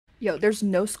Yo, there's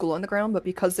no school on the ground, but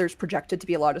because there's projected to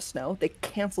be a lot of snow, they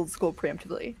canceled school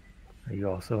preemptively. Are you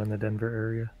also in the Denver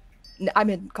area?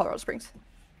 I'm in Colorado Springs.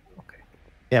 Okay.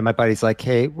 Yeah, my buddy's like,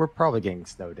 hey, we're probably getting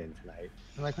snowed in tonight.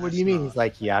 I'm like, what do you mean? He's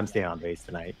like, yeah, I'm staying on base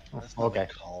tonight. Okay.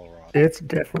 Colorado. It's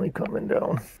definitely coming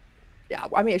down. Yeah,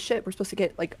 I mean, shit, we're supposed to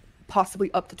get like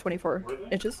possibly up to 24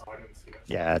 inches.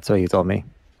 Yeah, that's what he told me.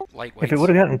 Lightweights. If it would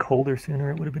have gotten colder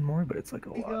sooner, it would have been more, but it's like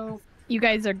a lot. You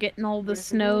guys are getting all the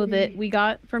snow that we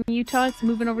got from Utah. It's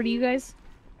moving over to you guys.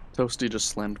 Toasty just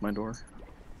slammed my door.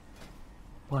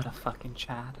 What a fucking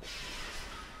Chad.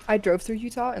 I drove through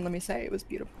Utah, and let me say, it was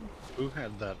beautiful. Who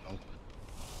had that open?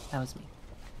 That was me.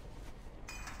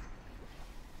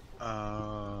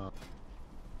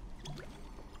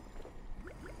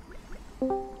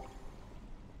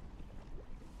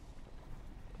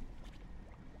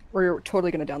 We're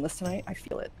totally gonna down this tonight. I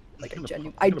feel it. Like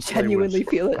I genuinely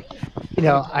feel it. You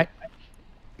know,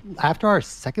 after our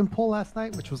second pull last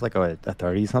night, which was like a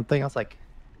 30 something, I was like,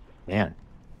 man,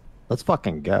 let's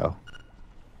fucking go.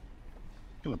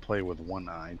 I'm gonna play with one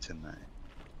eye tonight.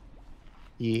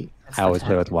 I always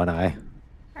play with one eye.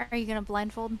 Are you gonna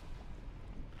blindfold?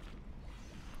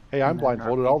 Hey, I'm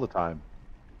blindfolded all the time.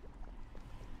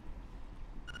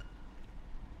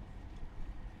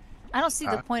 I don't see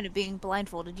the point of being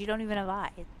blindfolded. You don't even have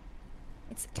eyes.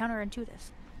 It's counterintuitive.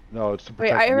 No, it's to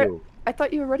Wait, protect you. I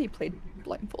thought you already played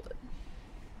blindfolded.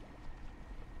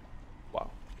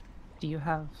 Wow. Do you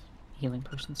have healing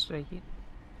potions today, Heat?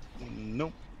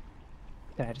 Nope.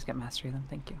 Did I just get mastery of them?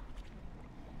 Thank you.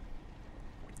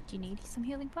 Do you need some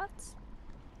healing pots?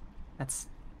 That's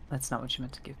not what you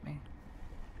meant to give me.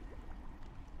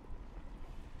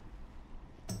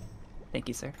 Thank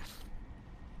you, sir.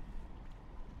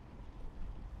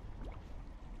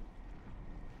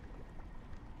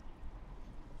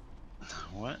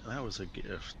 What? That was a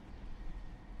gift.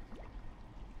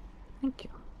 Thank you.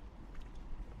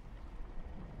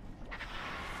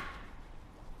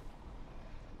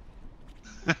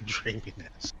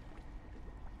 Dreaminess.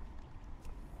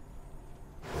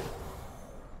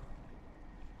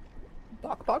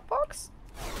 Box?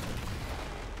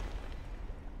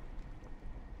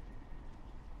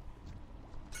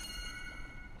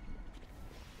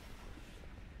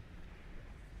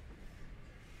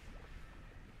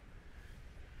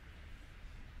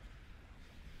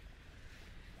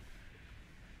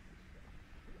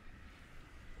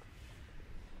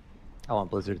 I want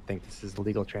Blizzard to think this is a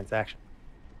legal transaction.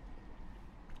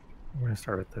 I'm going to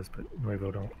start with this, but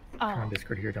Nuevo, don't turn on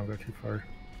Discord here. Don't go too far.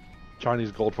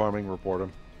 Chinese gold farming, report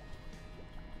him.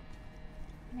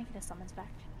 Make it a summons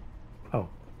back. Oh,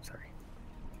 sorry.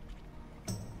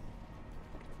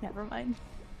 Never mind.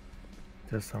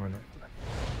 Just summon it.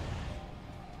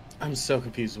 I'm so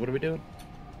confused. What are we doing?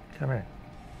 Come in.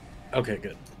 Okay,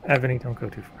 good. Ebony, don't go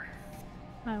too far.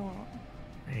 I won't.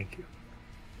 Thank you.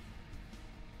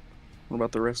 What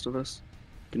about the rest of us?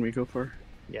 Can we go far?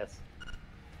 Yes.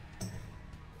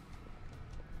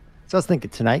 So I was thinking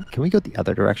tonight, can we go the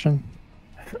other direction?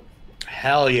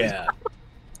 Hell yeah.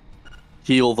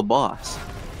 Heal the boss.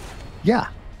 Yeah.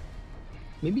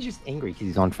 Maybe he's just angry because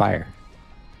he's on fire.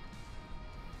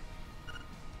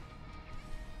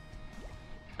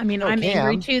 I mean, No, I'm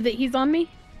angry Cam. too that he's on me.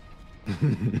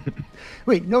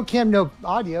 Wait, no cam, no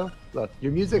audio. Look,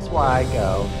 your music's why I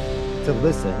go to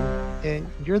listen, and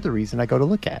you're the reason I go to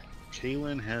look at.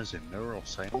 Kaylin has a neural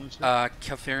silencer.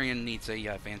 Keltharion needs a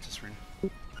Vantis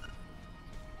rune.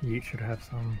 You should have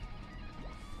some.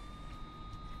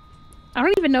 I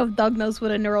don't even know if Doug knows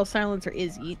what a neural silencer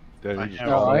is.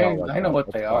 I know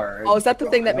what they are. Oh, is that the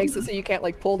thing that makes it so you can't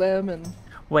like pull them and?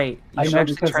 Wait, I you should know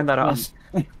actually because turn that of-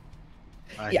 off.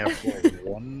 I Yeah. have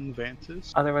one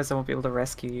Vantis. Otherwise, I won't be able to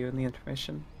rescue you in the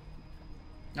information.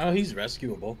 Oh, he's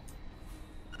rescuable.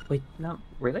 Wait, no,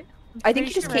 really? I think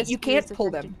you just can't. You can't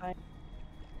pull them.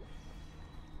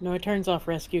 No, it turns off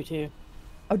rescue too.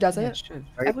 Oh, does Yeah, it? it should.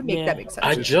 That would make that make sense.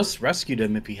 I just rescued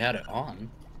him if he had it on.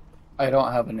 I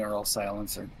don't have a neural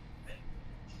silencer.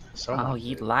 Oh,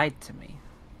 you lied to me.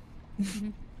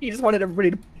 You just wanted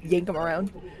everybody to yank them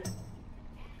around.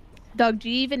 Doug, do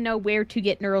you even know where to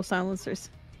get neural silencers?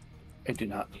 I do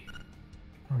not.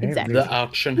 Okay, Exactly. The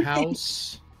auction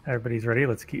house. Everybody's ready.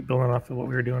 Let's keep building off of what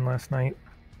we were doing last night.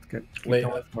 Let's keep Wait,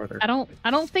 going further. I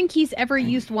don't think he's ever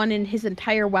used one in his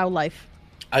entire WoW life.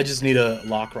 I just need a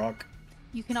lock rock.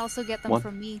 You can also get them What?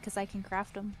 from me because I can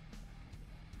craft them.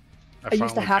 I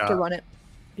used to have to run it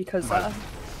because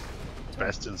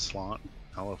Best in slot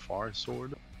LFR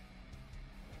sword.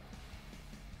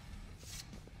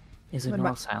 Is it When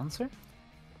neural my- silencer?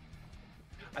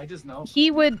 I just know.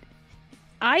 He would.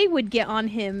 I would get on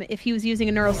him if he was using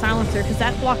a neural silencer, because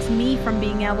that blocks me from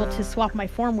being able to swap my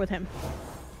form with him.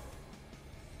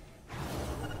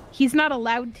 He's not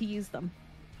allowed to use them.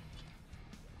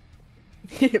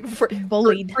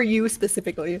 Bullied. For you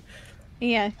specifically.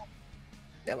 Yeah.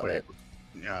 I love Wait,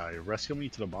 it. rescue me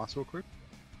to the boss real quick?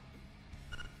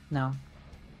 No.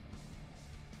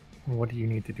 What do you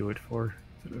need to do it for?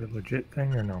 Is it a legit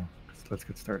thing or no? Let's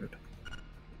get started.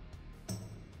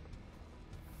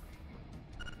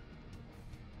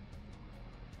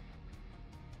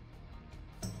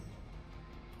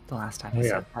 The last time he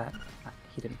said that,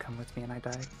 he didn't come with me and I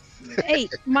died. Hey,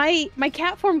 my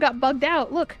cat form got bugged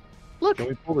out. Look. Can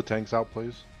we pull the tanks out,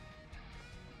 please?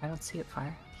 I don't see it,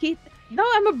 Fire. No,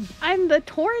 I'm the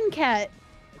Tauren cat.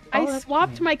 Oh, I that's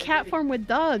swapped fine. my cat form with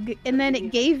Doug, and then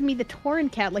it gave me the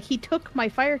Tauren cat. Like, he took my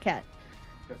fire cat.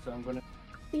 So I'm gonna.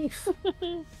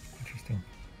 Interesting.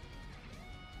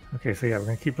 Okay, so yeah, we're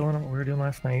gonna keep building on what we were doing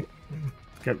last night.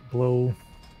 Let's get below.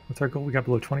 What's our goal? We got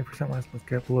below 20% last. Let's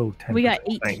get below 10%. We got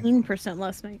tonight. 18%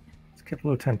 last night. Let's get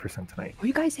below 10% tonight. Oh,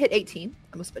 you guys hit 18?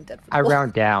 I must have been dead for I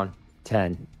round down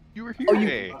 10. You were here. Oh,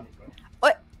 you.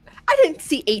 What? I didn't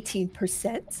see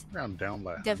 18%. Round down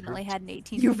last. Definitely had an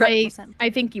 18%. You right. I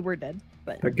think you were dead,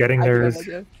 but getting I do there have is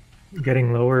idea.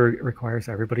 getting lower requires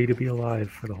everybody to be alive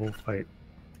for the whole fight.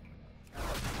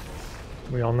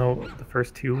 We all know the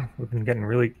first two. We've been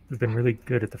really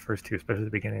good at the first two, especially at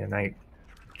the beginning of the night.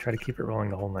 Try to keep it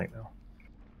rolling the whole night now.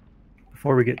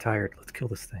 Before we get tired, let's kill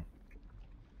this thing.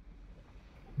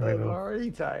 I'm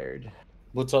already tired.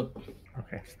 What's up?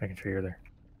 Okay, just making sure you're there.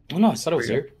 Oh no, I thought I was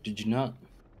there. Did you not?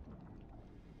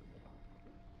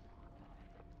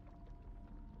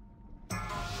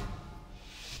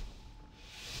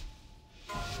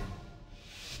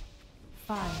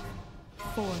 Five,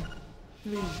 4,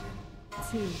 3, 2, 1.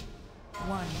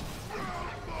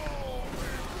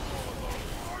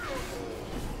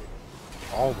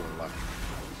 All the left.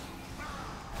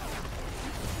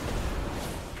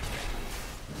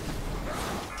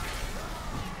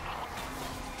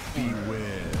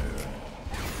 Beware.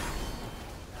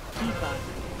 Debug.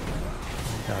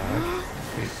 Dodge.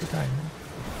 Face the diamond.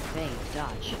 Evade.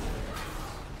 Dodge.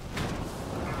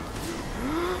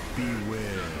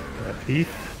 Beware. That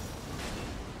thief.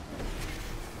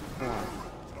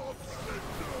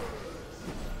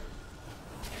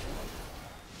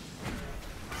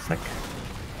 Sec.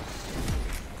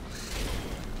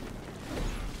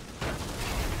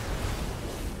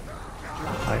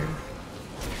 Fire.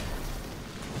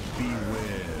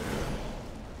 Beware.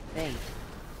 Evade.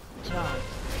 Charge.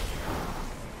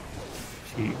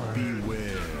 Cheat.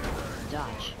 Beware.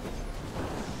 Dodge.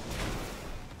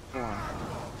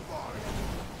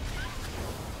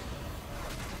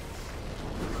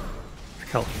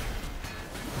 Help.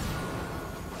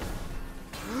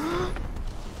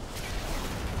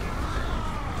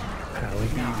 Pally.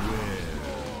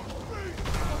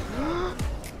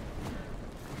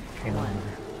 Came on.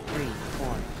 3,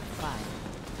 4, 5.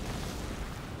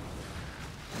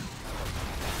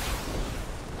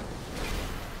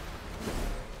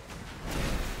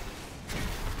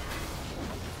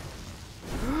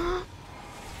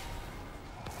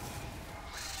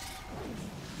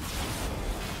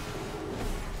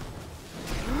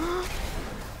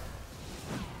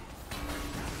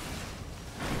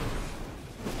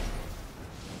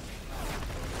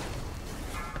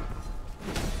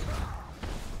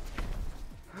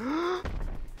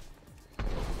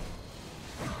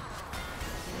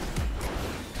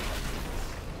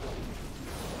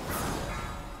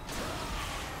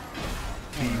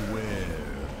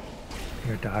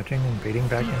 You're dodging and baiting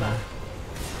back in.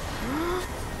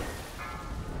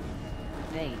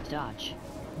 Evade. Dodge.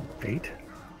 Bait.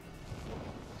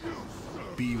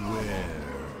 Beware.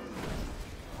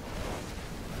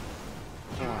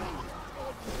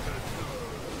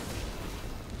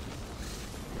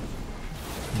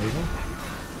 Naval.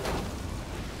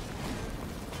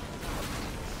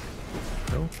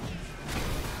 Go.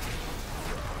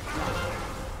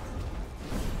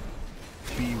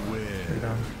 Beware. Stay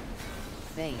down.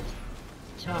 Evade.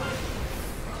 Charge.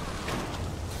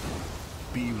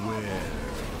 Beware.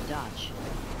 Dodge.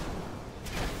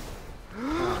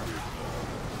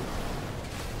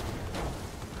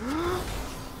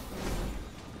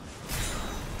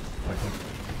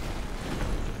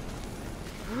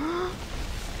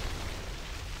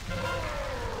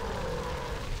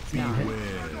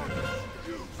 Beware.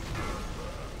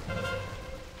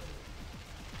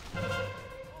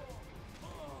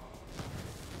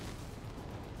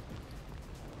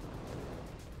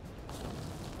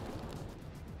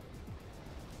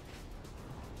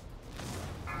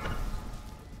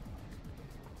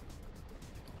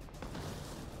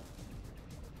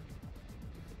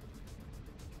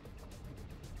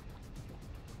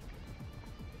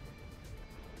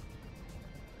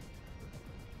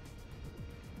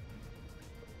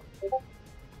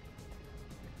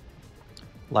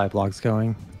 live logs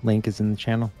going. Link is in the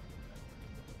channel.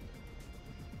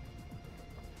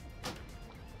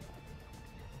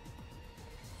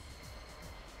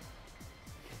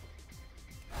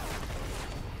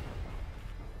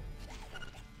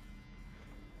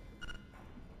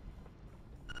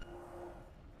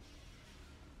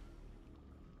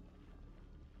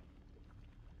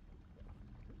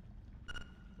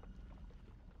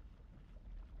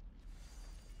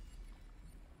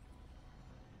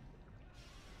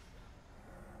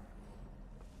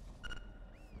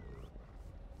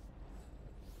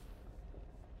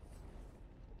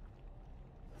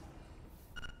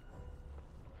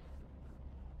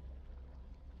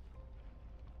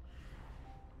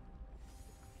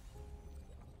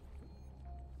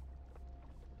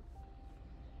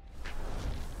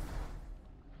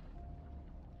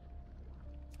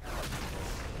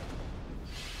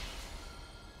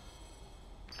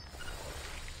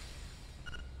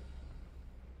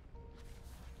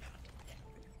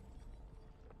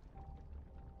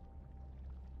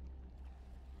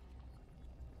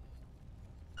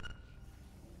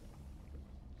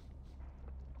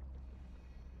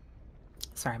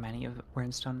 Sorry, Manny, we're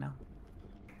in stone now.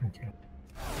 Thank you.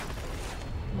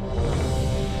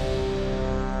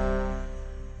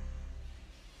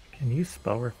 Can you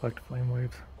spell reflect flame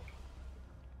waves?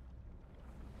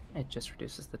 It just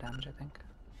reduces the damage, I think.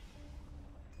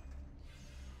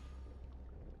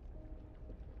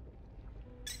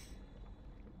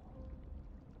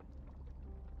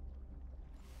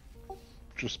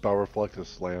 Just spell reflect a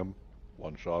slam,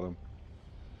 one shot him.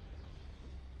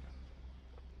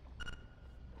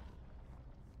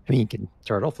 I mean, you can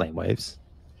turtle flame waves.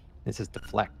 This is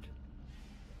deflect.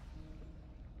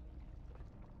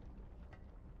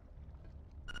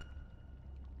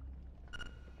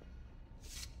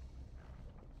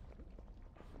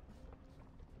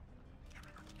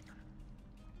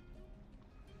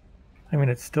 I mean,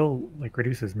 it still like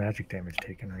reduces magic damage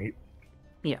taken, right?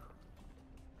 Yeah.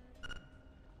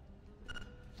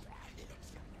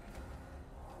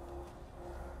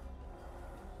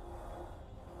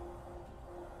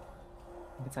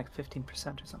 It's like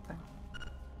 15% or something.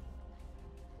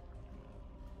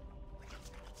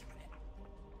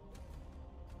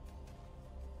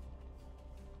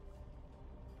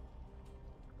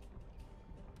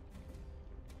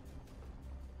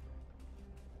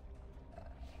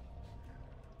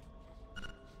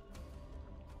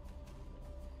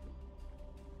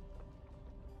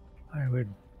 I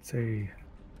would say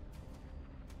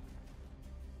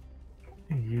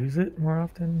use it more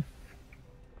often.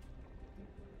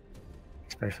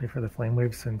 Especially for the flame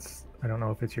waves, since I don't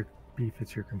know if it's your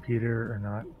computer or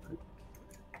not. But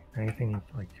anything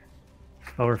like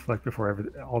spell reflect before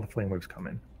all the flame waves come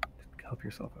in. Just help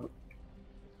yourself out.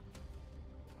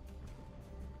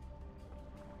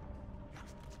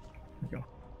 There you go.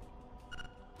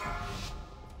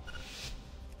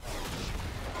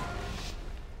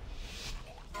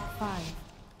 5,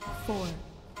 4,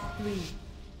 3,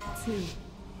 2,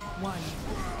 1.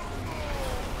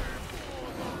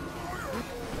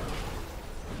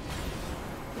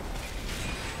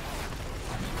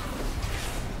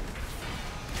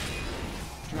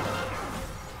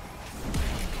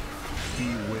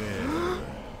 Beware.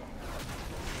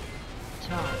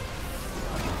 Top.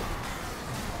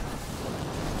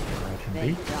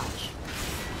 Fake dodge.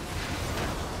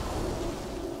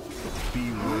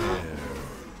 Beware.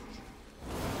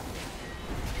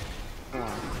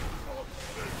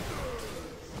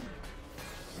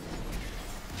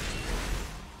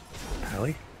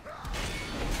 Pally?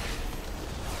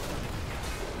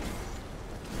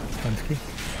 Punsky?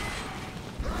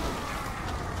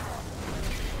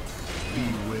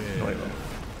 Beware. No, wait.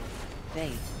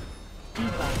 Fate.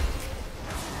 Debuff.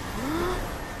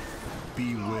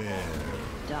 Beware.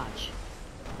 Dodge.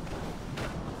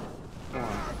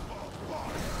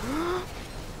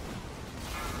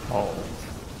 All.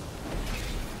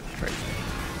 Straight.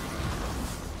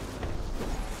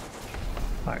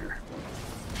 Fire.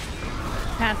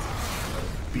 Pass.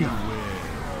 Beware.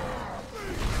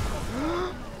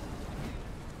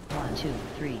 1, 2,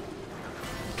 3,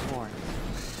 4,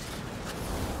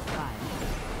 5.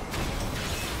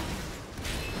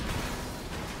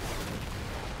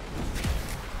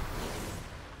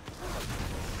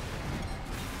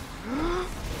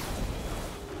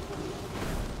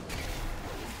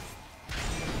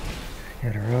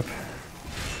 Get her up.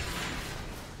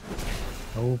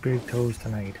 No big toes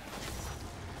tonight.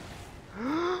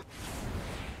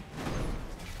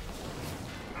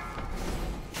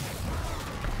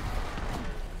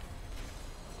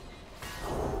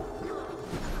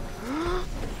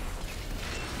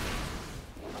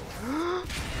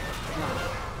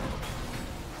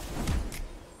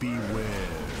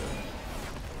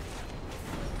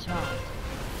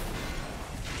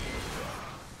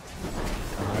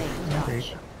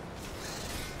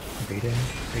 Fade in,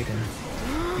 fade in.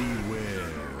 Beware.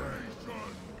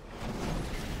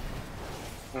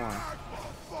 4,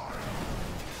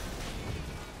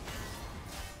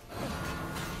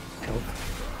 Tilt.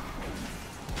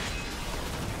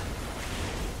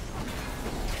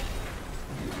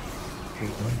 Hate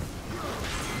one.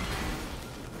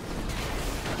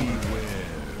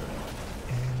 Beware.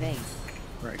 Base.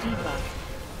 Right. Debuff.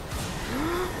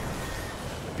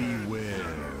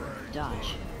 Beware.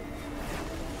 Dodge.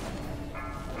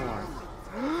 4,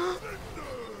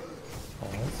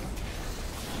 Falls.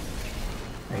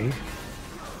 Fade.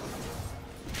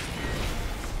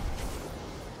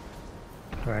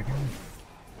 Dragon.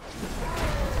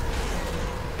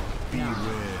 Beware.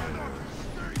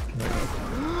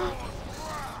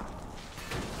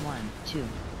 1, 2,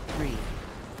 3,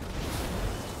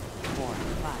 4,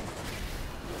 5.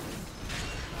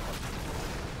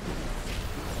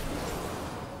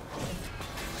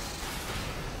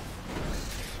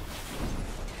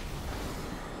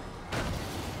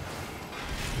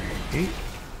 Eight.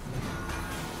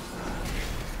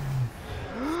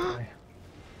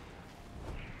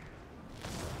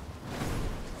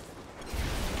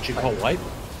 Did you call wipe?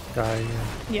 Die.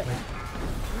 Yep.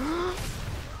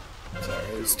 Sorry,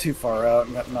 it was too far out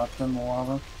and got knocked in the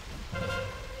lava.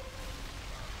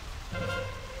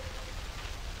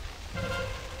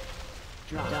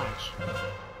 Dodge.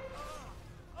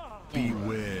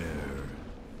 Beware.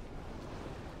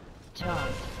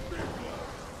 Taunt.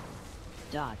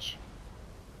 Dodge.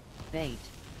 Bait.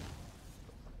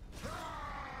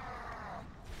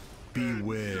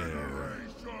 Beware.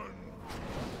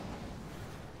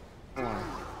 4,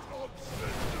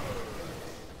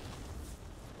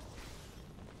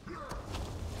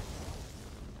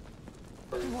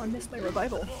 Oh, I missed my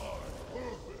revival.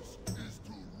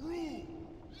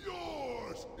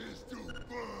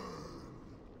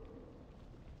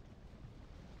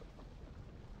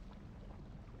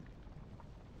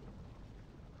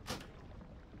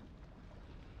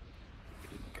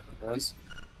 Res?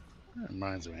 That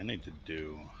reminds me, I need to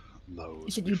do those.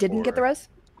 You said you didn't get the before- res?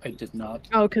 I did not.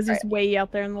 Oh, because he's way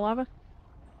out there in the lava?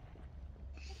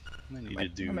 I need to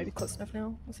do. I might be close enough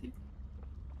now. We'll see.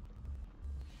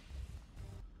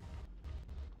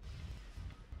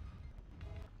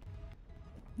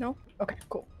 No? Okay,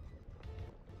 cool.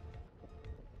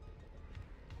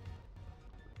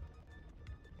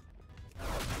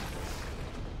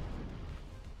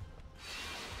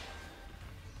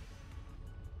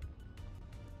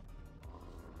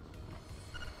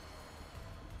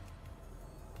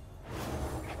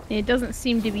 It doesn't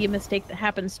seem to be a mistake that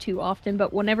happens too often,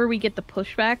 but whenever we get the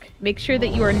pushback, make sure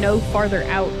that you are no farther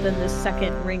out than the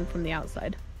second ring from the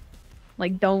outside.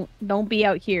 Like, don't be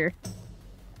out here.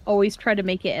 Always try to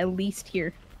make it at least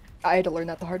here. I had to learn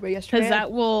that the hard way yesterday.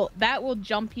 Because that will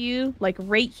jump you like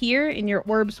right here, and your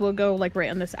orbs will go like right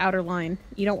on this outer line.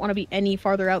 You don't want to be any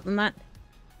farther out than that.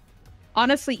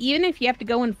 Honestly, even if you have to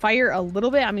go and fire a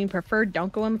little bit, I mean, prefer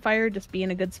don't go in fire, just be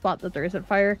in a good spot that there isn't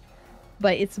fire.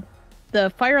 But the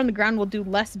fire on the ground will do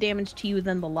less damage to you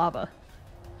than the lava.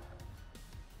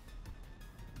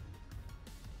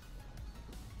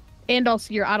 And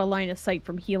also, you're out of line of sight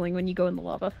from healing when you go in the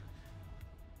lava.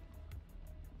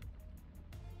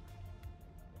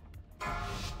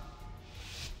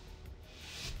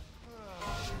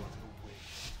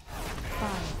 5,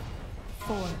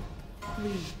 4,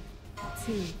 3,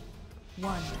 2,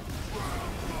 1.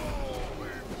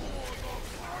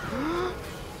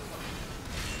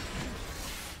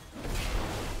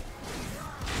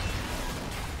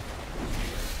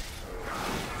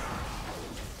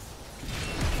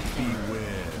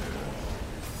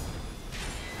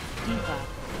 Debuff.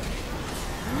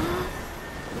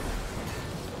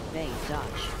 Bait.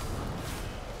 Dodge.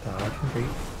 Dodge and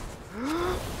bait.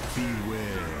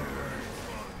 Beware.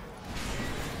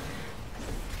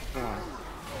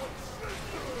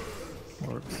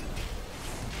 4, Orbs.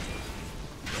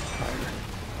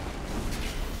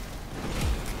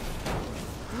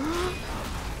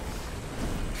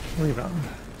 Rebound.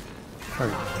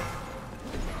 Target.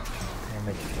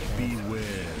 Damage.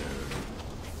 Beware.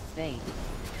 Bait.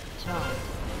 Taunt.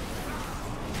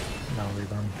 No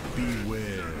rebound.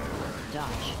 Beware.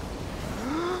 Dodge.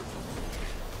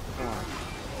 4,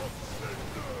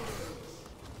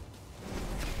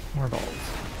 More balls.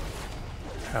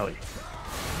 Tally.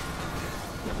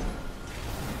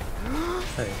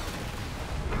 Hey.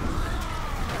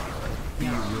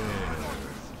 Beware.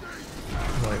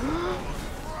 Like,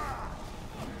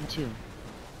 2,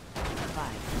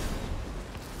 5.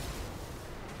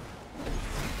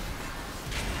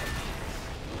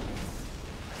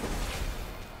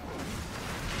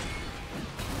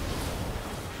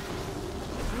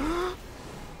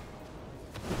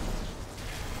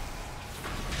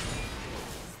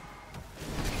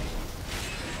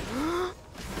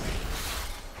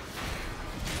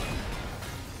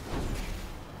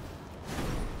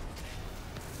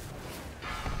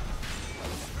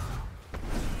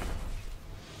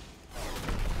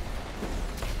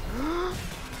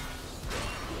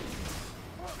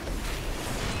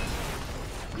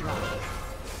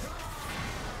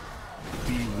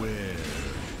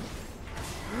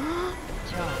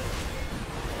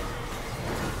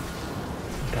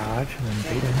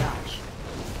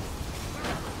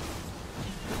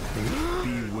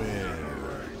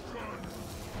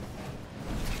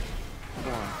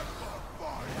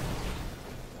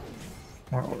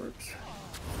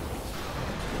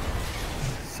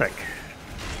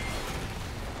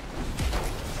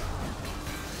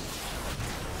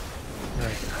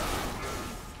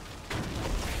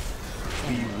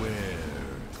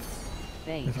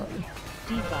 Fade.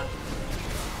 Debuff.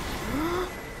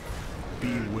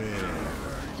 Beware.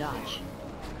 Dodge.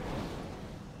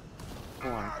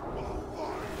 4.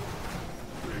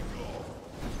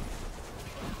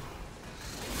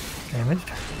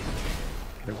 Damaged.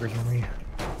 Clippers on me.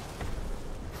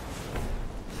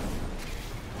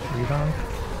 Rebound.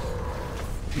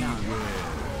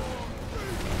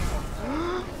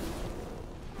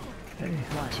 Okay.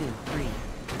 1, 2, 3,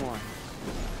 4,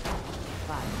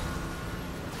 5.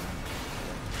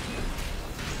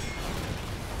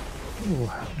 Ooh,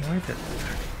 I like it.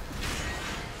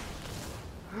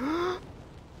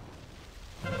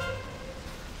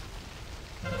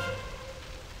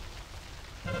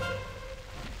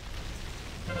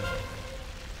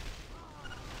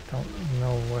 Don't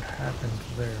know what happened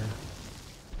there.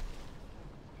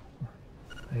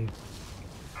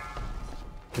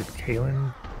 Did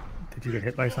Kaylin, did you get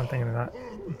hit by something and not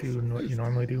do what you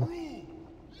normally do?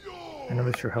 I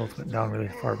noticed your health went down really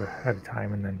far ahead of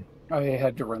time and then... I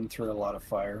had to run through a lot of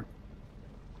fire.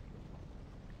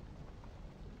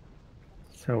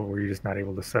 So were you just not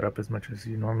able to set up as much as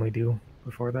you normally do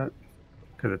before that?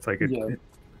 Because it's like,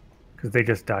 because they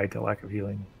just died to lack of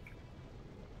healing.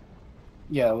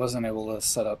 Yeah, I wasn't able to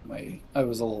set up my... I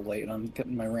was a little late on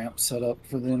getting my ramp set up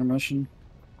for the intermission.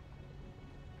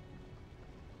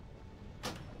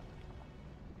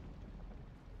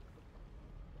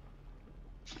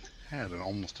 Had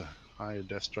almost a higher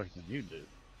death strike than you did.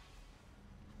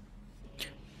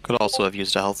 Could also have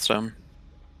used a health stone.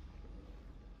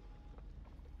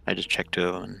 I just checked 2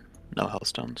 of them and no health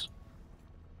stones.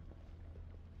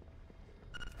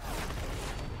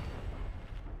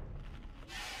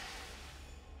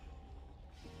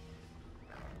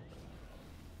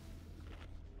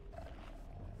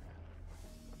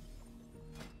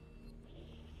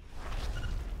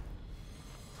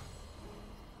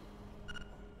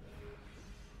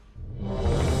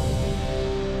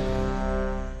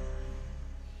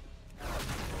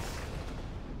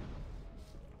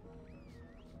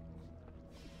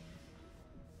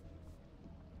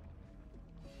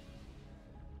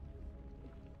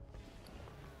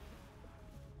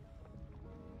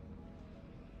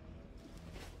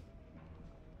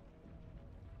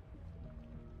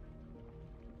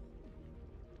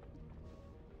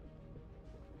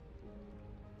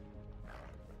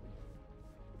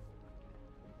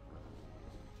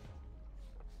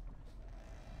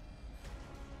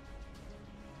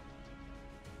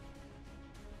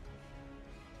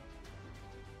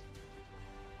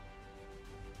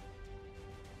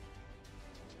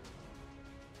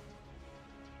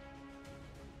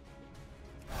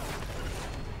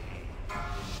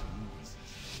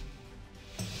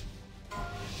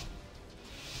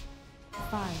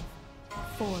 Five,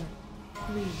 4,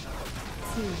 3,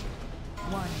 2,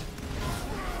 1.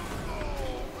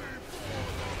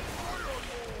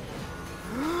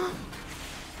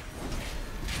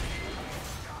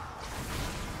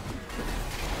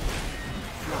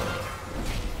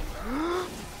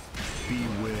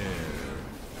 Beware.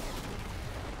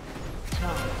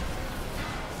 Charge.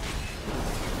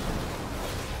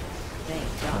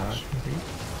 Fade. Dodge.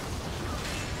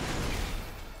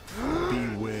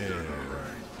 Beware.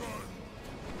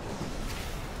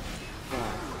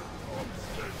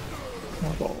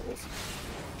 More balls.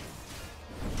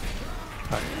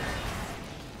 Hi.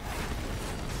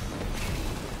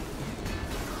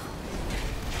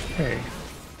 Hey.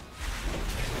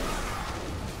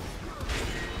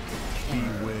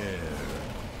 Beware.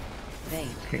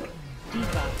 Fade. Okay.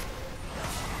 Debuff.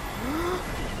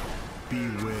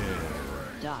 Beware.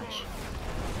 Dodge.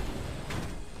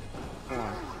 4.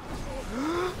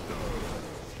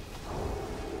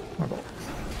 More balls.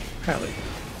 Hallie.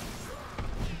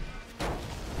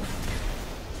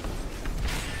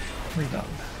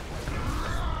 Rebound.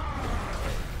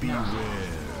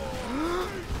 Beware.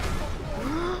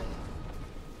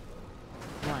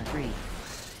 1, 3,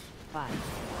 5.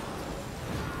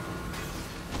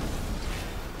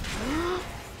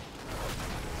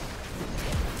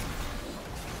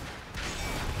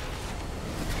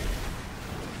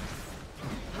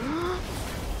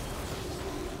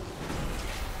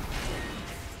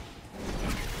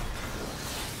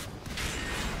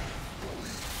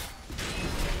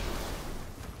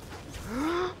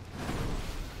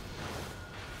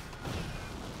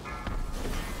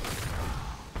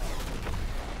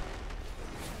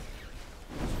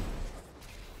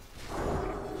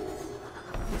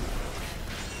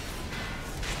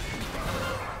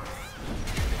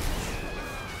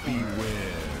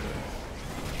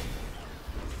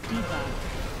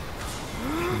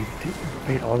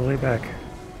 Bait all the way back.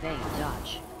 Fade.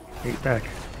 Dodge. Bait back.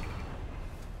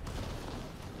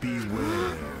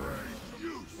 Beware.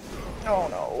 Oh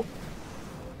no.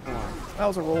 That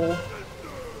was a roll.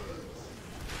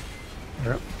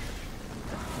 Yep.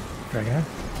 Dragon.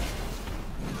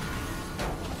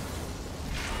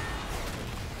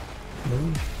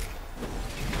 Move.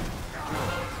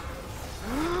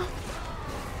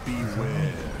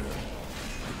 Beware.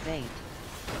 Bait.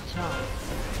 Charge.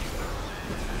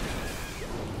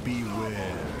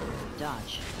 Beware.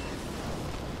 Dodge.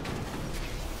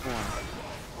 4.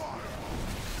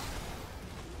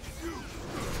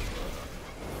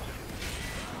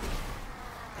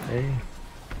 Hey.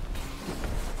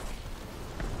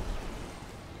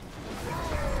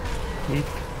 Keep.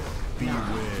 Beware.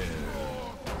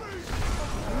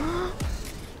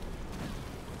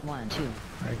 1, 2,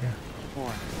 Dragon. 4,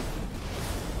 5.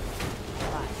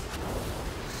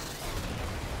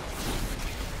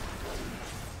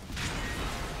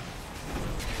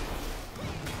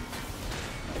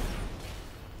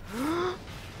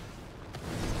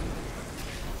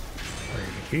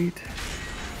 Gate.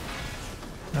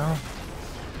 No.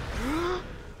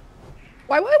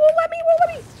 Why won't let me? Won't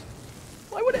let me?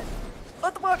 Why would it?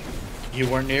 What the fuck? You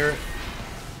weren't near it?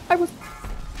 I was.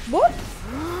 What?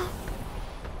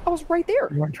 I was right there.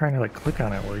 You weren't trying to like click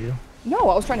on it, were you? No,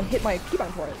 I was trying to hit my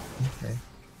keybind for it. Okay.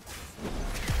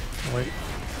 Wait.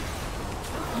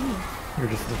 You're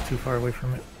just a little too far away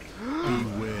from it.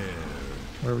 Beware.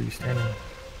 Where were you standing?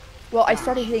 Well, I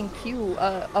started hitting Q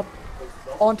up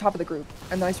on top of the group,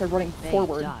 and then I started running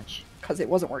forward because it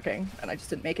wasn't working, and I just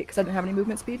didn't make it because I didn't have any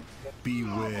movement speed.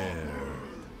 Beware.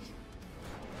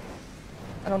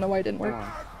 I don't know why it didn't work.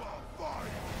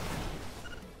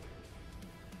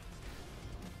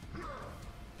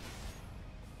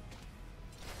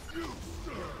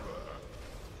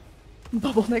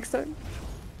 Bubble next time.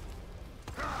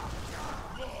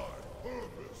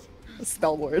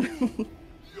 Spell word.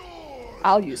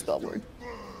 I'll use spell word.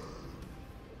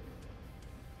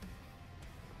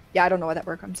 Yeah, I don't know why that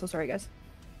worked. I'm so sorry, guys.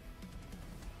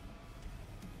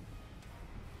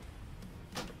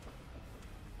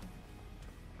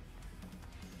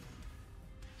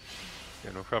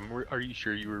 Yeah, no problem. Are you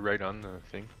sure you were right on the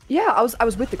thing? Yeah, I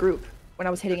was with the group when I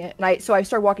was hitting it, and I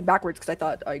started walking backwards because I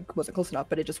thought I wasn't close enough,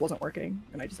 but it just wasn't working,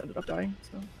 and I just ended up dying.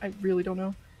 So I really don't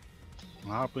know.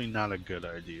 Probably not a good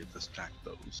idea to stack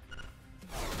those.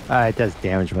 It does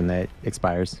damage when it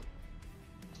expires.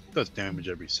 It does damage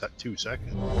every 2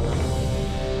 seconds.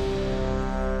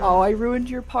 Oh, I ruined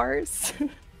your parse.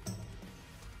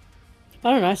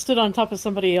 I don't know, I stood on top of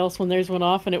somebody else when theirs went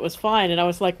off and it was fine, and I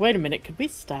was like, wait a minute, could we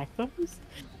stack those?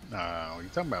 You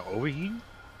talking about overheat?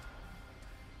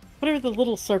 Whatever the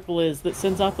little circle is that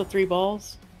sends out the 3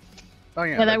 balls. Oh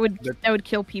yeah. Yeah, that would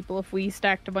kill people if we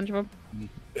stacked a bunch of them.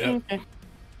 Yeah. Okay.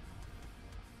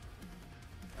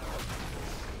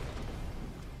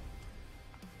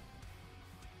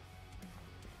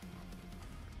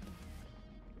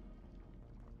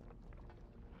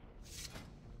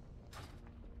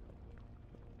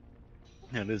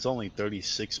 Yeah, there's only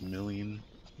 37 million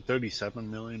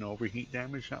overheat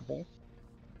damage that bolt.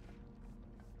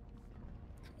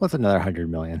 What's another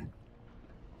 100 million?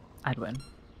 I'd win.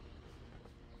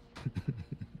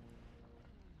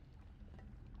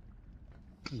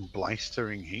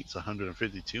 Blistering heat's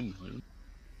 152 million.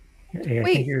 Hey, I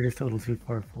Wait. think you're just a little too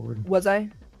far forward. Was I?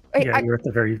 Wait, Yeah, you're at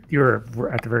the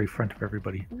very front of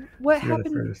everybody. What So you're the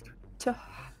happened furthest. to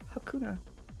Hakuna?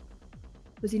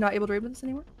 Was he not able to raid with us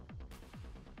anymore?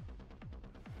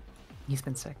 He's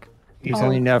been sick. There's Oh.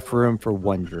 only enough room for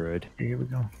 1 druid. Here we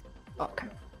go. Okay.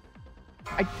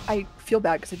 I feel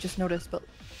bad because I just noticed, but.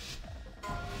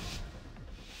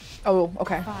 Oh,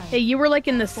 okay. Hey, you were like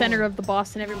in the center of the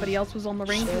boss and everybody else was on the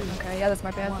ring. Shit, okay, yeah, that's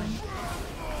my bad thing.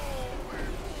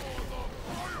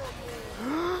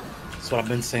 That's what I've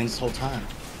been saying this whole time.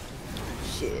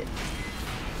 Shit.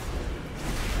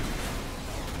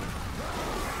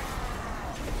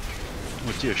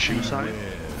 What's your shoe size?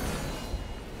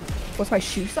 What's my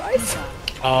shoe size?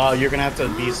 You're gonna have to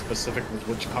be specific with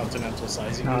which continental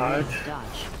sizing you need.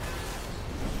 Dodge.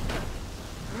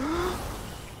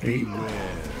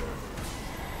 Beware.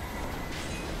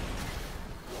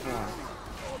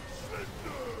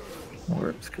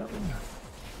 Orbs coming.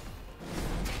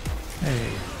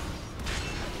 Hey.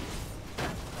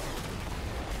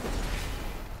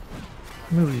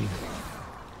 Movie.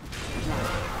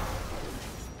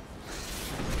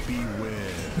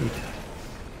 Beware.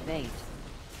 Bait.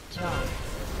 Charge.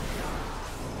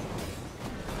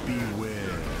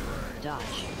 Beware.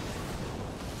 Dodge.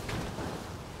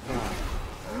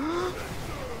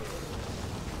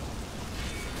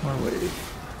 More wave.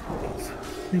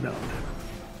 Rebound.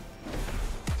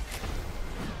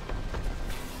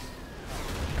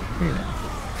 Beware.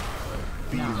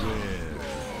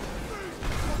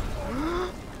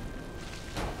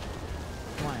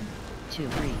 1, 2,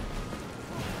 3,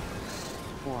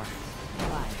 4,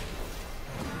 5.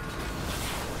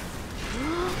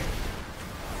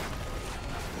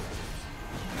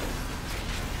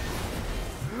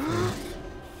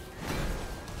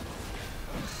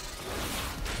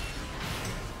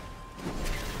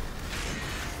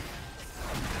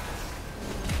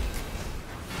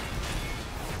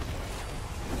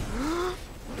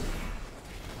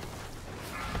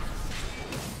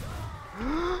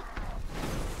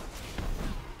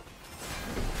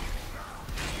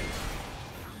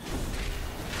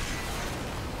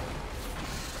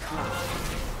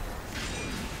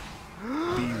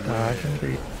 Dodge and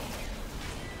bait.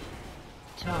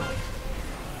 Talk.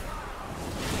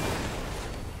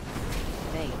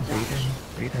 Bait. Baiting.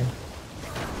 Baiting.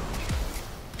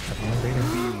 Everyone baiting.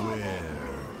 Beware.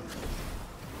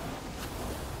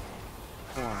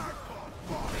 4.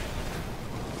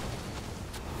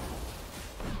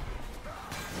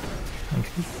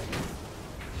 Monkey.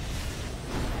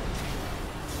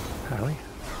 Hallie.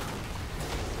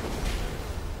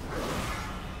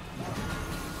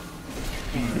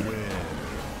 Beware.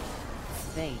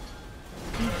 Bait.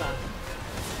 Debuff.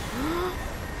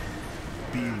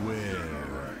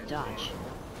 Beware. Dodge.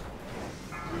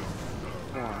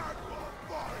 4.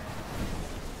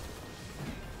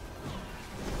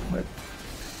 What?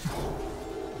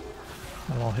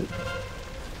 I'm all hit.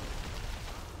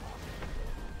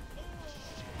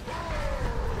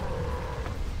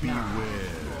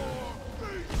 Beware.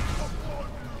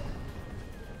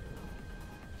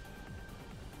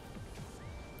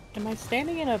 Am I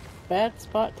standing in a bad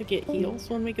spot to get heals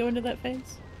when we go into that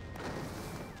phase?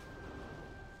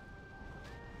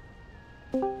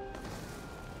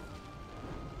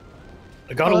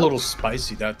 I got a little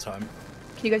spicy that time.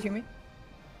 Can you guys hear me?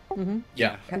 Mm-hmm.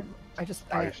 Yeah. Okay. I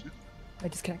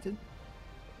disconnected.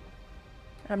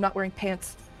 I'm not wearing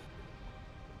pants.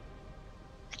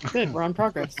 Good, we're on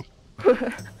progress.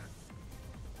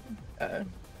 I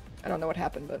don't know what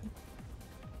happened, but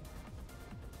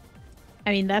I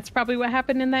mean, that's probably what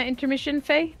happened in that intermission,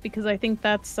 Faye, because I think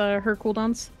that's her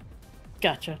cooldowns.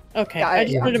 Gotcha. Okay, Yeah, I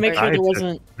just wanted to make sure there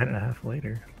wasn't... A minute and a half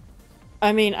later.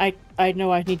 I mean, I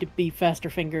know I need to be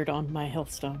faster fingered on my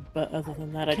health stone, but other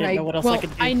than that, I didn't know what else I could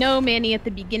do. I know, Manny, at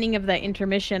the beginning of that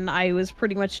intermission, I was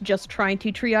pretty much just trying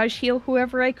to triage heal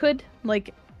whoever I could.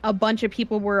 Like, a bunch of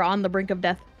people were on the brink of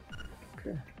death.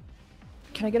 Okay.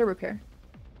 Can I get a repair?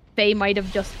 Faye might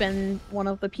have just been one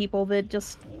of the people that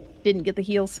just didn't get the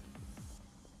heals.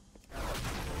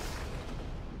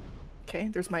 Okay,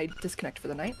 there's my disconnect for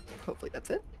the night. Hopefully that's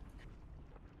it.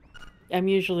 I'm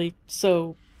usually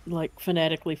so, like,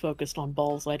 fanatically focused on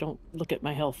balls, I don't look at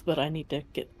my health, but I need to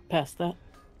get past that.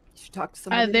 You should talk to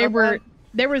somebody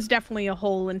There was definitely a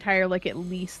whole entire, like, at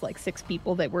least, like, 6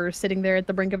 people that were sitting there at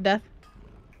the brink of death.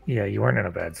 Yeah, you weren't in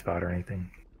a bad spot or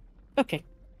anything. Okay.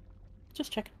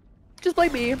 Just check. Just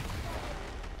blame me.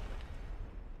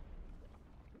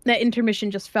 That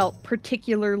intermission just felt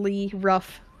particularly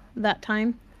rough that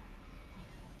time.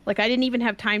 Like, I didn't even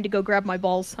have time to go grab my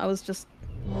balls. I was just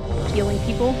healing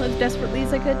people as desperately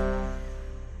as I could.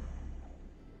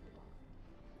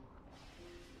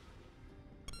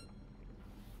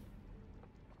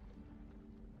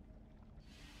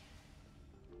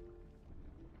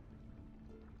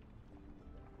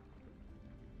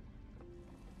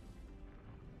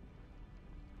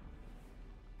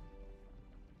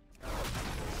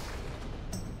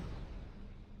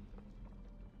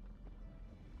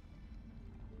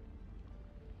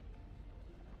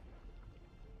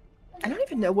 I don't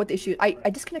even know what the issue. I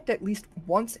disconnect at least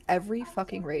once every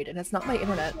fucking raid, and it's not my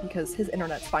internet because his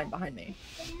internet's fine behind me.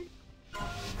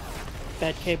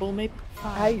 Bad cable, maybe?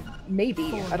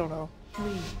 Maybe. 4, I don't know. 3,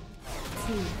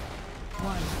 2,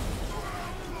 1.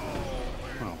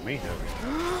 Oh, me.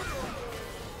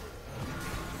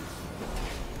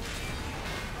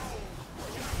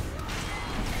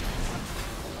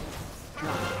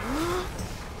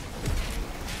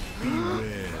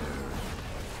 Beware.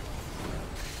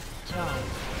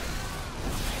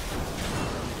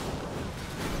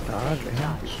 Dodge and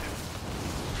Dodge.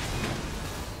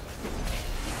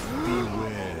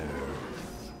 Beware.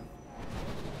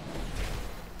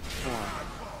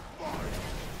 4.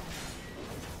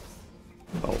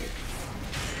 bolt.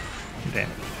 Damage.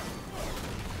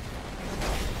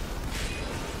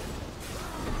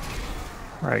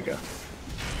 Where'd I go?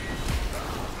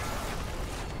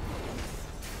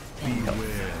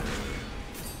 Beware.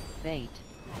 Bait.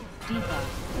 Debuff.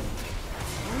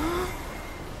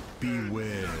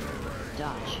 Beware.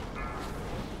 Dodge.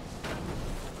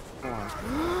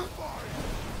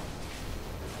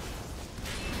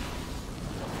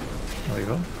 There we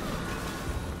go.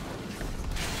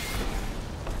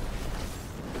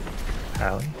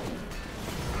 Alley.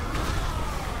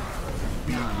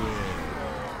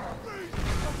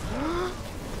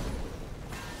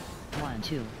 One,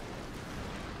 two.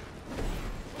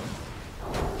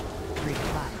 3,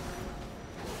 5.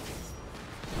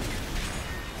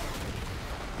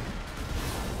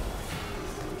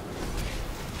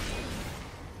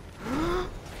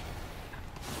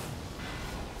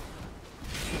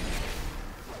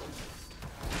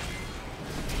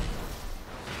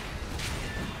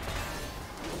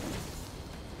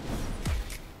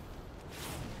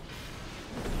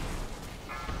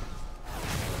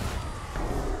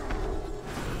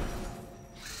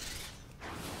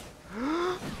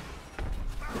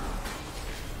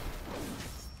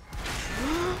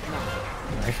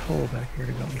 Nice hole back here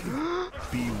to go into.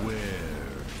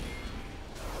 Beware.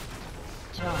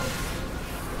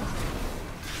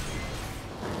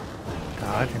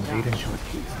 Dodge and bait into it,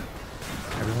 please.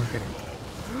 Everyone's getting.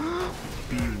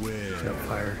 Beware. Set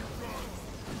fire.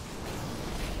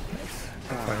 Nice.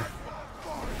 Set fire.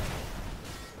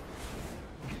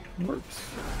 Works.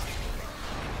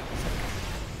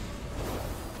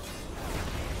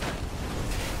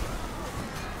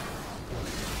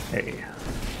 Hey.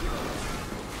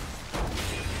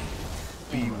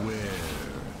 Beware.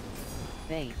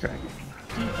 Bait. Dragon.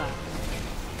 Debuff.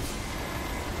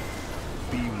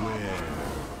 Beware.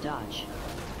 Dodge.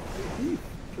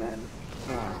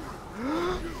 4.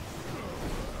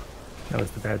 That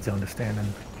was the bad zone to stand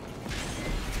in.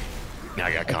 Yeah,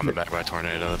 I got combat back by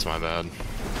tornado. That's my bad.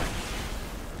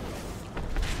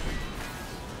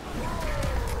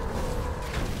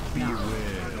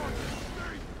 Beware.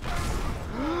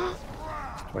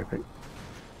 Wipe it.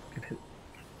 Good hit.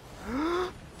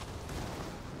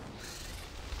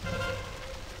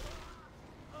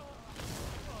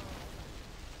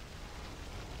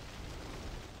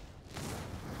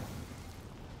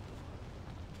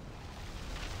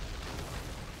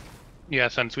 Yeah,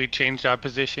 since we changed our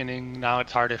positioning, now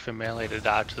it's harder for melee to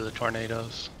dodge the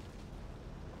tornadoes.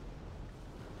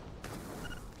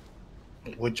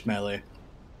 Which melee?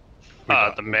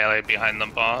 The melee behind the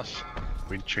boss.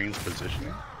 We changed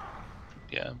positioning?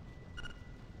 Yeah.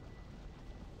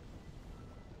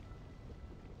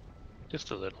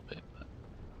 Just a little bit. But...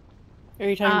 Are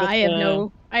you talking about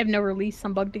I have no release.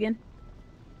 I'm bugged again.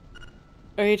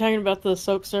 Are you talking about the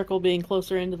soak circle being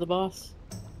closer into the boss?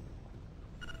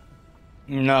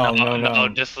 No.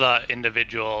 Just the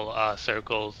individual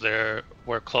circles.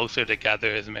 We're closer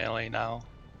together as melee now.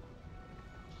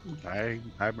 I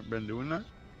haven't been doing that.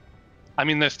 I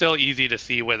mean, they're still easy to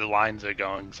see where the lines are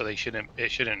going, so it shouldn't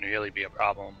really be a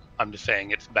problem. I'm just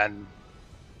saying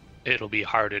it'll be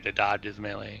harder to dodge as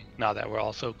melee now that we're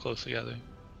all so close together.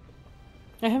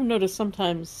 I have noticed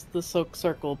sometimes the soak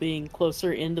circle being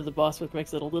closer into the boss, which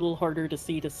makes it a little harder to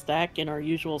see to stack in our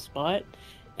usual spot.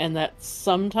 And that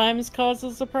sometimes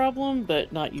causes a problem,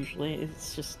 but not usually.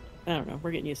 It's just, I don't know,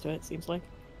 we're getting used to it, it seems like.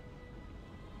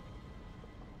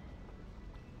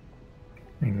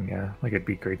 I mean, yeah, like it'd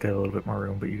be great to have a little bit more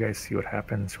room, but you guys see what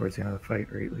happens towards the end of the fight,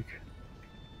 right? Like,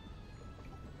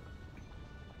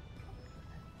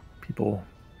 people,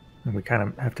 and we kind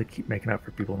of have to keep making up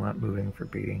for people not moving for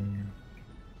baiting.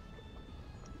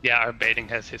 Yeah, our baiting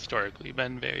has historically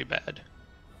been very bad.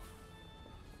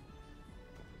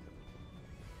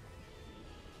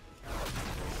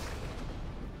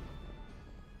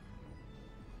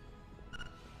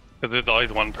 Because there's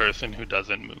always one person who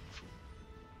doesn't move.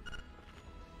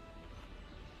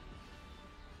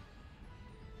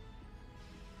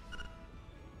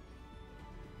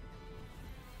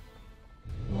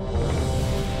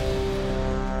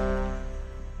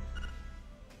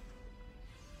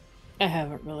 I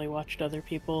haven't really watched other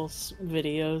people's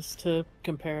videos to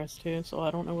compare us to, so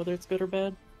I don't know whether it's good or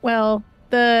bad. Well,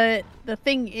 the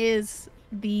thing is,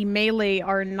 the melee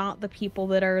are not the people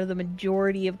that are the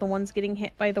majority of the ones getting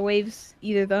hit by the waves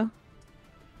either, though.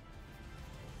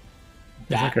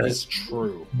 That is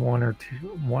true. One or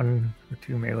two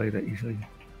melee that usually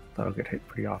that'll get hit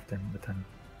pretty often, but then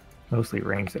mostly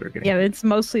range that are getting Yeah, hit. it's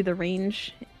mostly the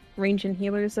range and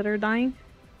healers that are dying.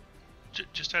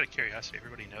 Just out of curiosity,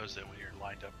 everybody knows that when you're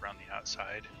lined up around the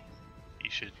outside, you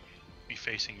should be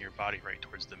facing your body right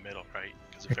towards the middle, right?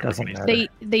 Because if It doesn't everybody's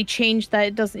matter. They changed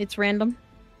that. It's random.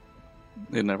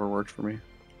 It never worked for me.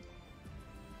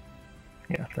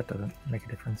 Yeah, that doesn't make a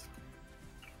difference.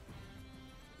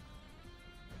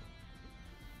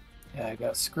 Yeah, I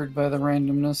got screwed by the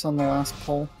randomness on the last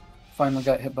pull. Finally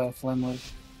got hit by a flame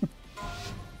wave.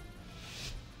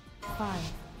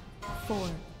 5, 4,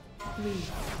 3,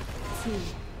 2,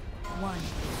 1.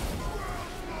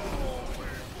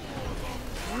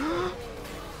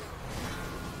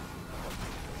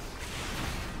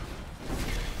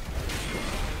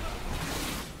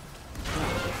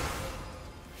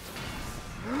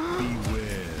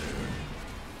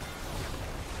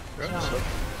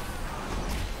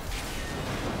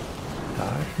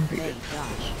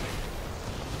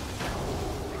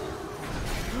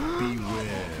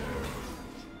 Beware.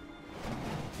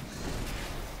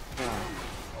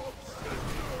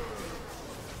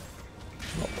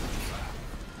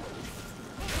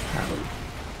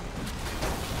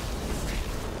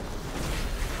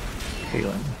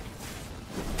 Kaylin.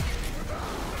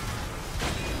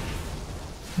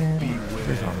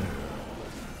 Where's on?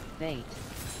 Bait.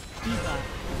 Debuff.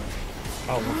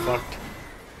 Oh, we're fucked.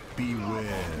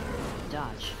 Beware.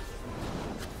 Dodge.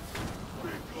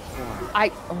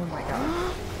 Oh my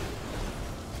god.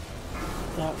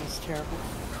 That was terrible.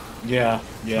 Yeah,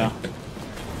 yeah.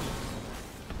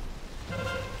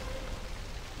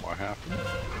 What happened?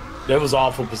 That was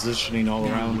awful positioning all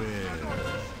around.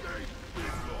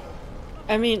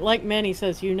 I mean, like Manny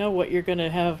says, you know what you're gonna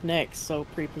have next, so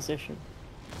pre-position.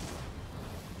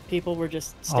 People were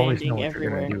just Always know standing what you're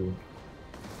everywhere. gonna do.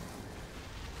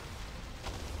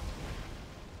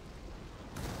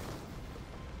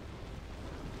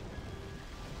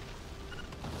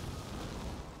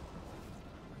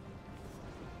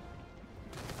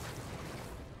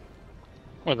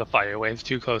 Or the fire waves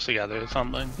too close together or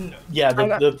something. Yeah,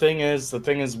 the thing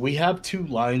is, we have two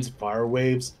lines of fire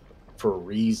waves for a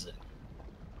reason,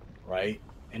 right?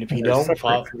 And if you they're don't separate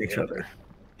follow from each other.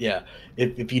 yeah,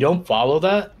 if you don't follow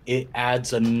that, it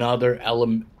adds another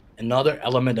element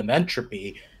of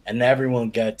entropy, and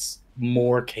everyone gets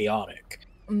more chaotic.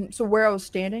 So where I was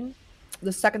standing,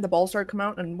 the second the ball started coming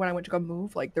out, and when I went to go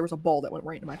move, like there was a ball that went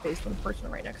right into my face from the person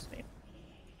right next to me.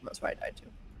 That's why I died too.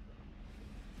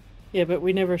 Yeah, but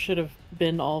we never should have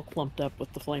been all clumped up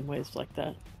with the flame waves like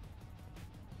that.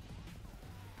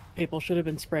 People should have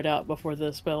been spread out before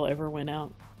the spell ever went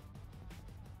out.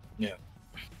 Yeah.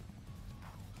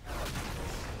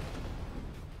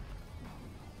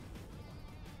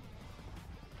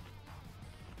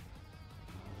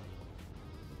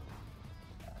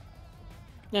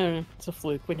 No, it's a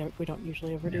fluke. We don't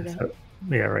usually ever do that. So,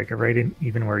 yeah, right in,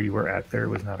 even where you were at there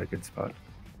was not a good spot.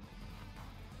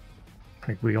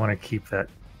 Like we want to keep that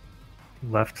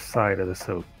left side of the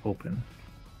soak open.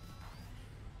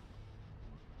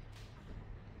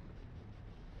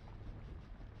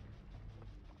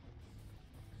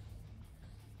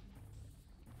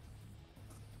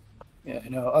 Yeah, I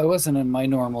know. I wasn't in my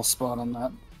normal spot on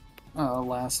that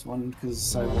last one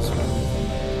because I was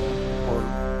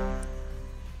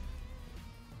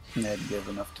and I didn't give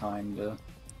enough time to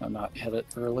not hit it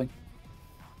early.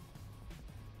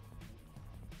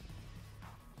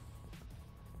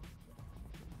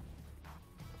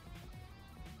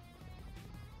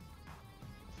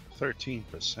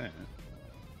 %13%.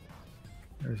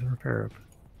 There's a repair up.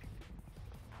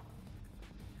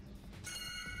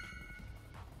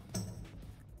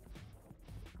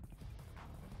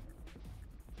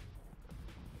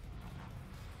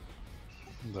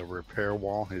 The repair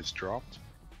wall has dropped.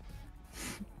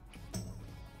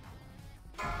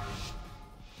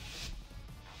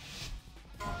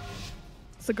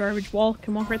 It's a garbage wall.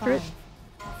 Can walk right through it.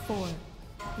 4,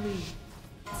 3,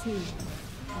 2,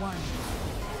 1.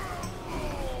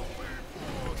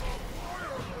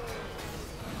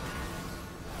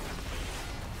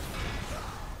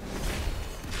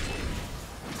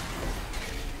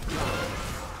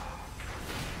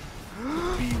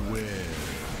 Beware.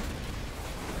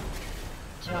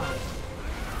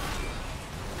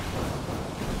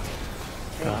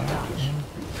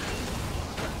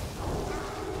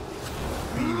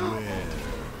 Beware.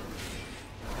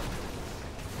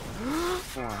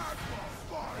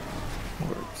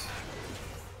 Words.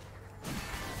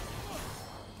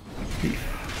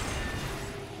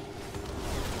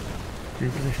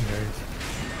 Reposition areas.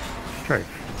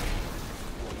 Strike.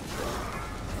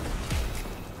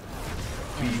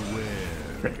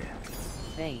 Beware.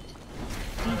 Bait.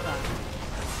 Debuff.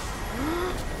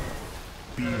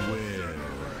 Beware.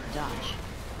 Dodge.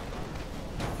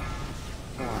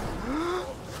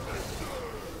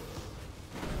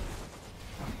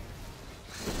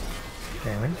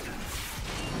 Damage.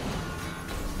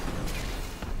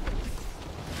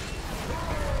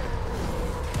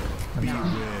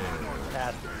 Beware.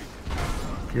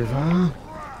 Gears on.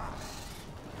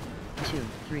 2,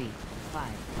 3,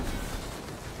 5.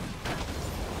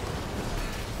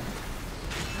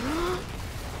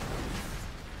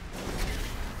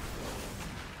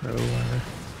 Throw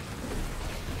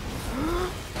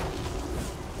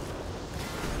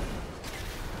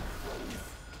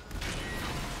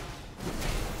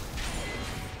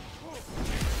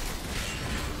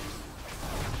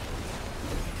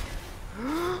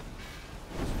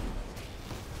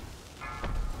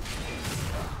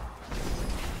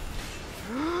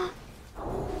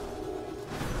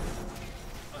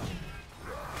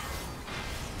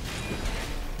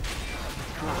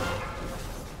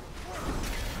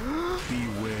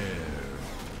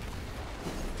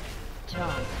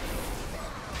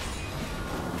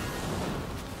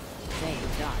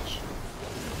Dodge.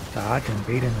 Dodge and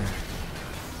bait in there.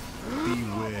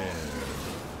 Beware.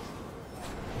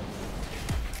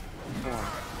 4.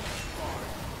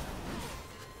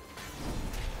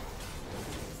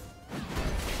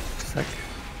 Sec.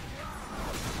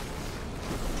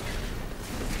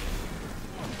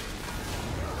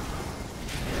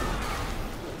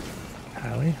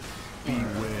 Alley.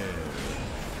 Beware.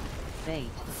 Bait.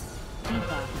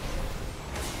 Debuff.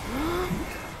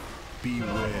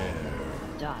 Beware.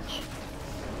 Dodge.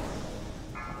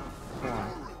 4.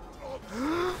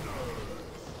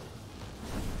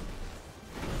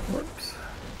 Whoops.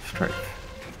 Strike.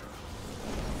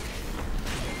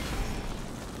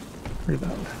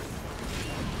 Rebound.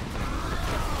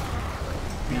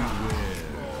 Beware.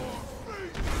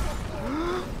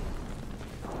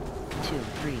 2,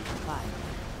 3, 5.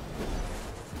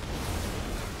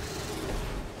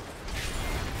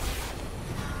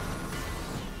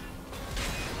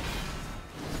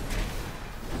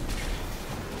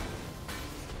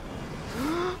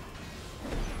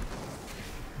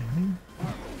 Mhm.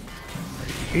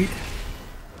 8.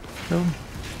 Go.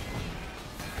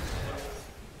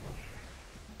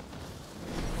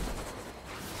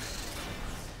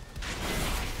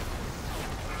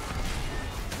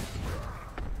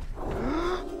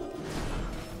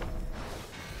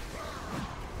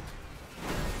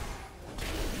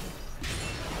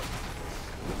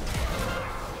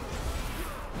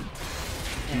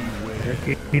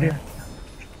 Eat it.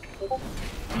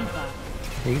 Debuff.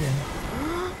 Bait in.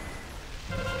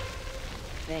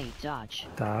 Bait. Dodge.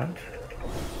 Dodge.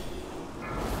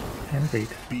 And bait.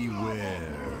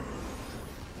 Beware.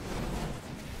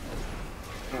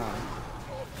 4.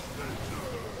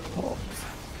 Pulse.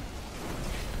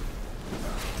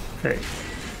 Okay.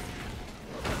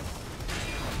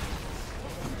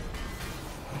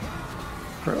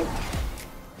 Pro.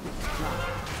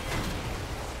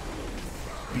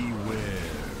 Beware.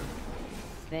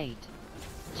 Bait.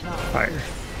 Charge. Fire.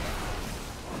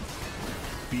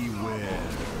 Beware.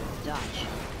 Dodge.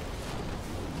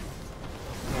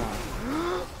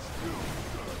 4.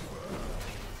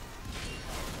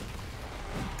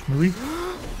 Movie.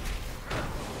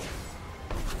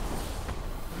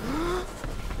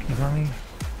 He's on me.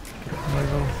 Get up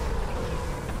level.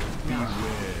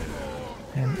 Beware.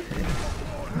 And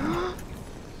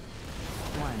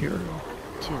 1, here.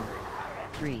 2,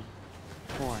 3,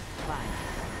 4, 5.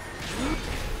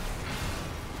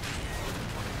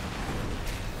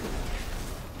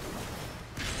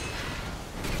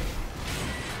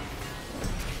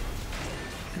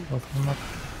 Both of them up.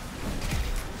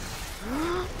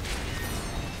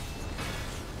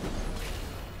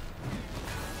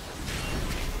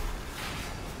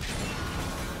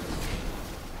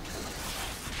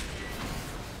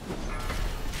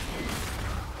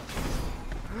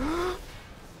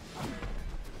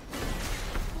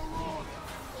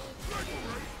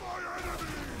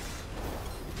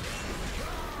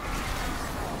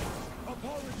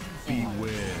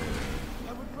 Beware.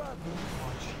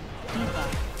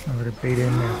 I'm gonna bait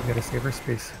in there. We gotta save our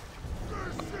space.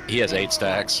 He has 8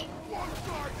 stacks.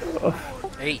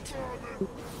 8.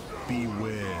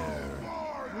 Beware.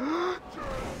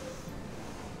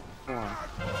 4.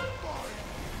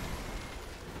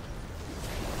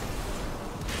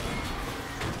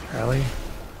 Rally.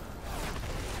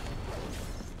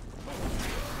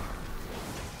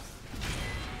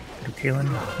 Do Kalen,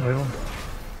 oil.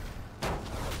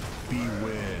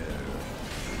 Beware.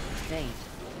 Bait.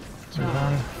 Move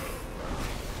on.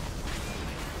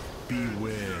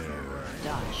 Beware.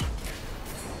 Dodge.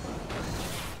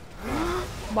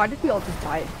 Why did we all just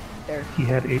die there? He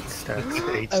had 8 stacks.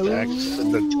 8 stacks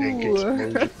and the tank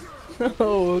explosion.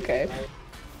 Oh, okay.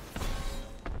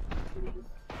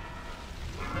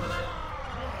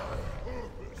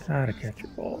 Gotta catch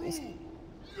your balls.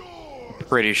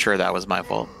 Pretty sure that was my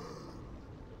fault.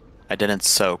 I didn't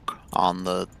soak on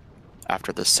the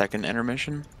after the second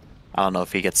intermission. I don't know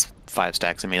if he gets 5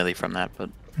 stacks immediately from that, but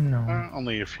No.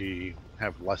 Only if you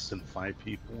have less than 5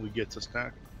 people, we get to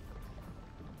stack.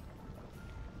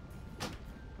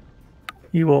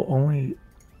 You will only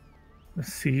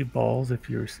see balls if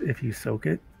you soak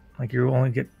it. Like you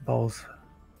only get balls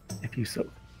if you soak.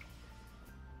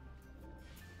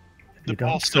 If The you don't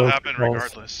balls still soak, happen balls-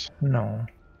 regardless. No.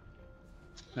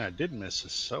 I did miss a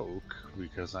soak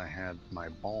because I had my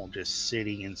ball just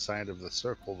sitting inside of the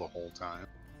circle the whole time.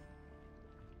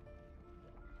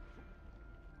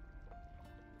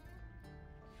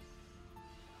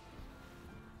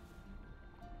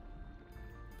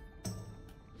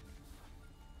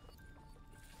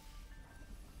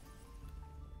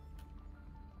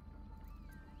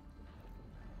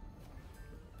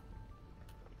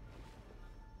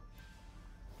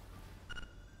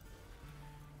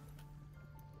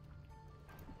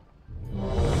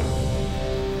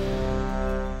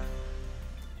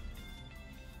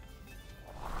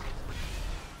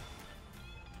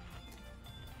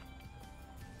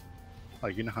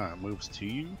 Like, you know how it moves to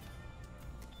you?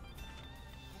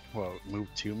 Well, it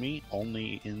moved to me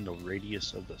only in the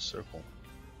radius of the circle.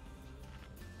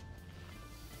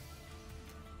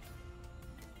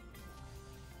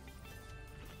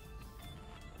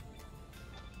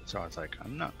 So I was like,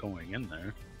 I'm not going in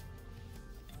there.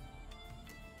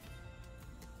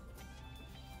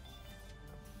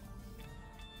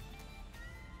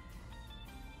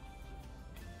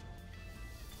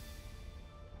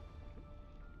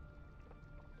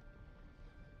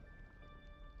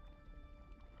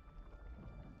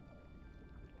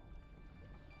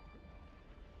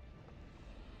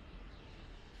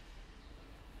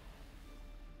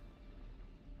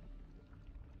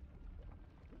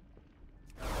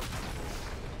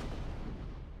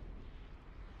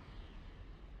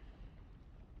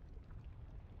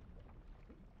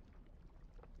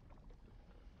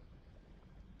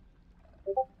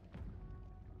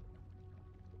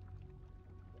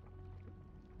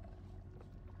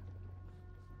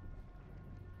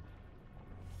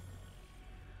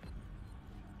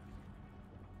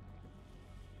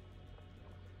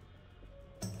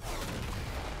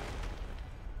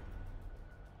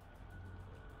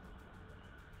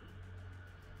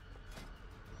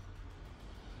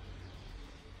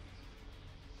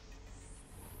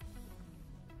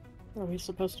 Are we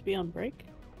supposed to be on break?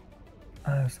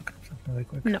 Let's look up something really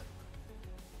quick. No.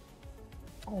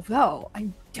 Although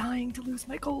I'm dying to lose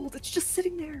my gold, it's just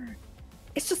sitting there.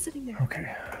 It's just sitting there.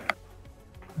 Okay.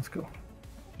 Let's go.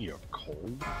 You're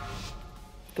cold.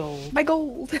 Gold. My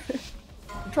gold.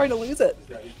 I'm trying to lose it.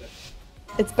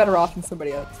 It's better off in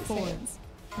somebody else's 4, hands.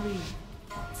 3,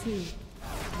 2,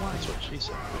 1. That's what she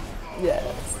said.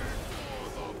 Yes.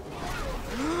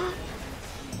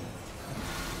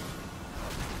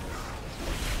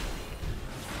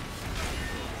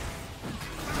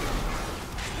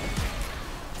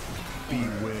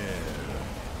 Beware.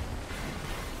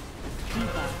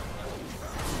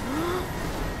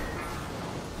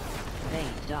 They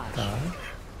dodge.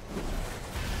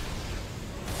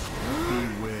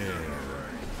 Beware.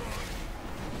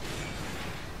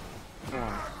 4.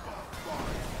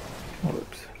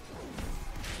 Whoops.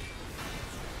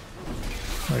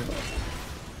 Wait.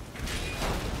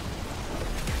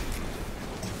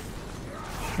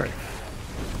 Right.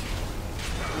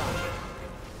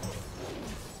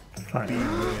 Fine.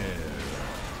 Beware.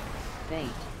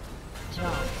 Bait.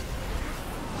 Dodge.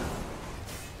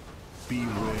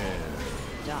 Beware.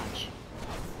 Dodge.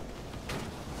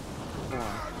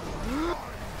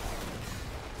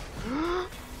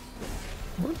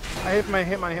 4. I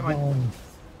hit mine.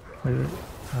 Wait,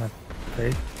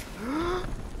 okay.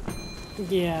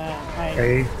 Yeah, I...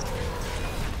 Okay.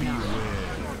 Beware.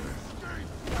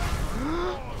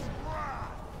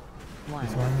 1,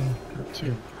 This one,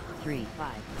 2, 3,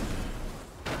 5.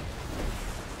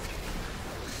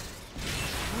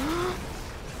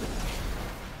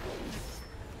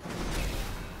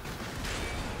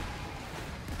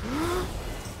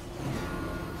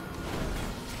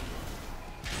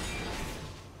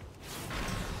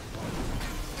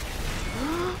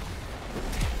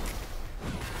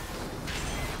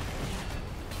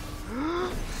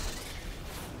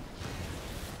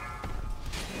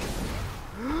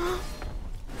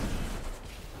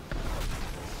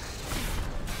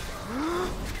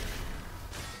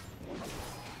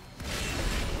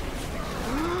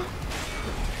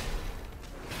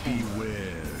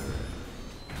 Beware.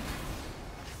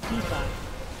 Debuff.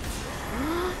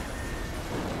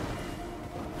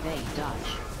 They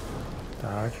dodge.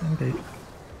 Dodge and bait.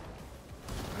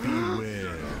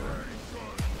 Beware.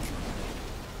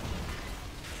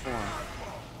 4.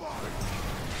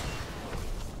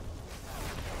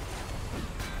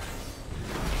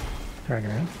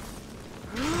 Dragon in.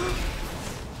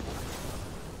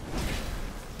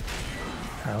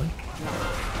 Tally.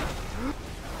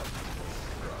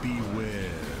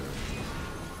 Beware.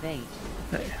 Bait.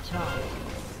 Hey. Dodge.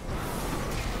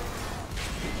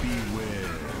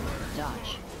 Beware.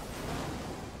 Dodge.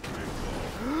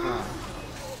 4.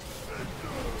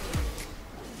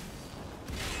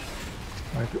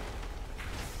 Like it.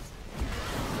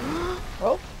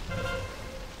 Oh.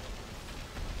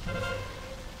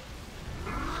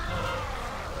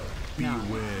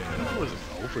 Beware. That was an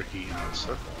overheat in the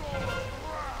circle.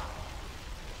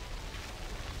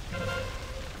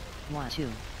 1, 2.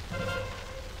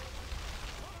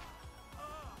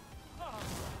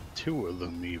 Two of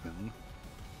them even.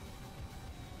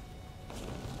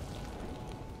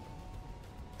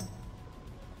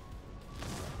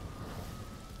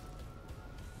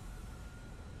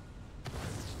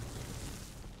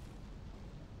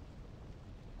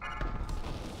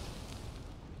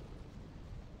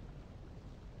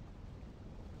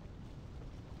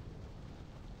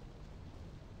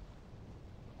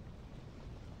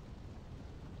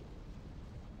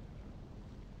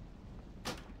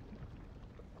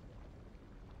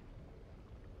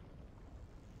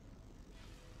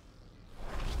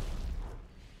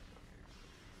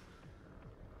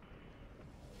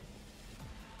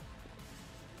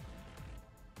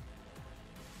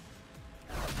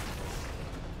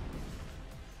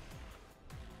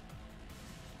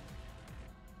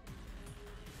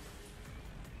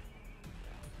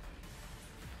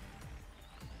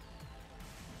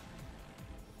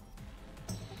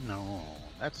 No,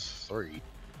 that's 3.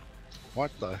 What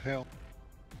the hell?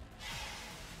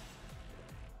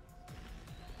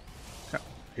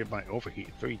 Hit my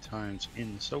overheat 3 times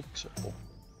in soak circle.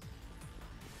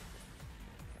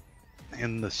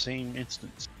 In the same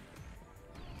instance.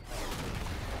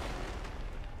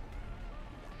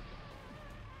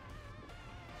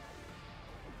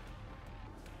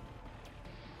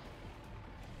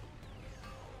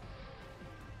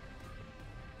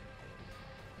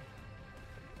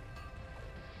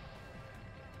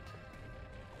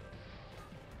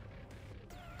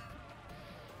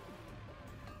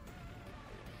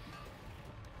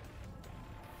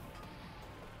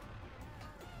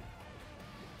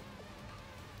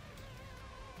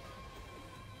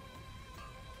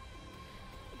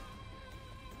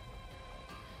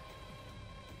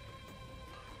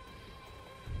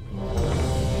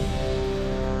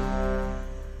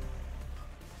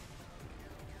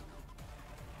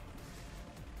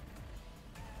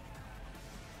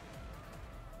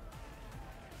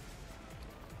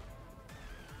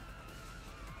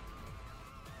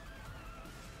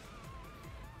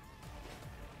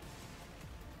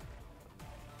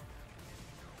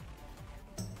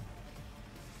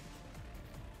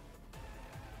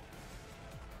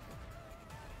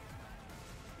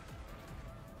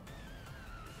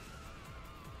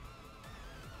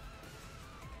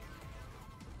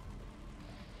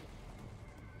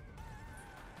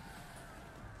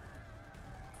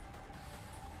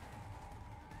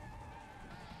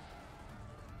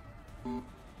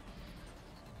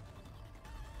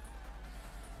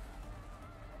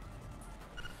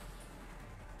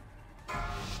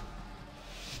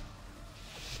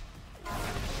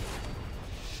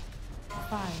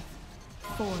 Five,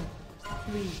 4,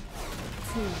 3,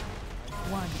 2,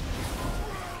 1.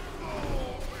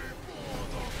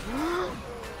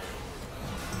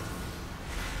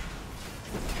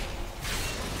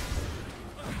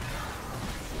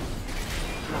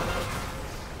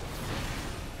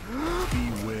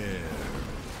 Beware.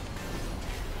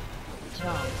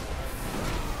 Dodge.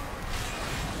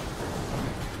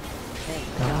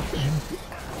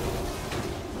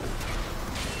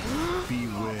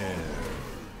 Beware.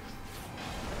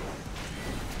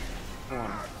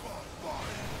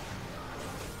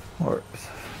 Orbs.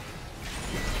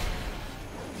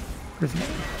 Prisoner.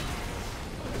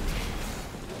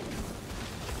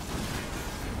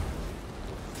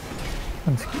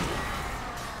 Unscrew.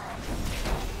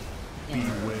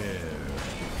 Beware.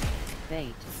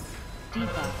 Bait.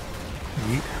 Debuff.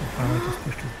 Yeet. I finally just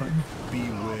pushed his button.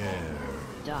 Beware.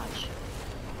 Dodge.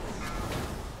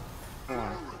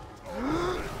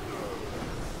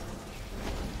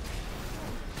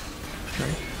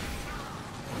 Strike.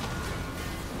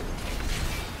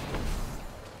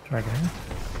 Dragon.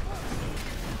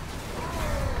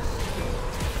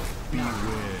 Beware.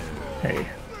 Hey.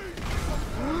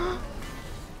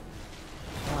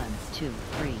 1, 2,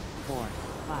 3, 4,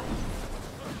 5.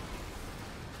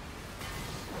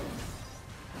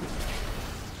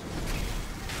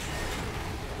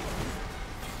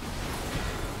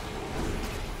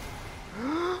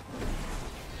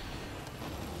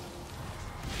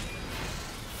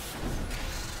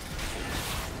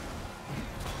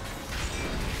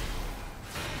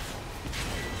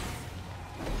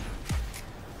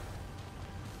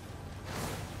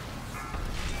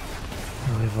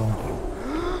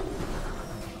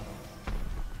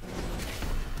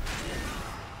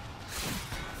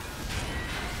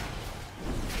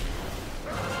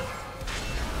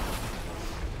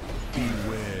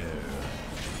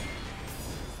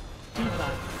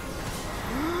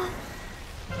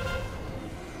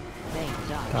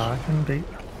 Dodge and bait.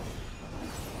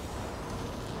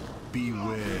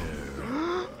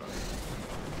 Beware.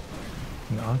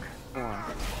 Knock.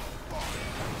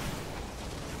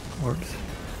 Orbs.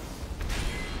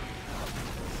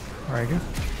 Riga.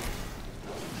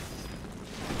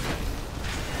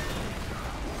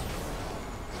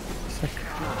 Sick.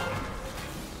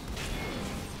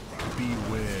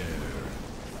 Beware.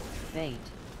 Bait.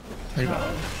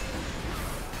 Riga.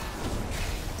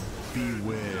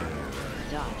 Beware.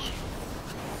 Dodge.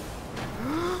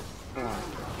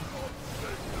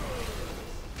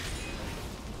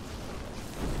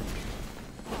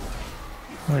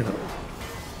 Riga.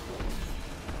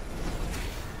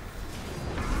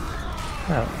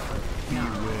 Oh.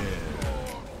 Beware.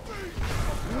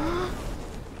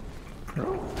 Pro.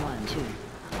 1, 2,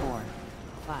 4,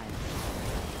 5.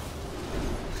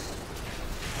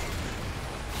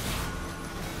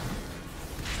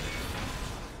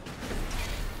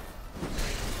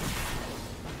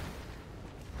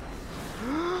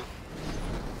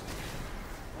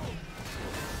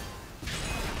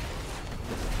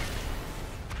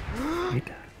 Wait.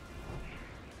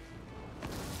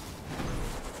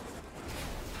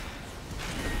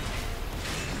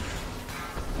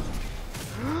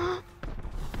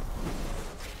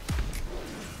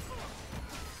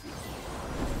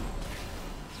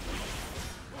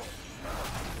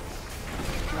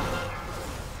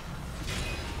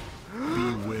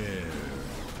 Beware.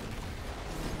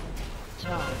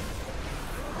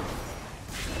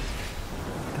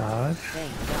 Dodge.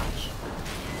 Dodge.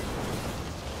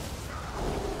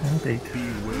 And bait.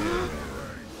 Beware.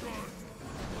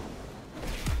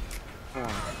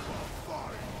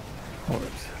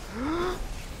 Orbs.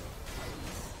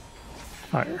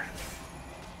 Fire.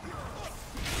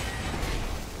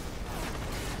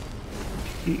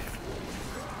 Beef.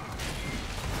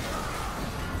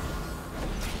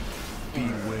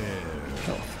 Beware.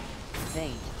 Health.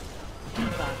 Fade.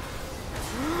 Debuff.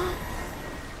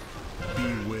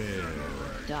 Beware.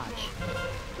 Dodge.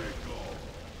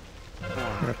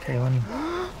 Get up, Talon.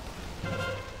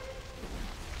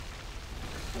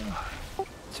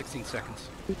 16 seconds.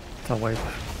 It's a wipe.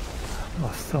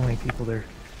 Oh, so many people there.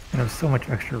 And there's so much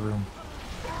extra room.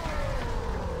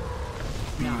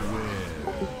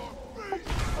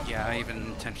 Yeah, I even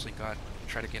intentionally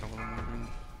try to get a little more room.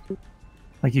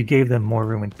 Like you gave them more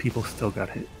room and people still got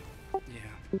hit. Yeah.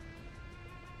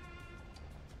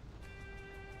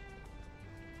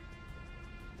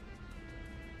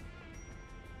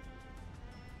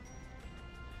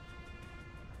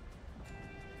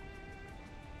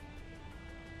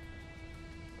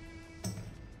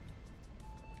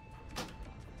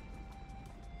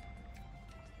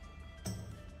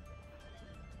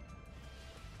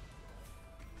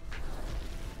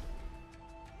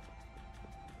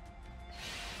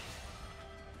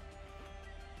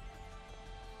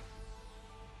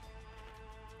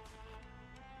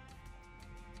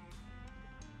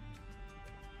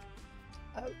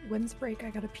 When's break?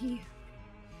 I gotta pee.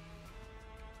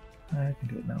 I can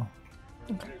do it now.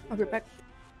 Okay, I'll be right back.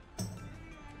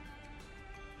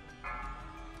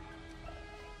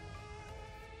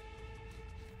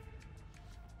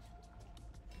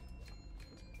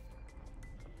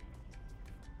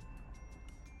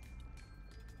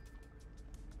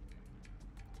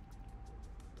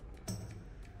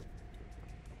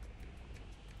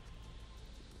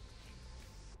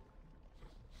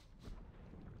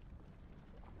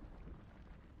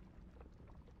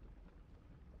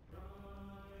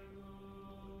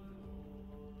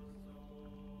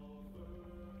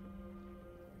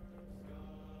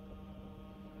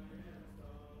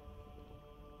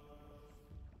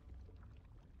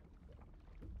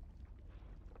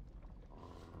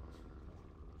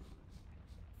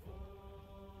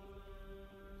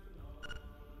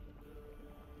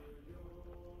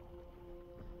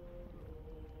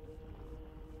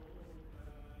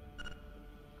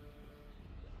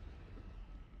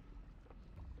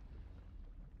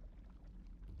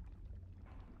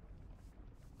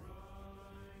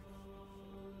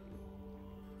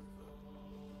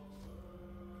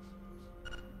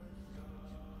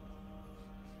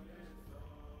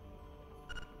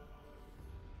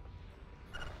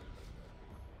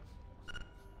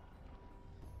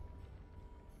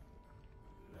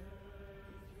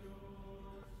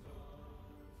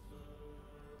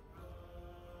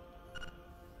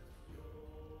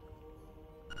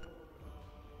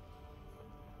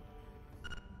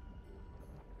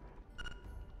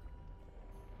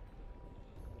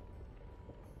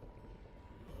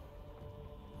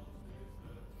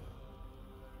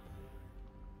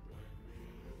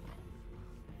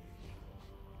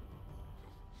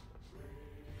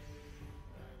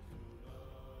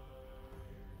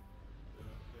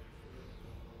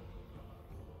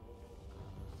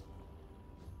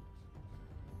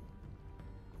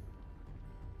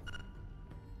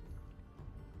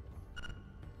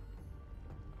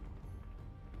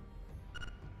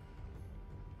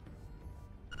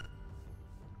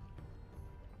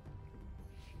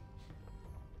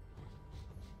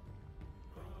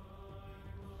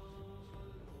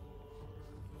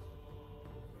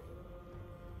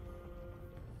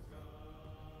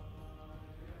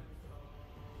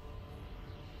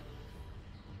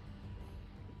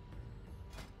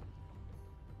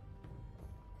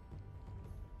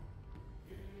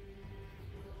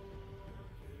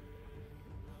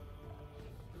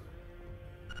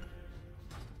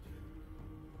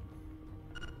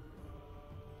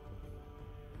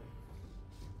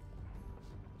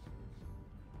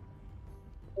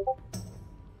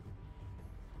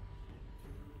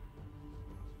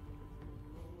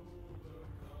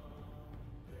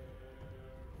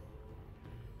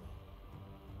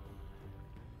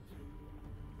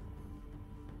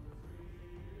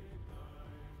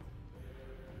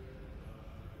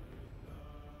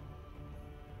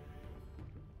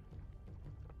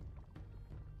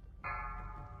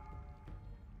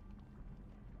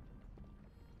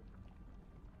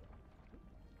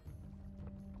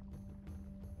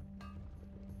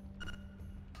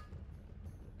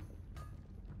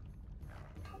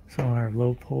 So on our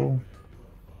low pull,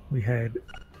 we had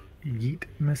Yeet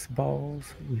Miss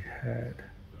Balls. We had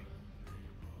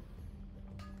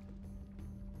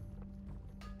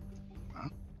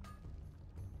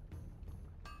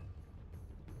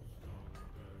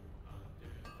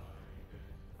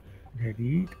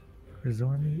Yeet,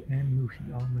 Rizormi, and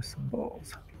Muhi all miss some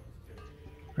balls.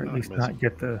 Or at least not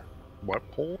get the... What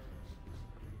pull?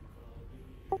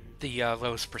 The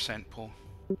lowest percent pull.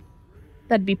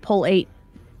 That'd be pull 8.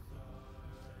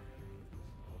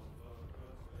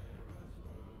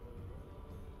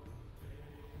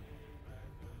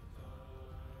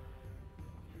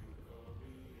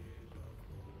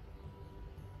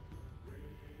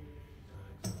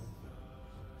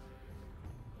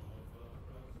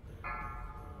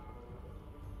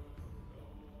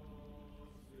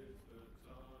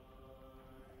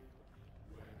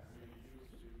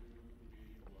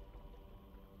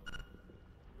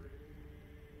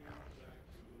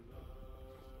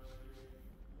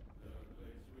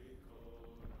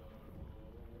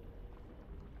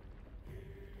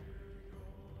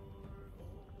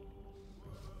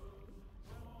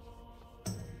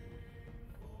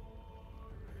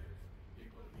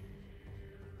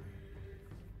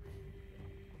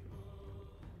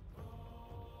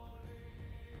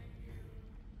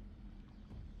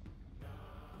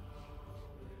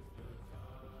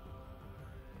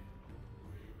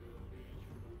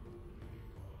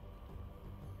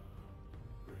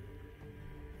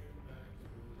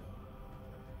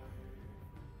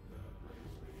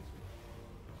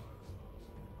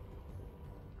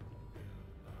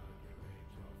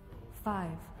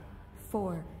 Five,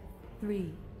 4,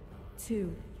 3,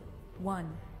 2,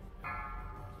 1.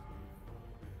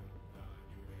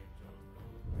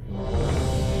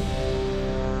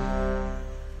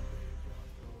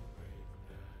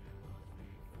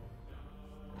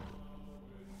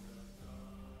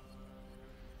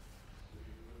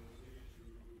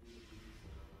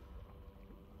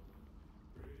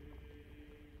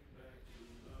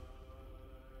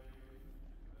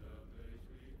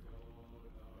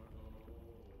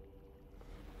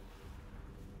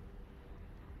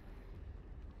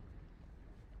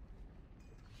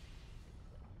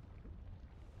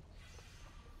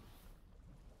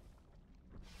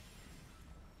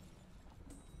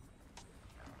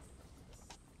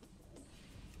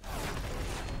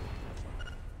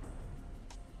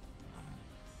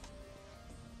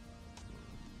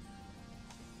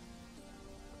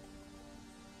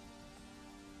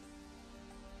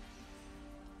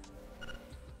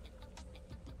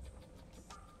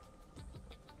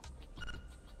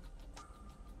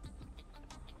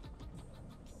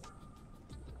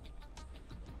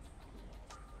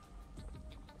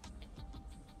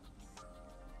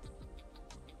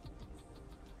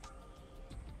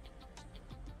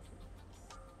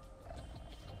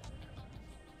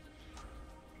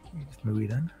 It's Mui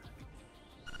then.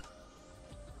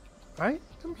 I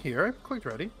am here. I clicked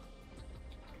ready.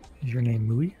 Is your name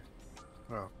Mui?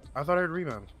 Oh, I thought I'd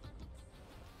rebound.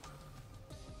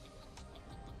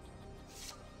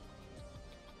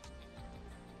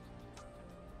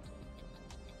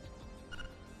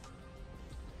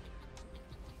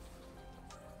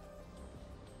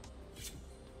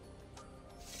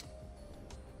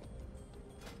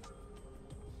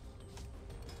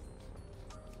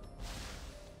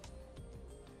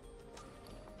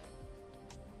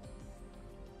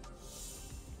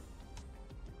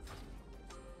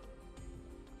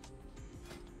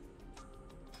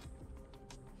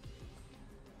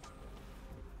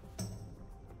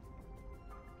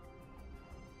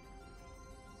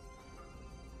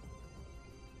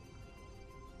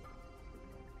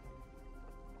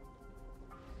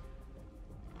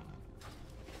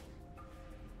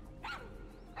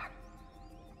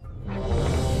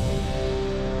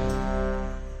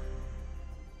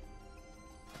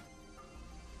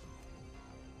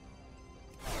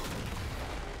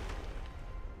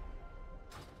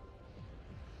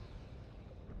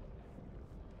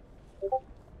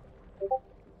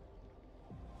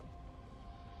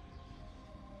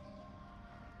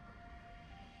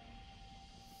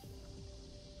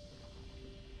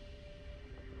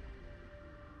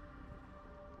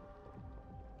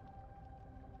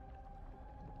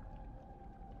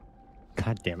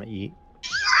 God damn it, Yeet.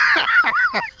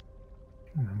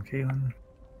 I'm Kalen.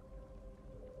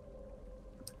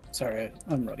 Sorry,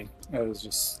 I'm ready. I was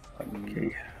just...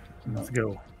 Okay, let's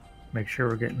go. Make sure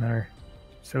we're getting our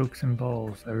soaks and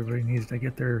balls. Everybody needs to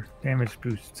get their damage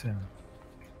boosts in.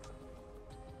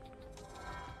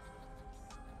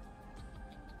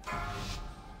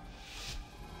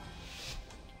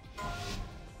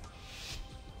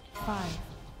 Five,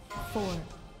 4,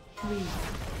 3,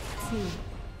 2,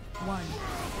 1.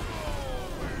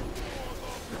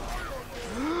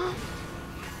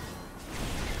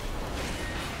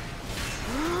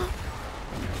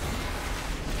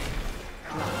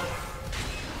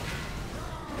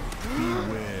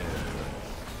 Beware.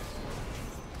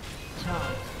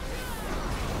 Charge.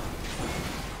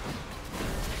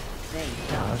 They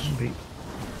dodge.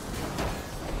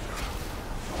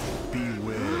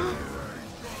 Beware.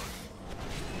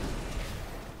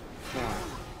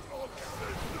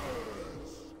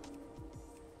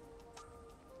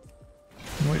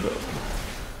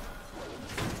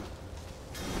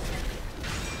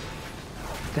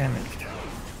 Damaged.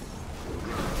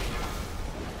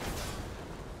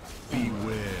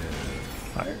 Beware.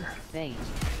 Fire. Fate.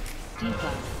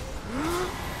 Debuff.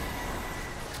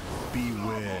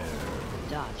 Beware.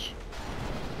 Dodge.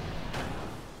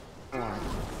 4.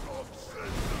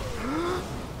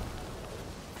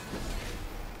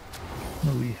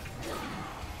 Movie.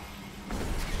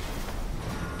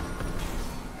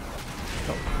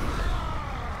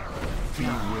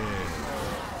 Beware.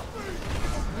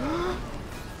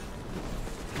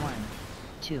 1,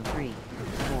 2, 3,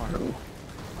 4,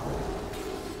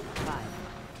 5.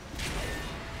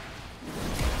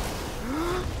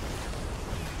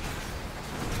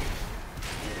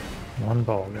 One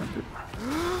ball got it.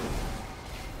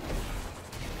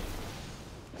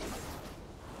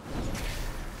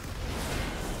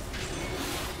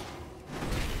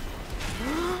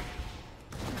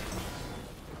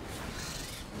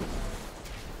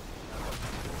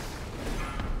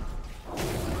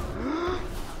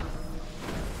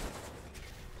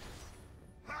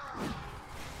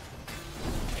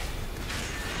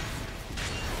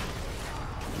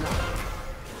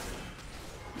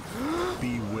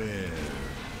 Beware.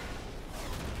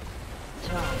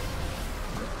 Charge.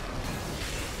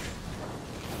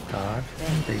 Dodge.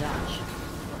 They dodge.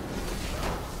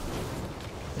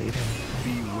 Bait him.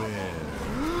 Beware.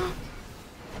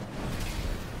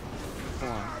 4.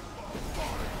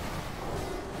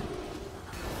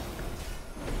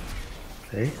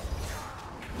 Okay.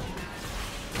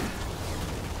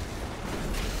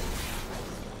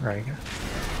 Right.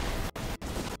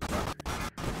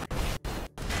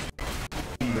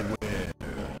 Beware.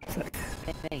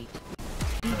 Fate.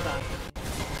 Debuff.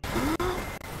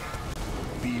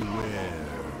 Beware.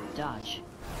 Dodge.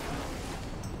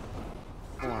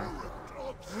 4.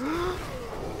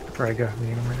 Probably got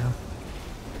me right now.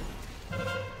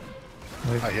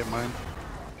 Wave. I hit mine.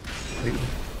 Wave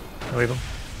him. Wave him.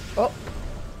 Oh,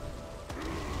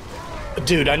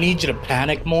 Dude, I need you to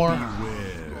panic more.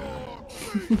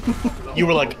 You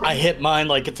were like, I hit mine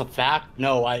like it's a fact.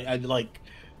 No, I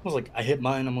was like, I hit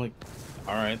mine. I'm like,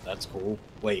 all right, that's cool.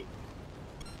 Wait.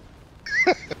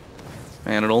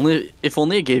 Man, if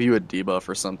only it gave you a debuff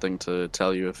or something to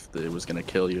tell you if it was gonna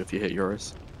kill you if you hit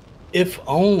yours. If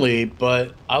only,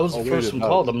 but I was the wait, first it one does.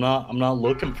 called. I'm not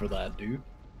looking for that, dude.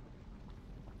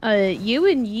 You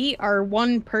and Yeet are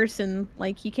one person.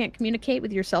 Like, you can't communicate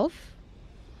with yourself?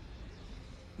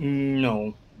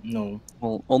 No, no.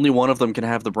 Well, only one of them can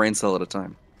have the brain cell at a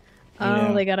time. Oh,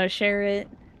 Yeah. they gotta share it.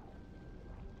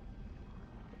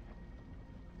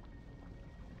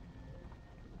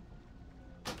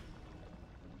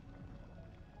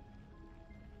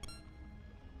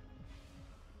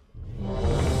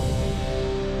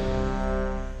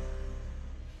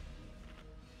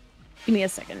 Give me a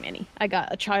second, Manny. I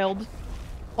got a child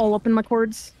all up in my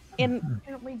cords and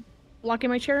apparently blocking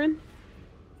my chair in.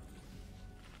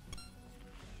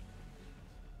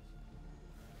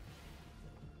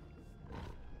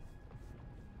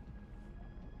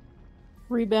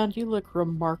 Rebound, you look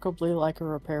remarkably like a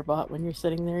repair bot when you're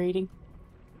sitting there eating.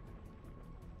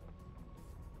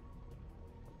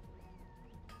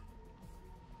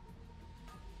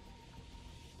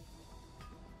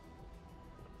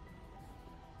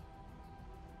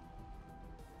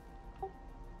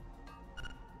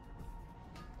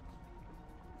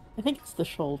 I think it's the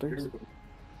shoulders.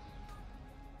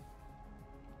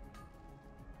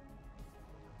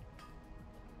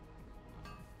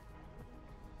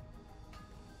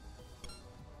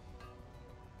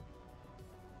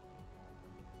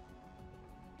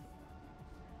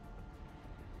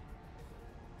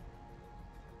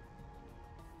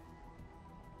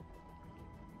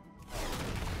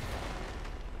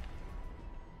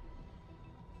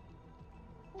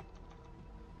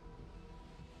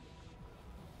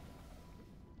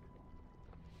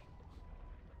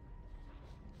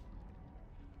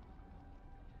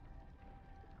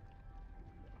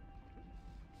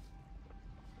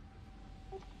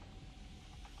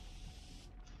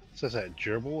 So is that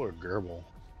gerbil or gerbil?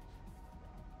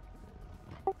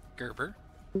 Gerber.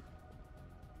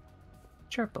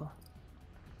 Chirpa.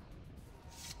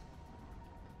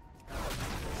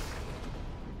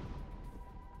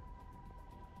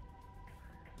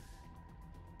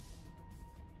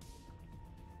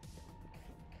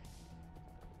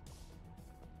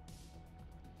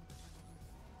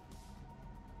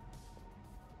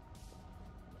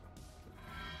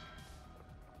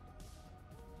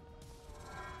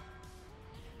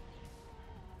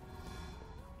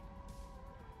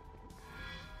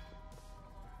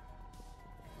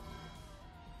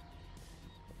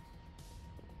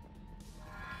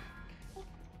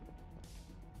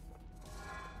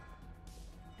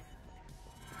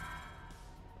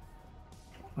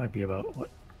 Might be about, what,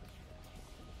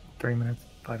 3 minutes,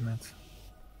 5 minutes?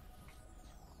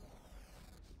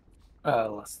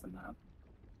 Less than that.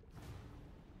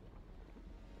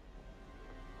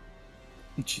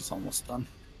 I think she's almost done.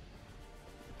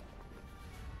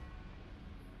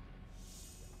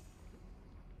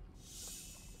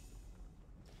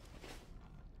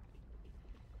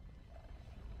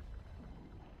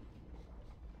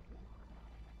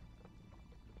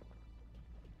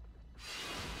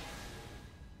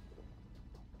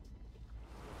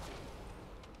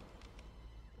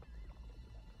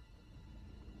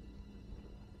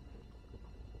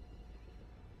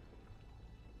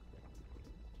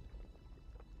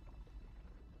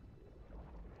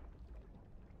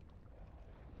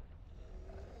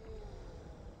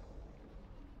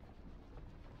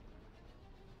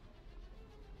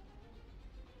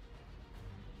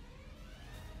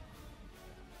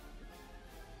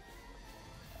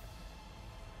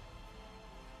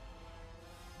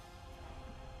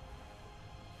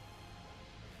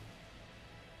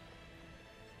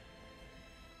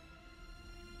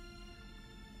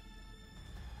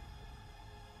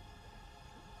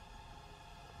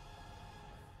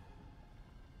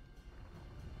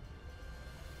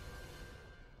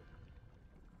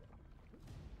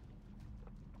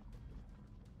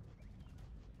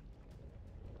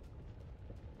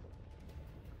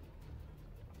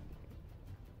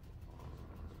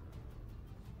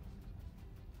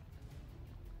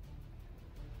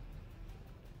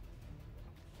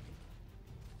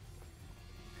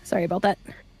 Sorry about that.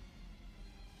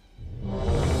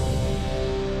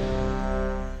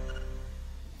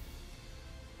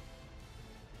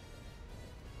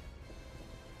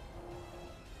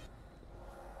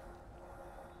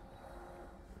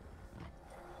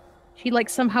 She like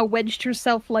somehow wedged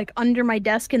herself like under my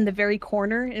desk in the very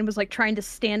corner and was like trying to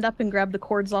stand up and grab the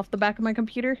cords off the back of my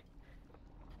computer.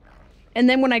 And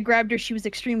then when I grabbed her, she was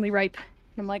extremely ripe.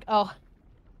 I'm like, oh.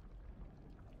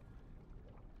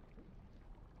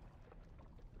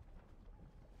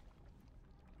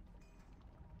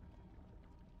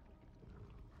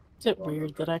 Is it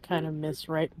weird that I kind of miss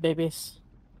ripe babies?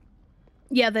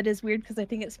 Yeah, that is weird because I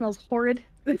think it smells horrid.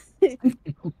 It's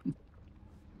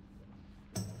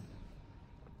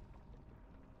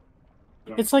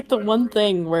like the one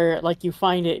thing where like you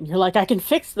find it and you're like, I can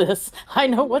fix this. I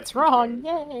know what's wrong.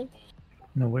 Yay.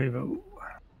 Nuevo.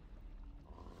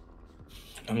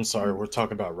 I'm sorry, we're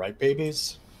talking about ripe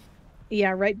babies?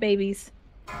 Yeah, ripe babies.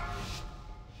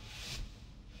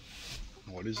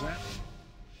 What is that?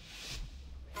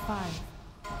 5,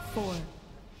 4,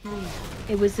 3.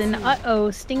 It was an uh-oh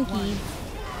stinky.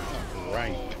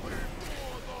 Right.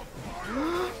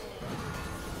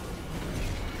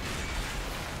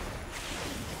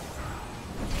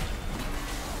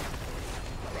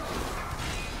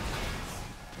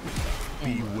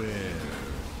 Beware.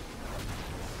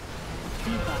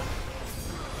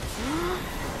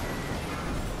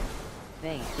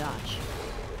 They dodge.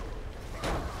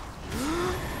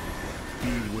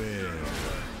 Beware.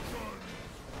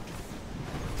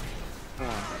 4.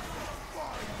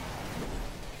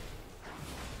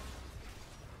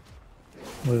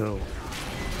 Whoa.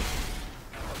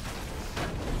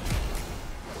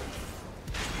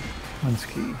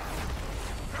 Unsky.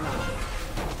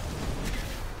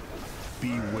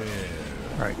 Beware.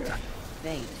 Alright, yeah.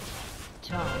 Bait.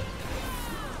 Taunt.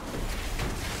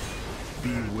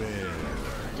 Beware.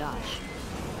 Dodge.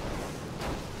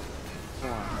 4.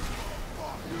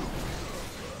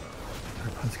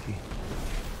 Rapunski.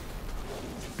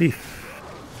 Beef.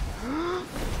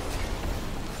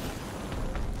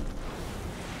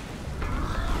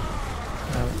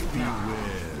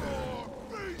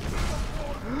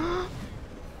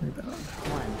 Rebound. 1,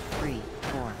 3,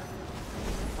 4,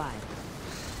 5.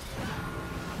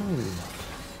 Holy.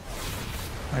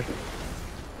 I think.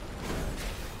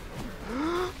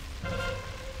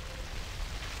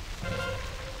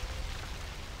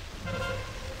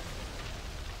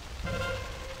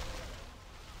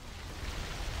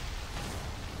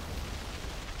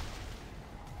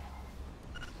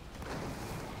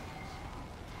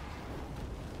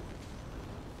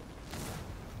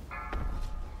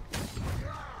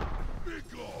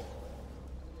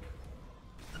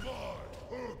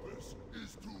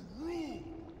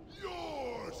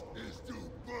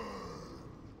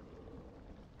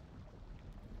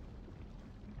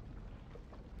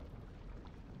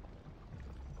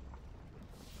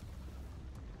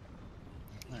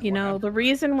 You know, the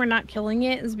reason we're not killing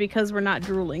it is because we're not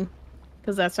drooling.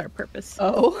 Because that's our purpose.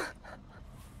 Oh.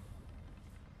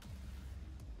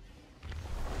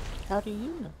 How do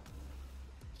you know?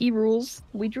 He rules,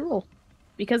 we drool.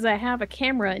 Because I have a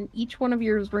camera in each one of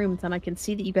your rooms and I can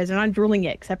see that you guys are not drooling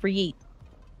yet, except for Yeet.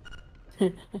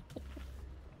 Yeah,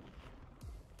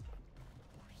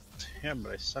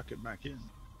 but I suck it back in.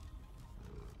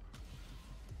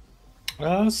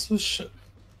 So shit.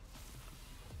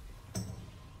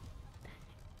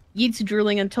 Yeet's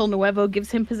drooling until Nuevo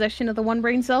gives him possession of the one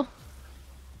brain cell.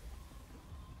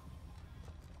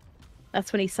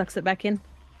 That's when he sucks it back in.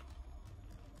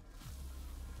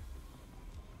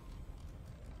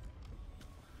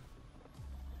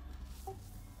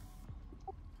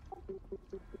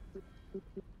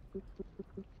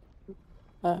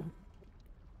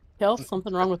 Kel,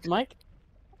 something wrong with the mic?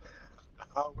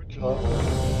 Which one?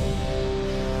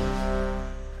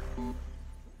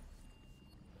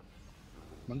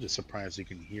 I'm just surprised you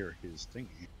can hear his thingy.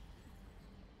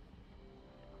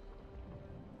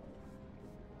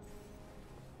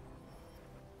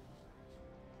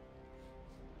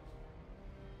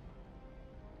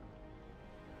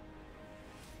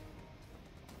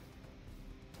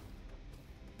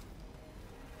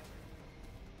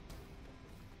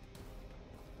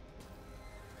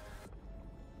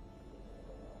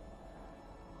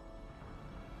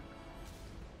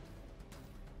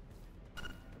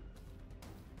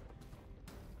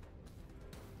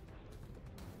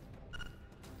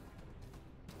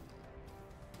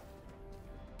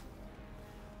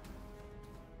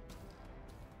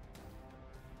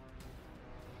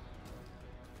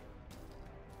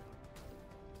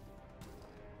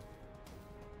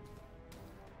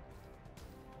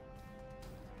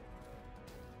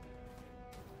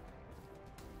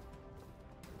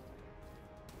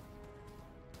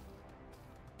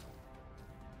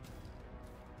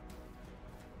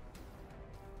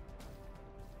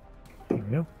 There we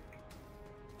go.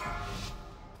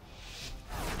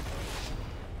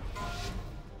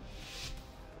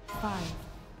 Five,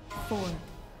 4,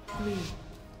 3,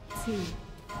 2,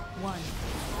 1.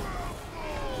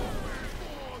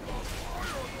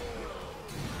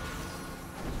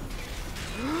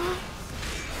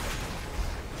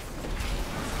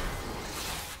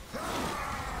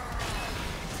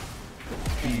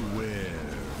 Beware.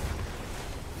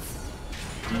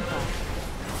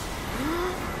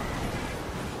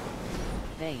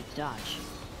 Evade, dodge.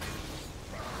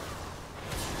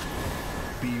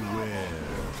 Beware.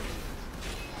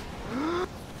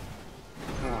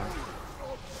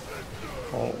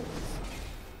 Oh.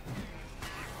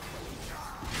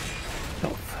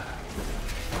 Health.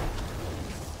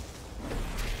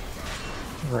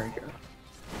 There we go.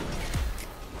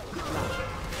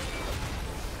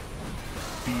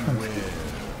 Beware.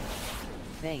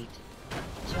 Evade,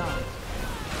 charge.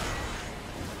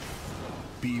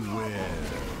 Beware.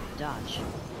 Dodge.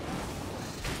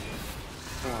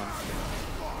 4.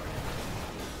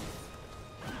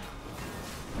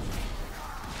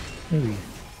 Maybe.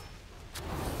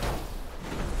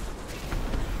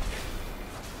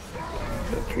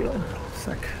 Good feeling.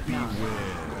 Sec. Beware.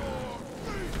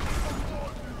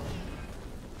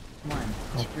 1,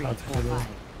 Oh, 3, that's 4, good. 5.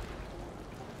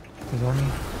 He's on me.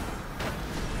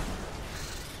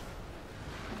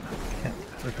 Can't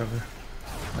recover.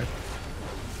 Wipe.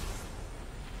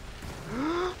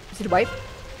 Is it a wipe?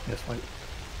 Yes, wipe.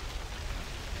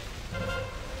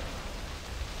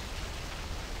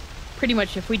 Pretty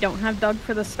much if we don't have Doug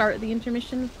for the start of the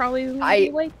intermission, probably would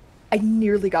be like. I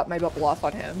nearly got my bubble off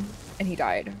on him, and he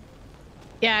died.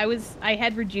 Yeah, I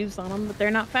had rejuves on them, but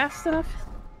they're not fast enough.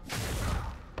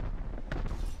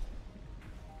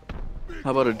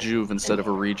 How about a juve instead of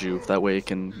a rejuve? That way it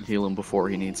can heal him before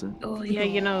he needs it. Oh yeah,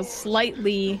 you know,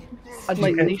 slightly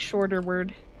shorter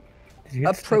word.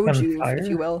 A pro-juve, if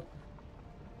you will.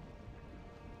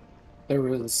 There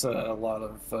was a lot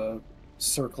of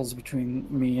circles between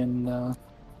me and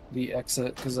the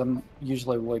exit because I'm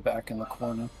usually way back in the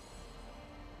corner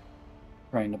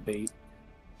trying to bait.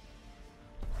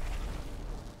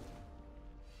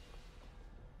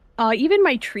 Even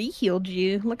my tree healed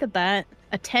you. Look at that.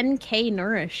 A 10k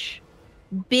nourish.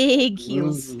 Big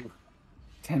heals. Ooh,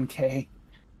 10k.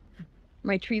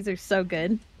 My trees are so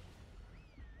good.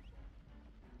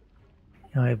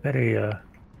 Yeah, I bet a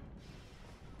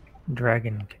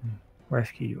dragon can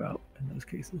rescue you out in those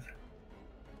cases.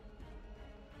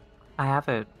 I have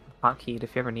it hotkeyed.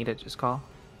 If you ever need it, just call.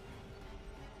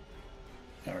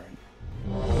 Alright.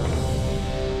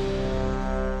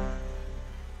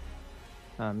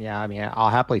 Yeah, I mean, I'll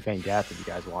happily feign death if you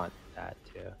guys want that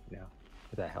too, you know,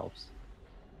 if that helps.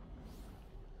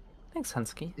 Thanks,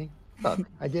 Hunsky. Look,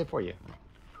 I did it for you.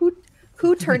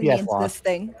 Who turned me DPS into loss. this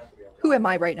thing? Who am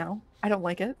I right now? I don't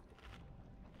like it.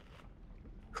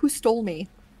 Who stole me?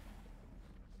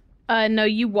 No,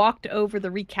 you walked over the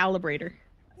recalibrator.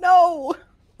 No!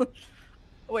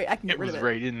 Wait, I can get It rid was of it.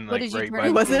 right in, What like, did you right turn by it?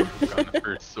 the Was it? on the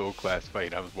first soul class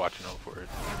fight. I was watching out for it.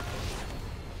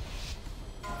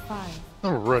 5,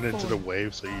 I'll run into 4, the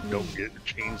wave so you don't 3, get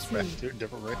changed 2, back to a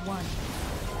different way. 1.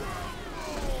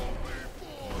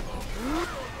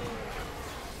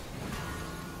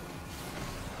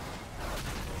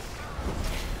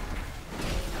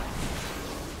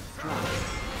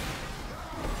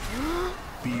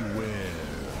 Beware.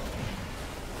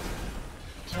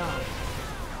 Charge.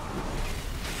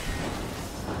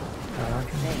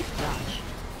 Fake dodge.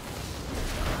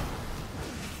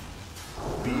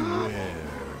 Beware.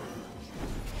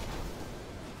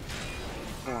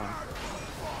 4.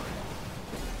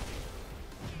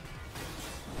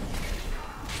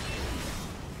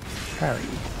 Parry.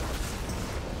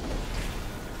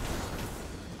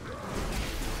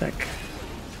 Sick.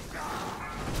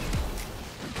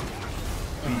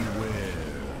 Beware.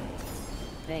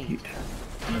 Fate. Heat.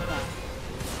 Debuff.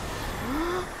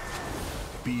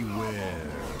 Beware.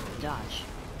 Dodge.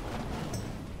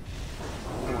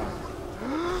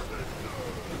 4.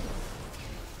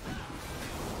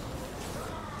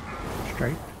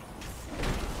 Straight.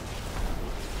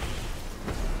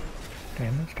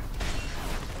 Damaged.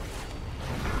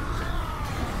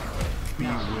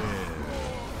 Beware.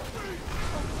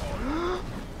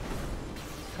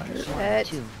 Shit.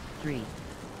 2, 3,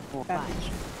 4, 5.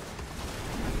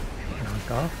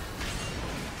 Knocked off.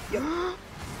 Yep.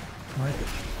 Like it.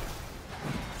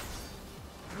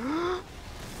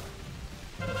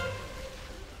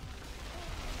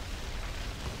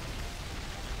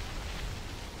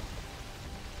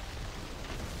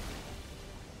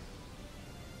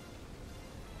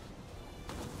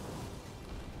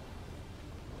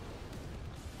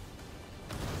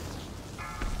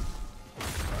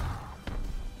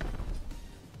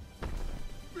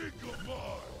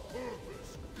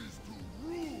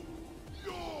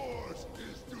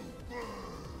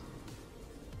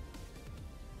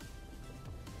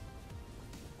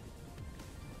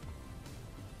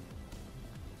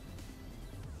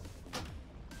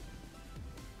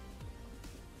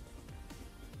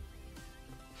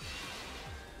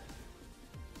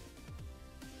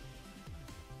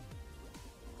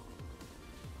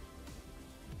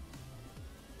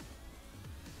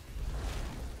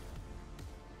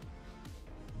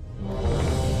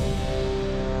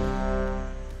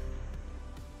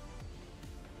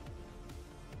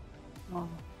 Oh.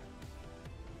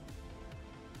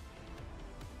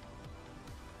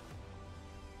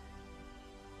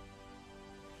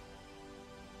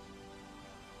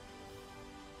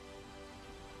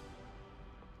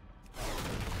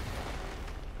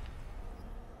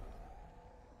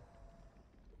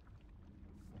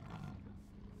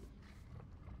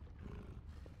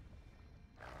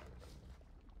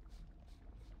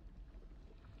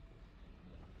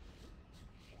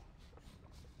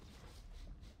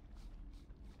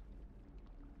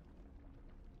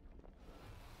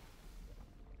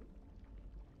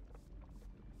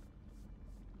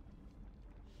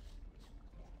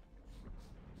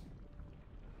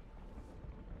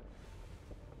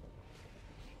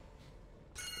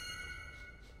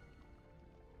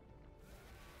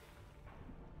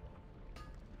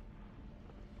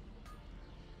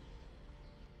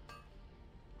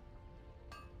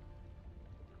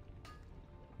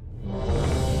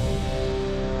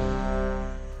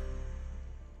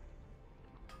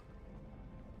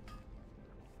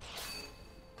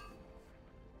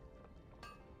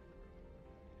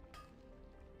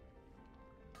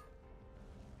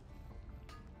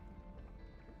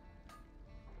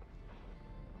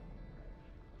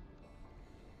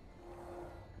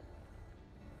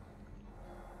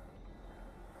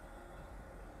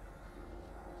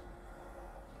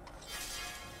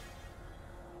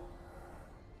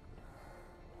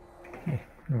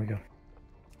 There we go.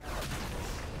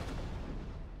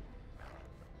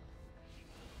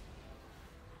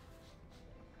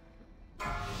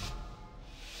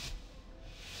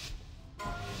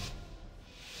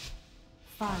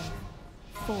 Five,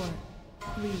 4,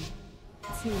 3,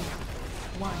 2,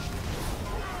 1.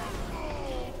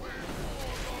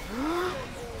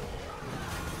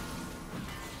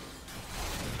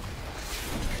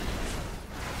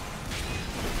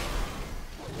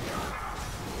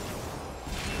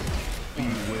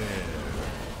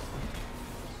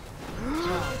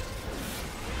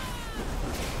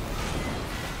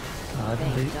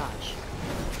 Dodge. Dodge.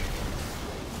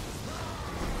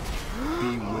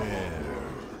 Beware.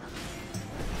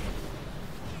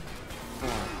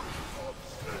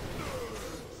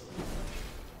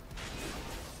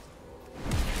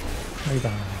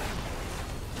 Rebound.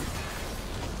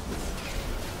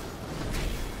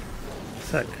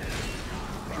 Sec.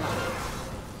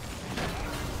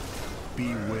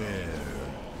 Beware.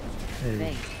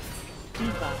 Hey.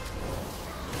 Debuff.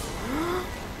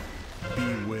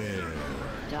 Beware.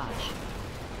 Dodge.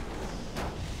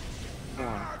 4.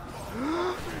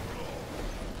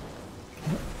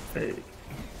 Hey.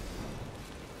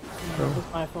 That was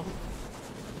my fault.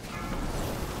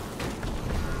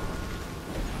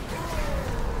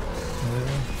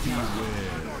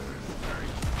 Beware.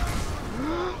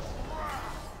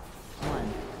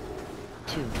 1,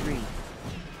 2, 3,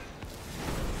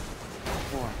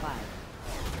 4, 5.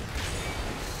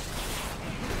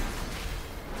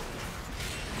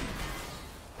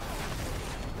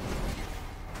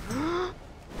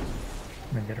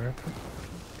 Can I get her up?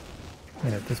 I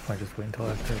mean, at this point, just wait until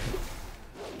after.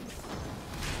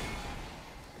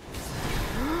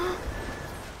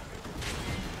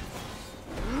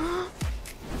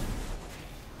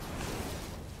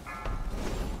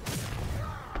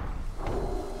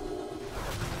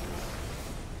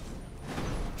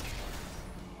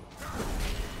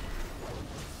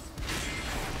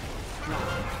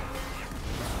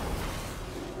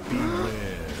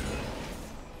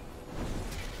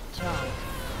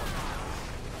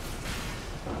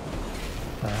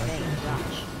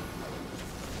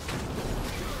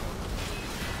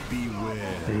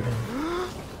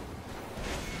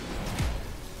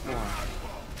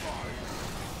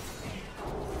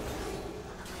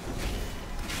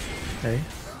 Okay.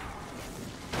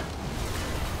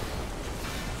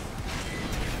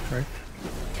 Right.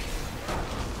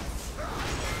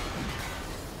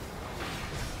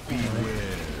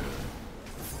 Beware.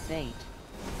 Fate.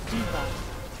 Debuff.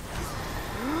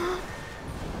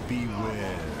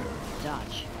 Beware.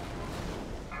 Dodge.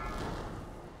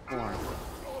 4.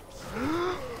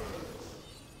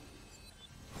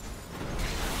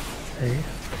 Hey.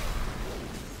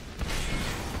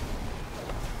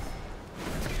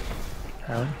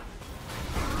 Allie.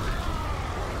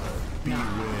 Beware.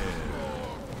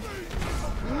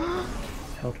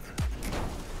 Health.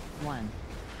 1,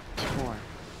 4,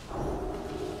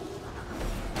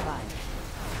 5.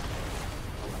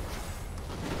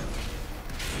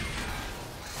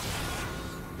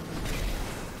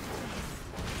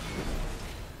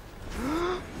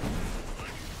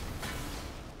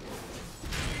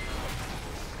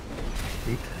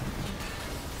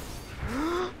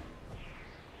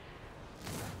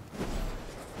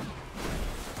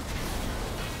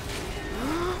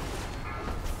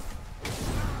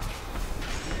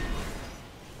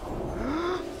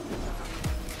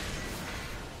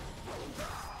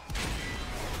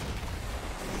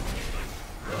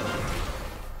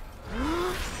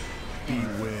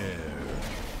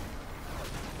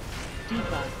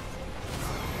 Debuff.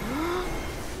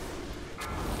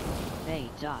 Fate.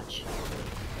 Dodge.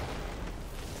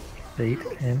 Bait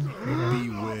in.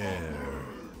 Beware.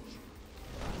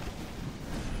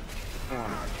 4.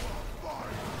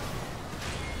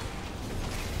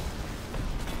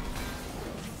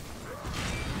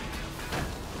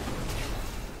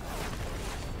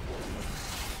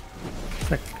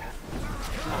 Sec.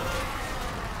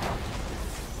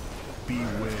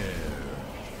 Beware.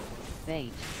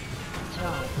 Fate.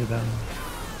 Charge. Rebound.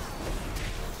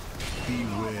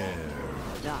 Beware.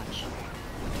 Dodge.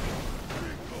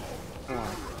 4.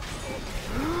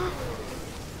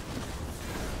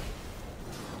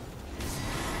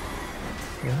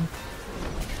 Yeah.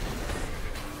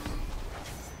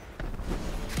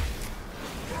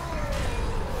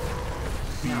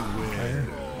 Beware.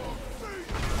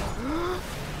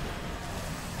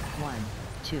 1,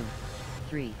 2,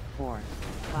 3, 4,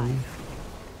 5.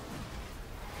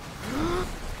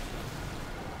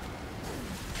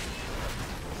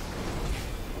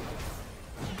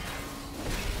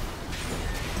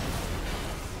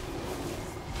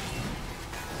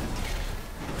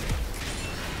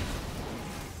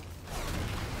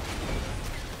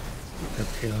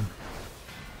 That's Kalen.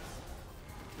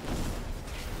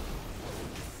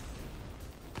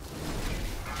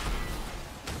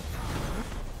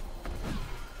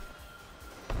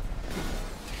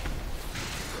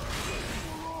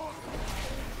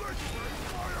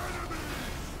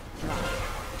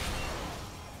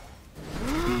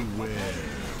 Beware.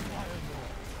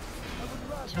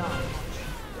 Charge.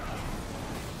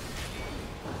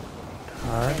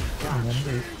 Todd. And then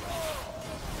bait.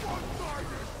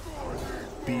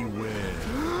 Beware.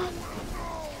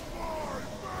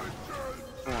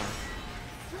 4.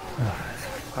 Ah,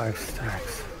 5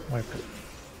 stacks. Wipe it.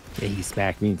 Yeah, he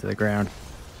smacked me into the ground.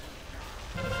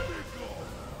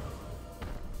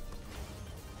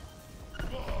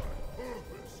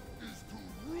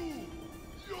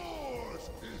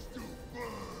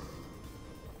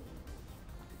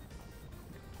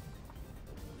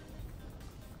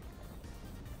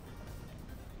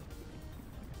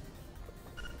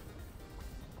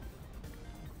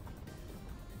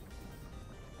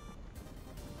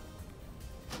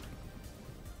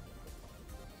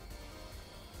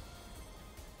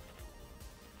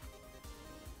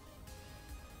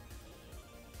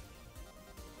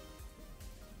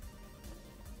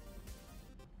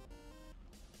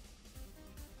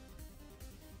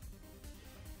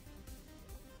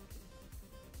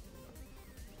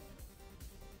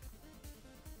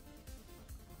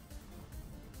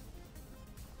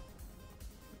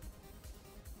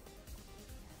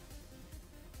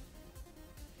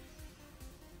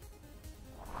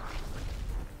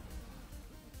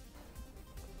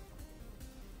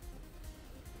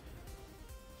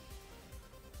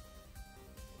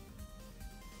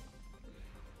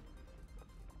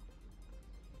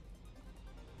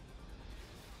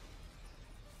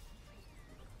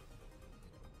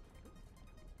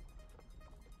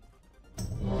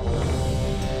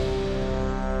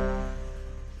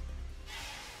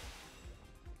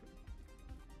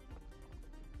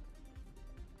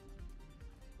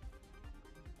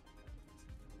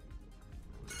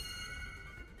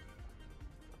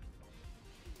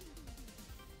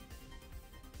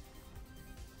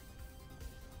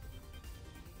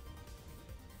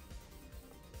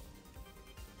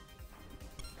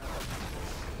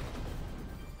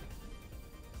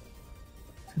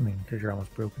 I mean, because you're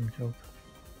almost broken, killed.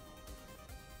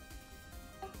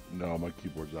 No, my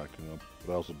keyboard's acting up,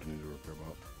 but I also do need to repair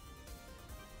bot.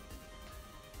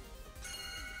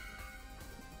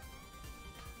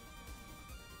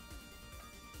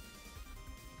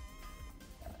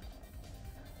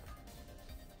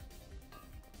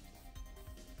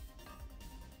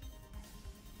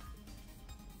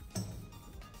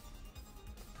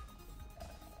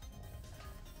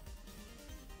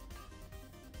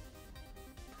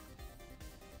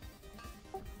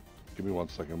 Give me 1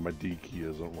 second. My D key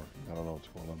isn't working. I don't know what's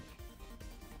going on.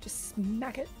 Just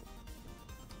smack it.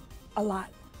 A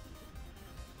lot.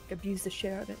 Abuse the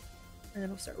shit out of it, and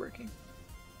it'll start working.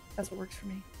 That's what works for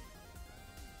me.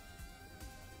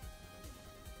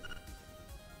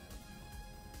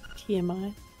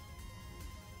 TMI.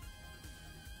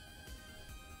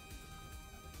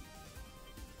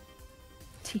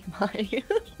 TMI.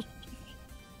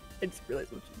 I just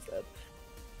realized what she said.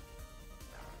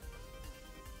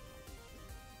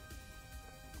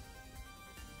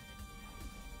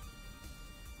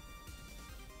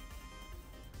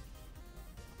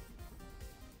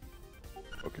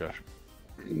 Okay,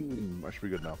 I should be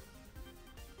good now.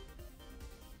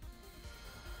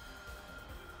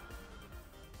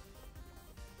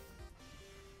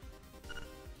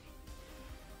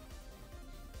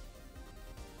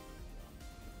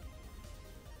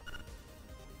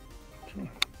 Okay,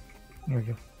 there we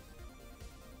go.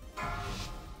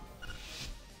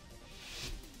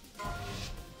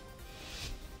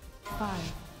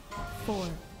 Five, 4,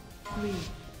 3,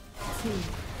 2,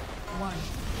 1.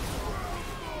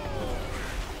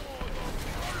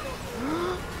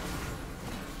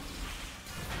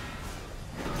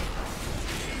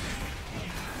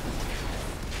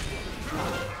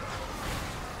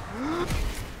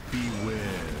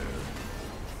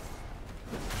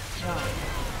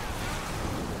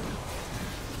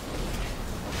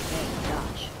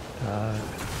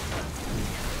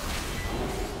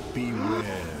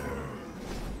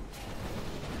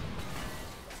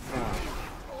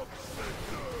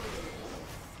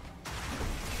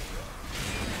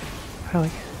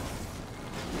 Relic.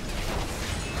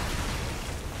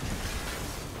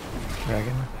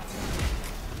 Dragon.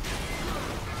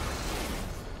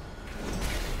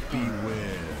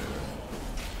 Beware.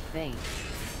 Bane.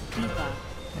 Debuff.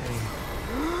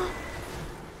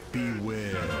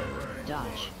 Beware.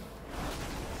 Dodge.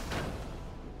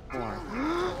 4.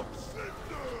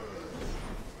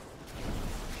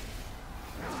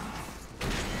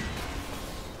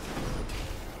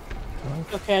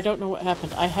 Okay, I don't know what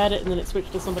happened. I had it and then it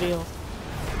switched to somebody else.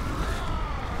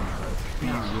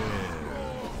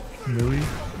 Louis.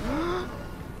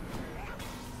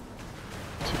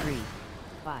 3,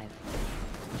 5.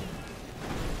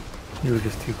 You were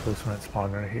just too close when it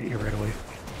spawned and I hit you right away.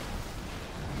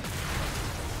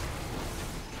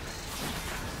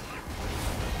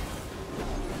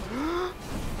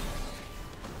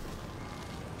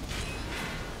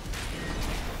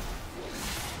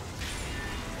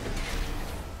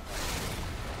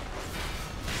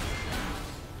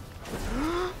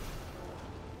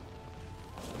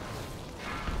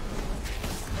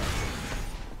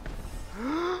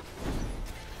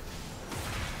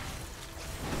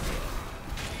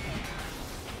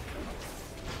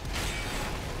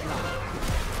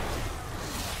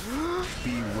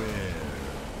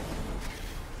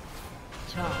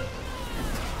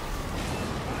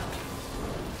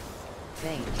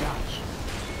 Bang, dodge.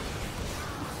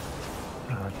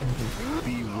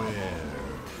 Beware.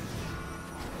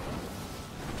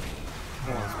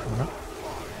 Coming up.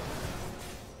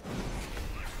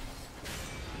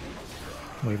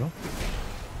 Wiggle.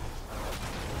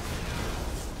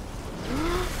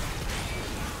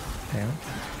 Damn.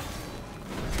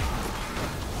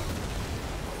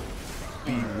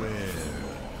 Beware.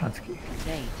 That's key.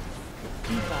 Bait.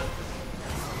 Debuff.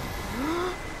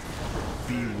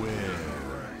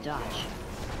 Beware. Dodge.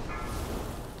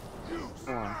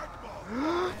 4.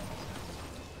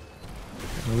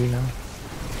 Movie now.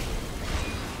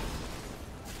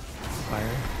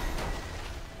 Fire.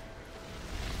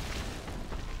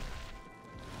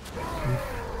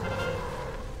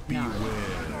 Beware.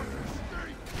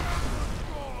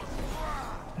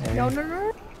 Hey. No, no,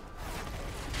 no.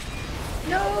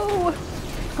 No!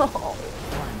 Oh.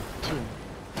 1,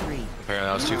 2, 3. Apparently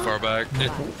I was too far back.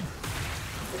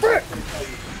 Frick!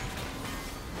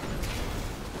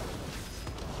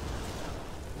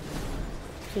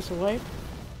 Just a wipe?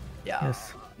 Yeah.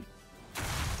 Yes.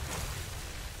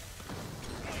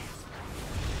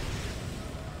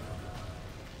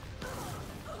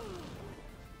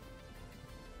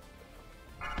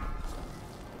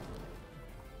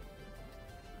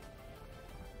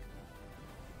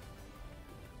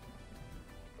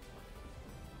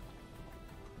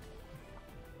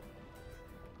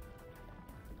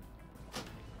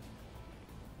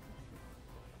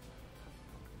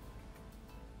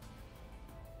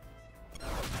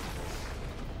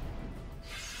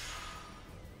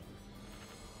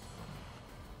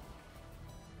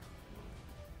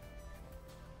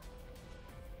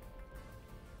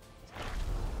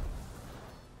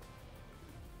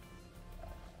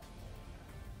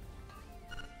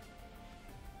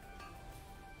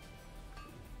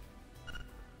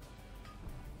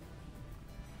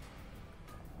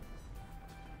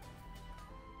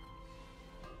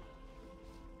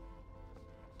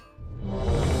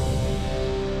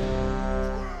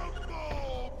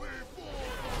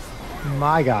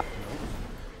 My God.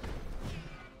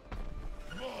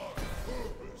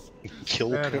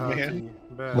 Kill Bad command.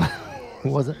 Bad.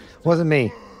 Wasn't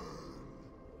me.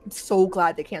 I'm so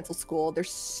glad they canceled school. There's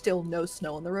still no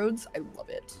snow on the roads. I love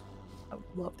it. I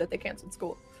love that they canceled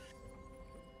school.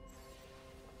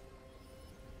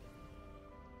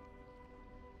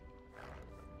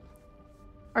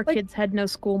 Our kids had no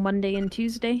school Monday and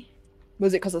Tuesday.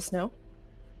 Was it because of snow?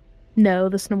 No,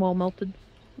 the snow all melted.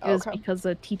 It was Okay. because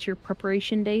of teacher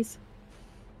preparation days.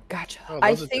 Gotcha. Oh,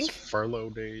 I those are think just furlough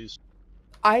days.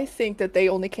 I think that they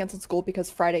only canceled school because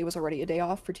Friday was already a day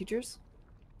off for teachers.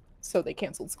 So they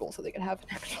canceled school so they could have an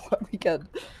extra weekend.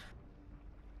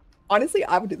 Honestly,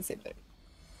 I would do the same thing.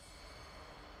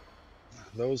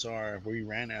 Those are, we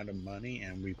ran out of money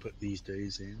and we put these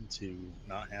days in to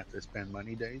not have to spend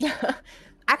money days.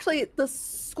 Actually, the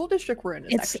school district we're in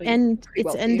is It's actually end. pretty It's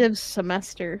wealthy. end of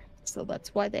semester, so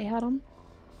that's why they had them.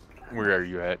 Where are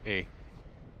you at? A.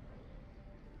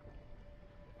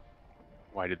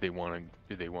 Why did they want to?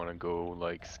 Did they want to go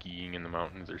like skiing in the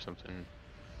mountains or something?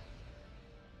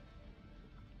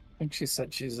 I think she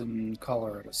said she's in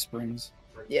Colorado Springs.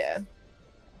 Yeah,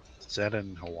 Is that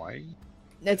in Hawaii?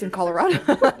 it's in Colorado.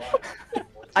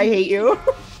 I hate you.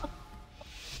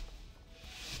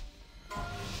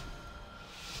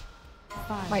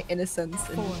 My innocence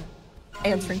in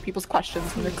answering people's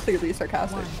questions when they're clearly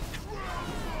sarcastic.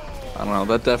 I don't know.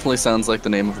 That definitely sounds like the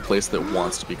name of a place that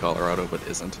wants to be Colorado but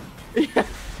isn't.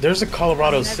 There's a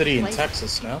Colorado City in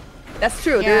Texas now. That's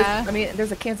true. Yeah.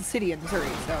 There's a Kansas City in Missouri,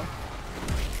 so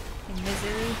In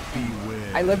Missouri.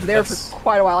 Beware. I lived there That's- for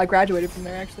quite a while. I graduated from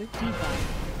there actually.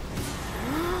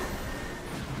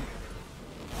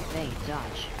 Bait,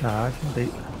 dodge. Dodge and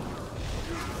bait.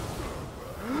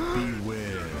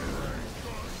 Beware.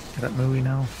 Get that movie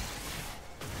now.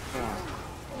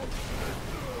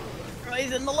 Oh,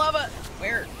 he's in the lava.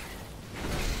 Where?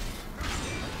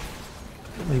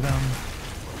 Rebound.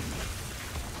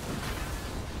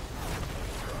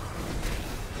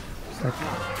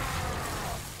 Second.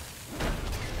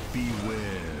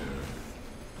 Beware.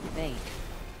 Bait.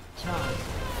 Charge.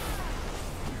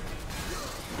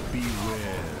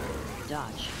 Beware.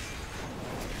 Dodge.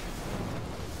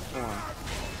 4.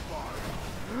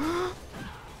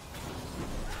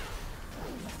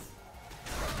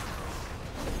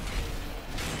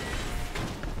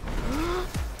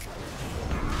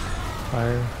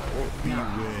 Fire.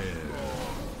 Beware.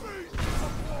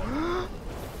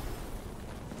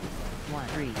 1,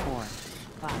 3, 4,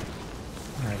 5.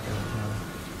 Alright, go now.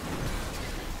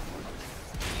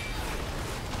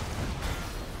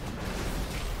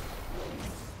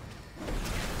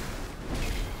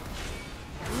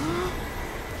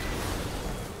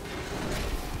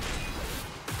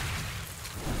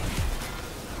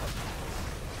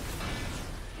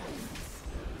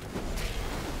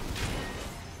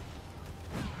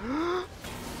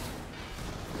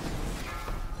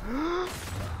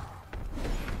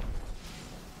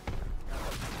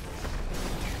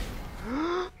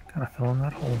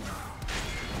 Oh.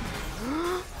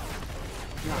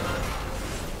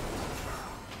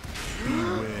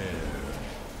 Beware.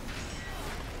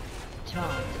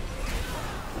 Charge.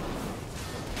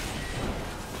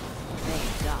 Bait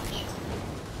dodge.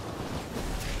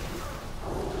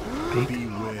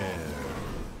 Beware.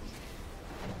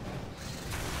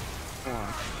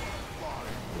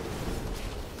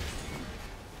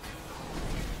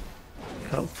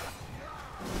 Help.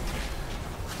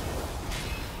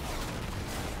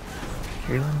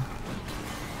 Kaylin.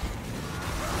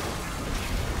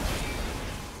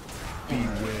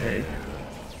 Beware.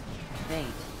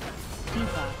 Bait.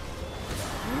 Debuff.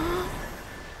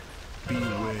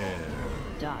 Beware.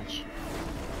 Dodge.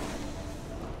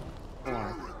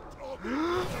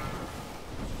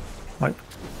 Wipe.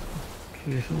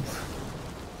 Cases.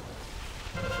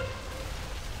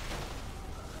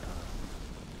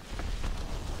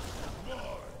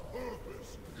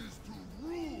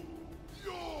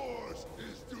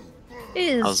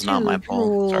 That was not my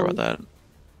fault. Sorry about that.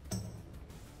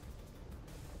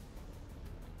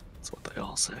 That's what they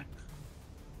all say.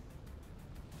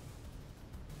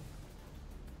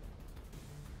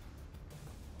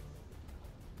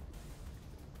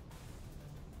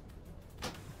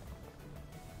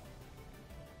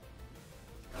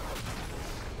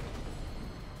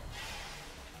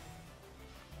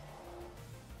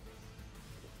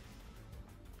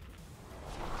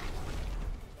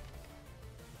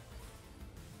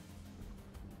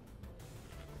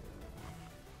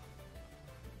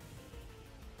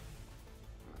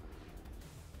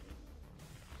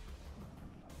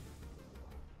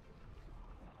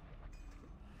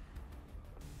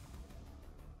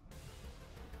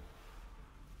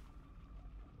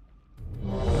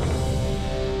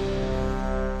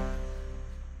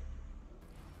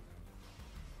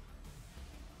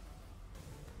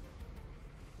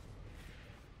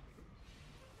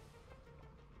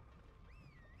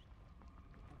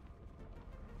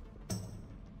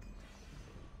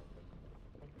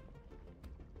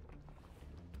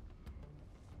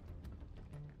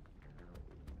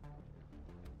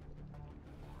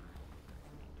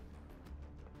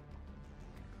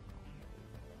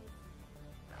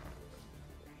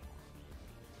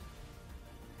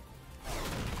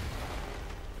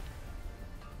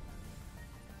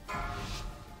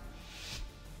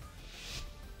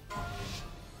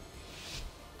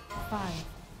 Five,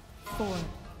 4,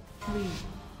 3,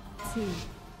 2,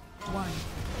 1.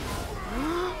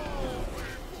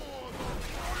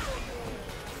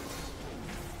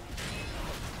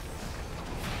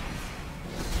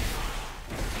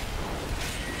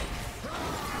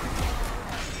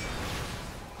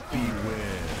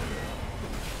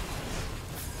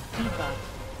 Debuff.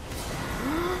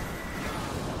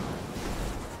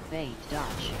 Bait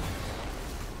dodge.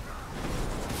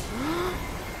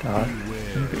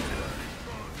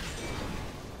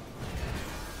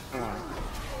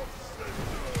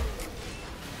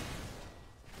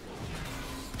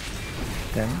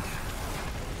 Damage.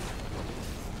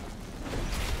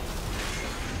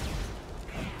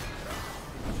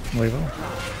 Nuevo.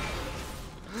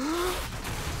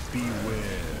 Beware.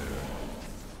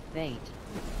 Bait.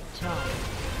 Charge.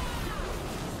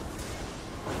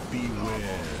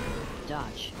 Beware.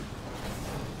 Dodge.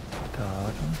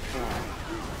 Dodge.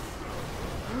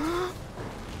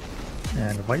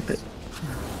 And wipe it.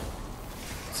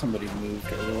 Somebody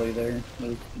moved early there.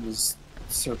 There was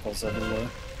circles everywhere.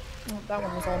 Oh, that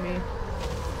one was all me.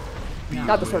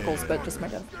 Not the circles, but just my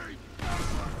death.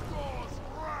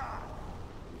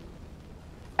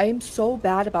 I am so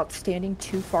bad about standing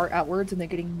too far outwards and then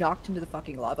getting knocked into the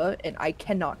fucking lava, and I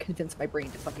cannot convince my brain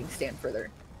to fucking stand further.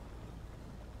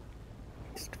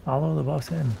 Just follow the boss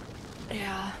in.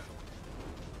 Yeah.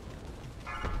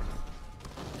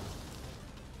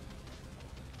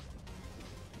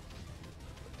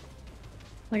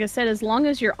 Like I said, as long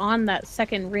as you're on that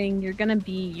second ring,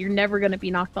 you're never gonna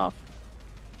be knocked off.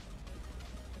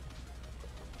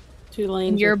 2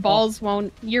 lanes. Your balls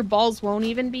won't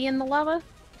even be in the lava.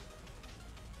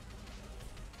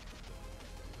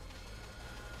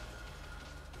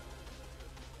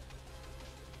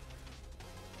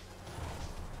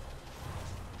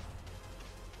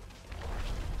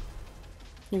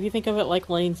 If you think of it like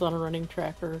lanes on a running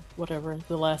track or whatever,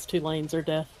 the last 2 lanes are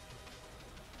death.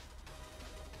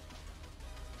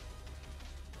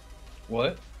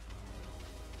 What?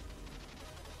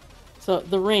 So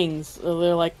the rings,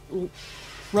 they're like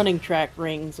running track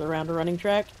rings around a running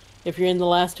track. If you're in the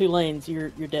last 2 lanes, you're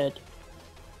dead.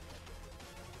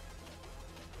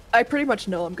 I pretty much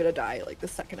know I'm gonna die like the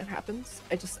second it happens.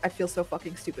 I feel so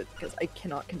fucking stupid because I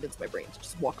cannot convince my brain to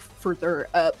just walk further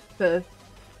up the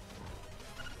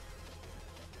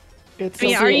It's I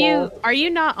mean, so cool. are you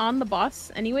not on the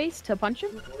boss anyways to punch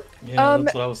him? Yeah,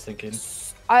 that's what I was thinking.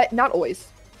 Not always.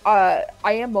 I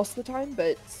am most of the time,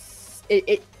 but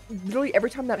it literally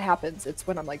every time that happens, it's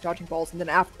when I'm like dodging balls, and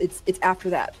then it's after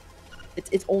that.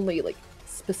 It's only like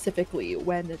specifically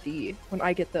when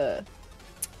I get the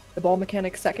ball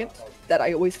mechanic second that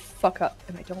I always fuck up,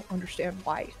 and I don't understand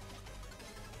why.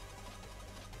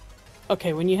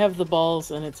 Okay, when you have the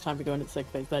balls and it's time to go into sick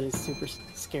phase, that is super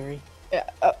scary. Yeah,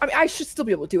 I mean, I should still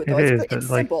be able to do it though. It It's is, but, it's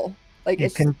like, simple. Like you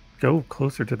it's can go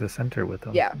closer to the center with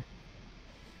them. yeah.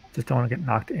 Just don't want to get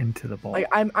knocked into the ball. Like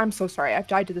I'm so sorry. I've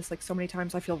died to this like so many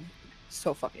times. I feel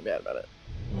so fucking bad about it.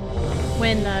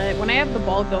 When I have the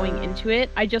ball going into it,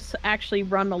 I just actually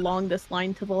run along this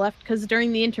line to the left, because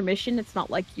during the intermission, it's not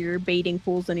like you're baiting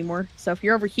pools anymore. So if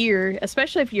you're over here,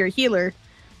 especially if you're a healer,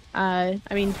 I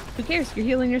mean, who cares? You're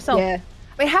healing yourself. Yeah.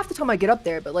 I mean, half the time I get up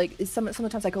there, but like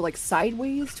sometimes I go like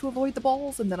sideways to avoid the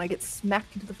balls, and then I get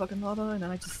smacked into the fucking lava, and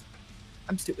then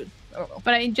I'm stupid. I don't know.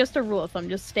 But I mean, just a rule of thumb,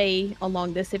 just stay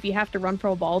along this. If you have to run for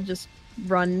a ball, just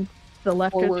run to the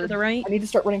left or to the right. I need to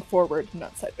start running forward,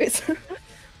 not sideways. I mean,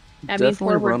 Definitely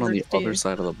forward run on the first, too. other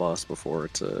side of the boss before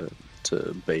to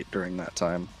bait during that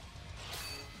time.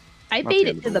 I Not bait the it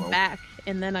end of to the the world. back,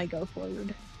 and then I go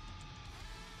forward.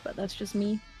 But that's just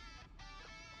me.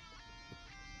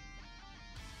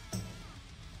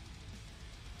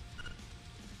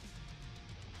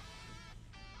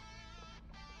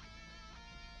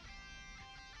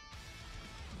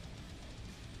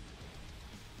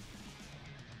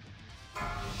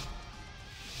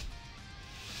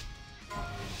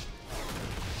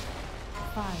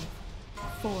 Five,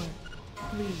 4,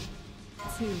 3,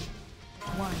 2,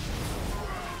 1.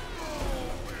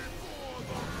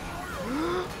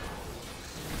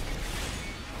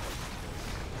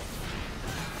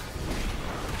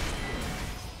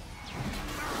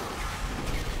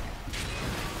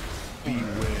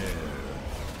 Beware.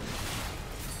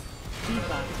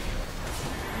 Debuff.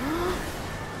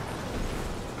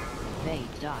 Bait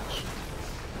dodge.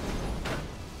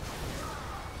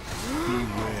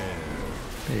 Beware.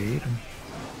 Bait.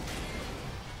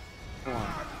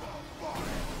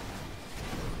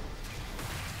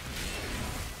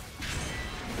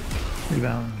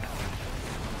 Rebound.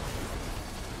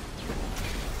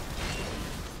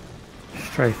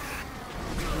 Strife.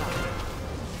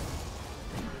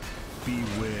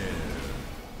 Beware.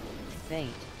 Bait.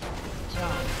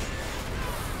 Dodge.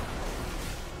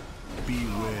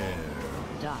 Beware.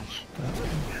 Dodge.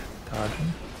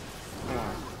 Dodging.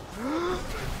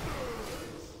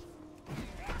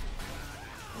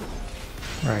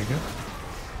 Right, go.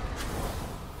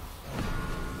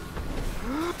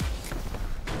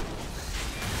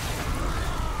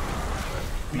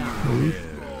 Move.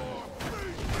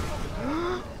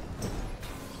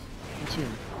 2,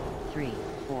 3,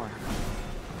 4,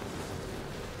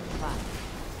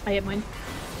 5. I hit mine.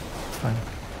 It's fine.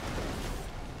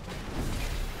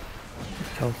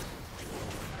 Kill.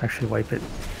 Actually wipe it.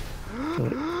 Kill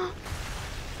it.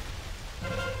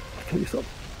 Kill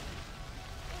yourself.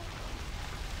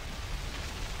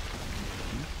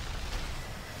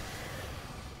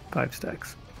 Five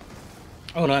stacks.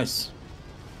 Oh, nice.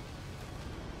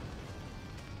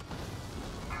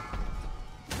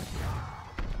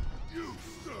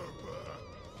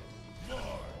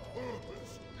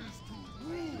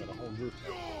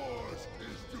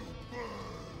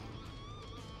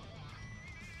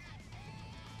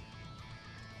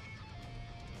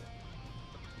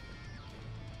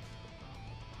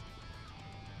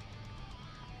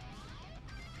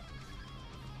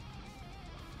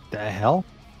 The hell?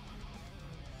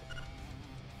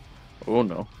 Oh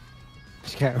no.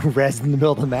 Just got res in the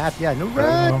middle of the map. Yeah, no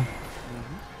res.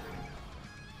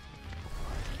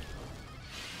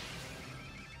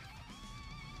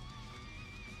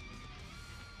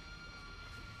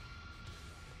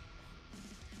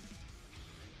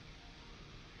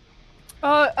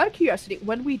 Out of curiosity,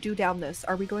 when we do down this,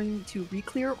 are we going to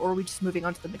re-clear, or are we just moving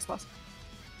on to the next boss?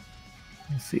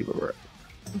 Let's see where we're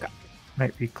at. Okay.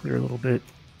 Might re-clear a little bit.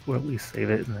 We'll at least save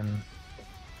it and then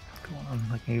go on.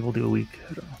 Like maybe we'll do a week.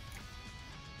 I don't know.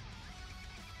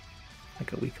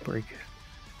 Like a week break.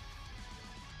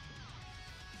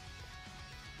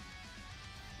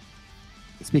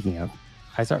 Speaking of,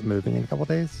 I start moving in a couple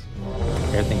days.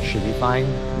 Everything should be fine,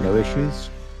 no issues.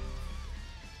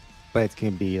 But it's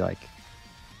gonna be like,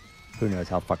 who knows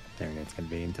how fucked the internet's gonna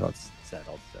be until it's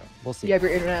settled. So we'll see. Do you have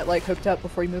your internet like hooked up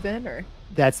before you move in, or?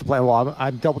 That's the plan. Well,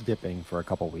 I'm double dipping for a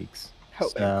couple weeks.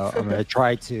 Hoping. So I'm gonna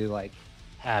try to like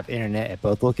have internet at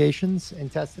both locations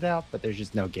and test it out. But there's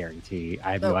just no guarantee.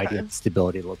 I have no idea what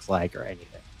stability looks like or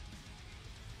anything.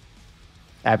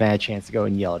 I haven't had a chance to go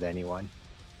and yell at anyone.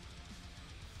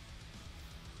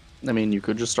 I mean, you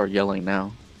could just start yelling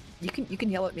now. You can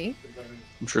yell at me.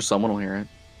 I'm sure someone will hear it.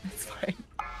 That's fine.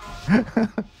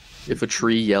 If a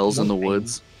tree yells in the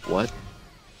woods, what?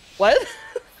 What?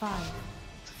 5,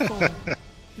 4,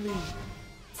 3,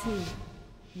 2,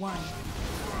 1.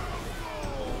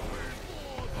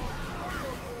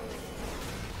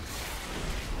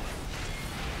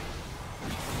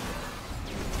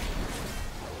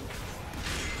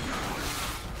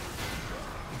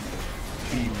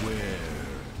 Beware.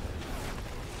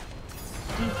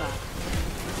 Debuff.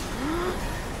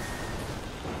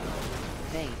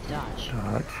 Fade dodge.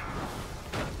 Dodge.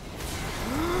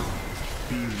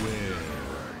 Beware.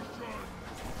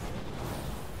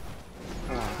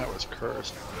 Oh, that was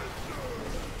cursed.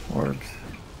 Orbs.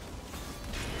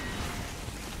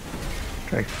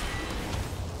 Strike.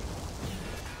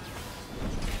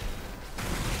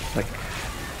 Like.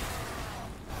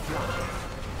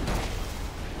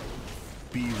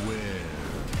 Beware.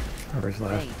 Whoever's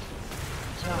left.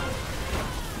 Charge.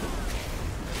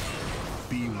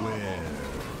 Beware.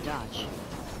 Dodge.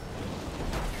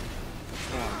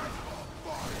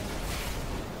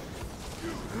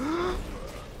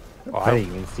 Oh, I didn't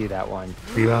even see that one.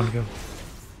 Rebound, go.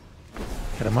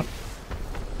 Get him up.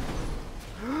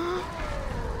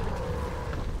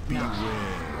 Beware.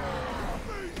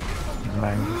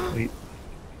 Mind, just wait.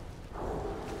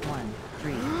 1,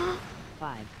 3,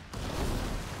 5.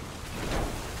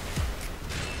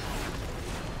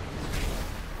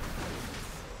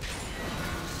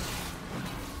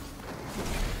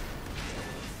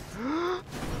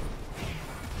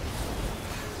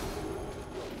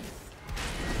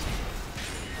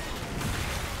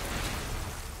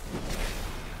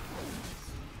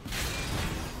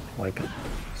 Like it.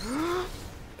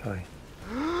 Die.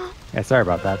 Yeah, sorry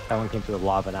about that. That one came through the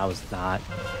lava and I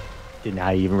did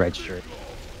not even register it.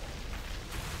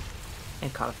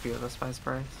 And caught a few of us by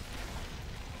surprise.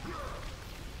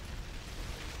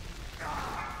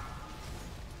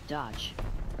 Dodge.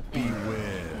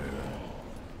 Beware.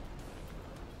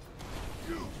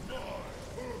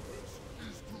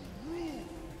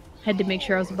 Had to make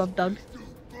sure I was above Doug.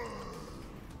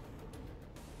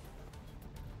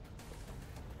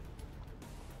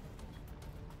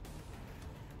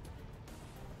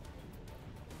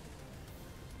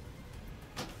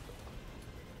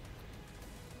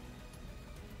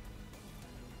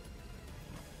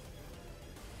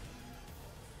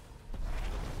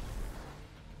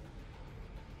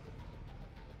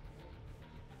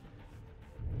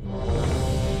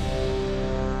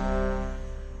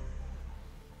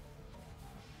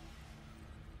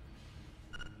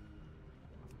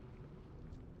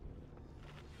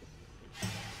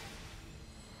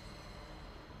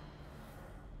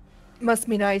 Must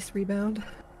be nice, rebound.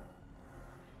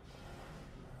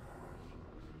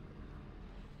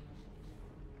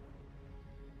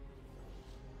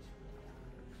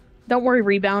 Don't worry,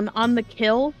 rebound. On the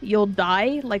kill, you'll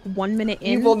die like 1 minute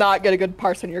in. You will not get a good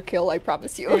parse on your kill, I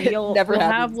promise you. And It you'll never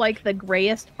have happens. like the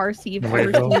grayest parse you've There ever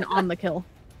we go. seen on the kill.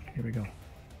 Here we go.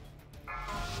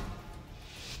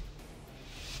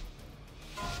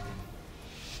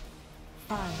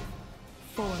 Five,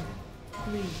 4,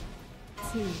 3,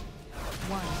 2,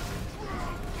 1.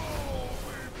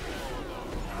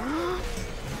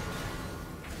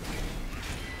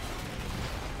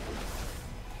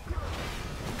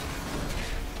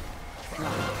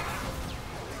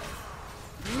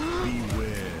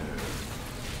 Beware.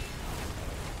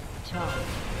 Charge.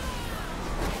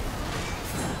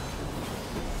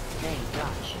 Fade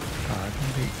dodge. Dodge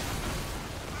and beat.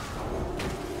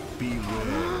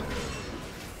 Beware.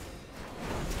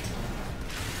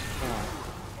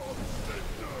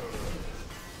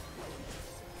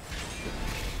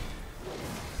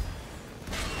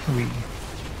 We.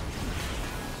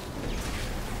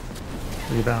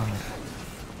 Rebound.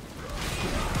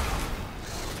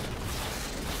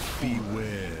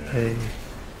 Beware. Hey.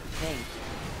 Fade.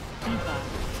 Debuff.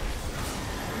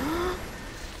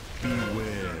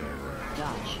 Beware.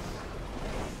 Dodge.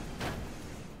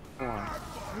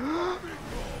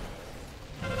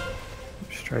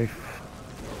 Strafe.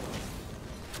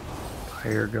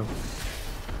 Fire, go.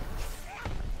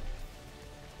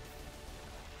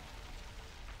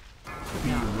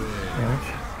 Damage.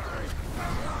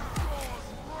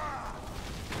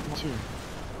 2,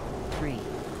 3,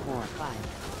 4, 5.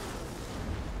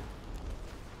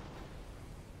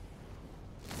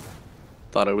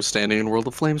 Thought I was standing in World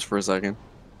of Flames for a second.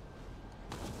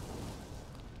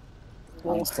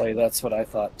 Honestly, that's what I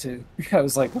thought too. I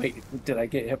was like, wait, did I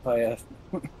get hit by a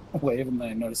wave? And then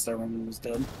I noticed everyone was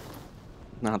dead.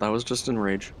 Nah, that was just in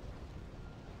rage.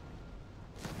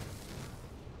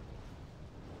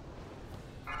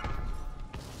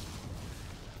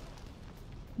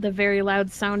 The very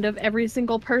loud sound of every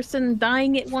single person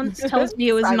dying at once tells me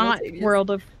it was not Simultaneous. World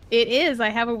of... It is. I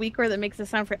have a weak core that makes a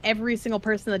sound for every single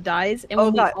person that dies, and Oh,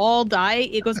 when we God. all die,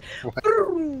 it goes...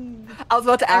 I was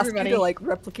about to ask Everybody. you to like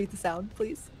replicate the sound,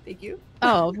 please. Thank you.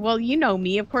 Oh, well, you know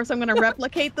me. Of course I'm going to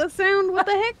replicate the sound. What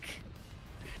the heck?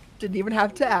 Didn't even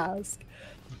have to ask.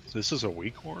 This is a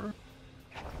weak horror?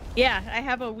 Yeah, I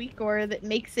have a weak core that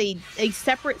makes a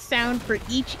separate sound for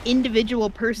each individual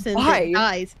person Why? that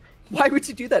dies. Why would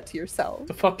you do that to yourself?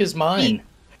 The fuck is mine?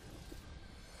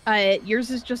 Yours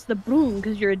is just the boom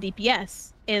because you're a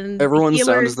DPS, and Everyone's the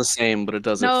sound healer... is the same, but it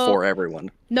does No. it for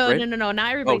everyone. No, right? no,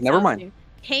 not everybody. Oh, never sounds mind. the same.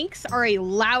 Tanks are a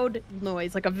loud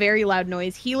noise, like a very loud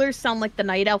noise. Healers sound like the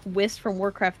Night Elf Wisp from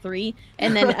Warcraft 3,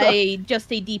 and then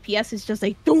just a DPS is just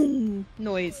a doom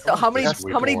noise. So how many That's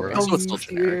weak horror. So it's still dooms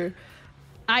do you-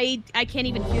 I can't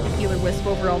even hear the healer wisp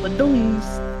over all the dooms.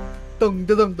 Dung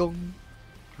dung dung.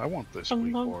 I want this Dum,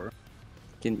 weak dum. horror.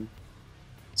 Can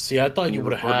See, I thought Can you you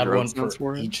would have record had your own one sounds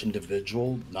for for it? each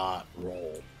individual, not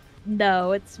roll.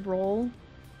 No, it's roll.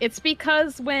 It's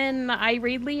because when I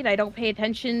raid lead, I don't pay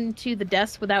attention to the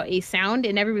deaths without a sound,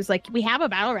 and everybody's like, "We have a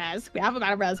battle raz. We have a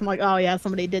battle raz." I'm like, "Oh yeah,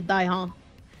 somebody did die, huh?"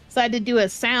 So I had to do a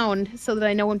sound so that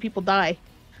I know when people die.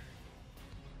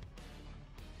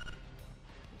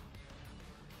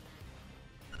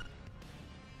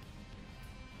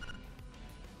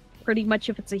 Pretty much,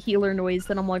 if it's a healer noise,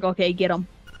 then I'm like, "Okay, get them."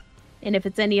 And if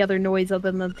it's any other noise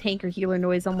other than the tank or healer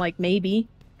noise, I'm like, "Maybe."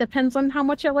 Depends on how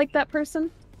much I like that person.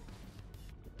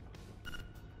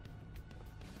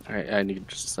 Alright, I need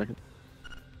just a second.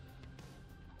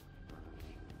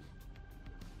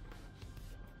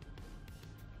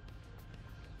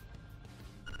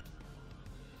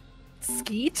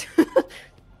 Skeet?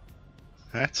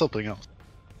 That's something else.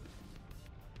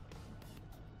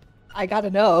 I gotta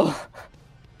know.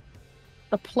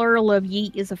 The plural of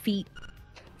yeet is a feet.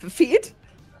 Feet?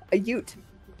 A ute.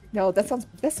 No, that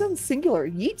sounds singular.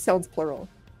 Yeet sounds plural.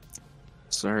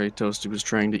 Sorry, Toasty was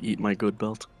trying to eat my good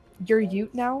belt. You're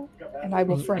Ute now, and I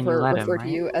will And you forever let him, refer to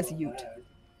right? you as Ute.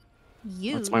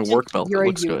 Ute. That's my work belt. You're It a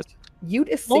looks Ute. good. Ute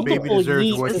is singular. Multiple deserves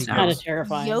yeet what is he kind of gets.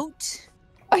 terrifying. Yote.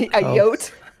 A Oh.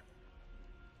 Yote?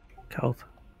 Celt,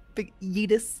 Big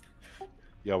Yeetus.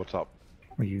 Yeah, what's up?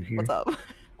 are you here? What's up?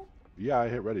 Yeah, I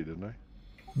hit ready, didn't I?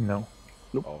 No.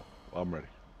 Oh, I'm ready.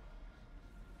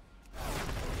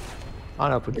 I don't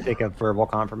know if we can take a verbal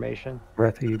confirmation.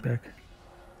 Breath, are you back?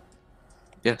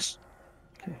 Yes.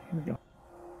 Okay, here we go.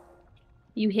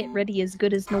 You hit ready as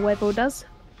good as Nuevo does.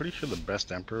 Pretty sure the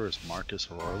best emperor is Marcus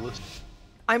Aurelius.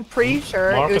 I'm pretty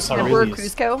sure Marcus it was Emperor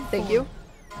Aurelius. Cusco. Thank you.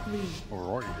 3,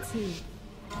 Aurelius. 2,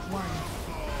 1.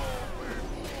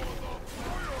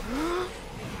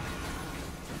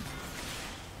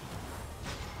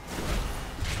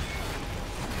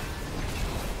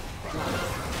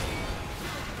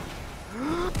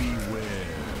 Beware.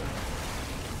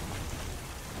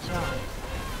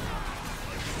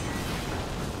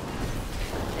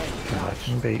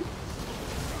 Watching bait.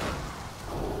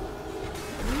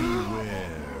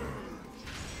 Beware.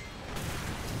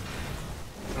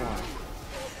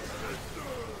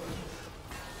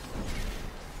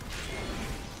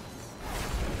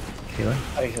 Kayla,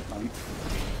 I hit mine.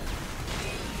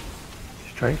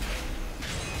 strike.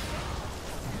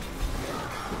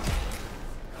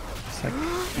 Second.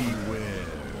 Beware.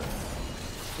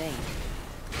 Thank.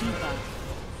 Debuff.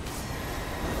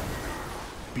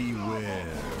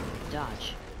 Beware.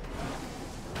 Dodge.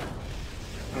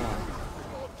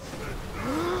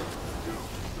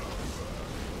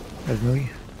 Esmili.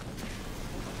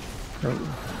 Pro.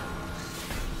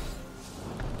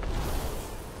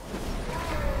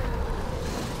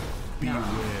 Beware.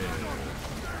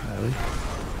 Riley.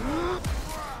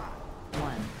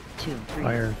 1, 2, 3,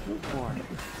 Fire. 4,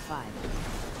 5.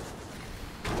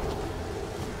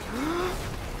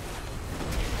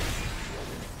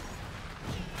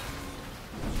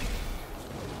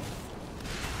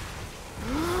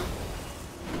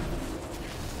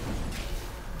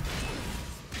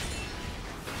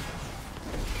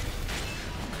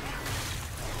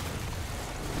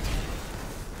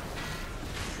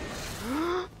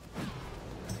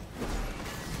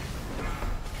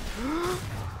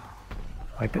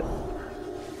 Wipe it.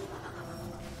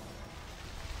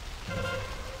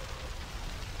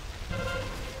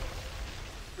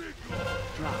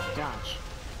 Drop. Dodge.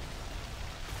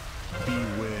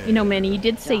 Beware. You know, Manny, you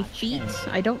did say Dodge. feet.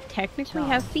 I don't technically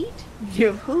have feet. You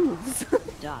have hooves.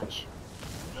 Dodge.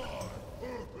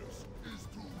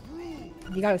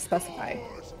 You gotta specify.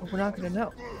 Or we're not gonna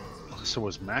know. So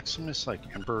was Maximus like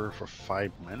emperor for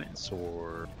 5 minutes,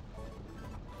 or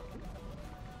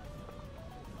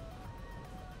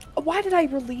Why did I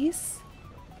release?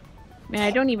 Man,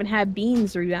 I don't even have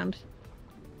beans rebound.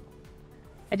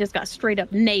 I just got straight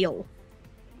up nail.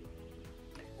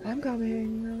 I'm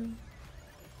coming.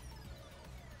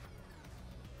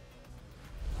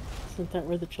 Isn't that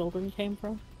where the children came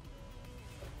from?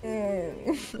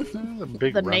 The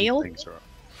big The run nail? things are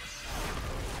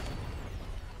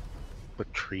the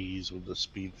trees with the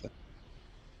speed thing.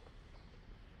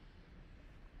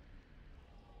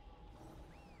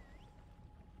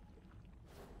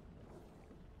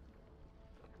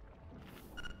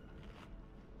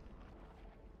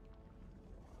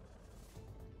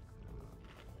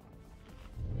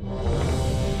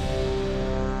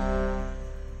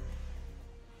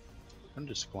 I'm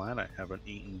just glad I haven't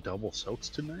eaten double soaks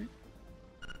tonight.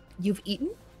 You've eaten?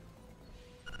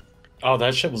 Oh,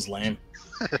 that shit was lame.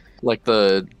 Like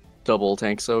the double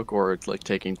tank soak, or like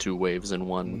taking 2 waves in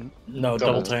one. No,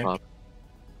 double tank. pop?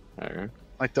 Alright.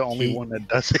 Like the only one that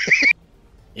does it.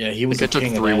 Yeah, he was I the took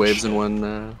king of 3 that waves shit. in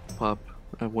one pop,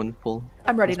 one pull.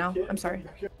 I'm ready now. I'm sorry.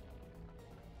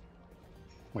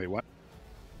 Wait, what?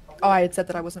 Oh, I had said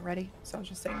that I wasn't ready, so I was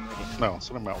just saying I'm ready now. No,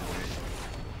 something about wait.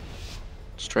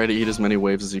 Just try to eat as many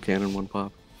waves as you can in one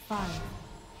pop. 5,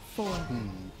 4,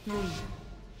 3,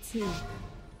 2,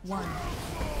 1.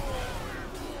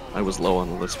 I was low on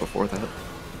the list before that.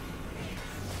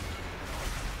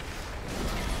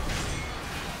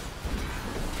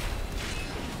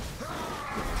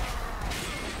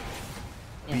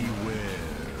 Beware.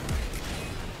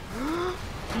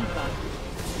 Debug.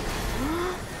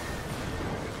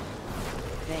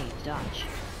 Bait dodge.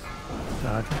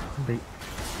 Dodge. Bait.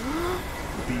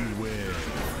 Beware.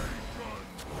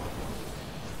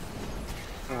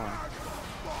 4,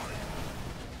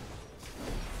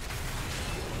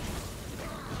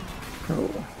 Pro.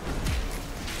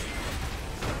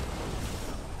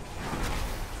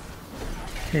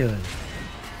 Kaylin.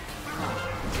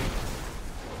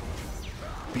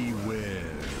 Beware.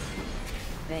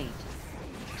 Bait.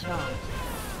 Charge.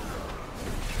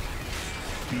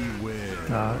 Beware.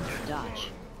 Dodge. Dodge.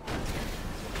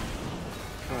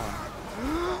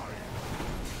 4.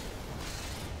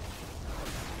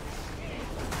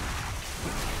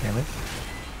 Damage.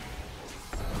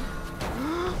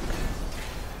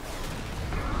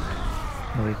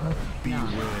 Illegal. Beware.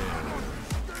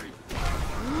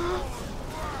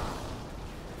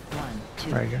 1,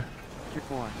 2, Right here.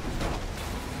 4,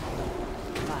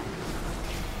 5.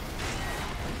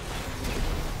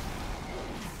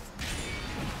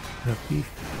 The beef.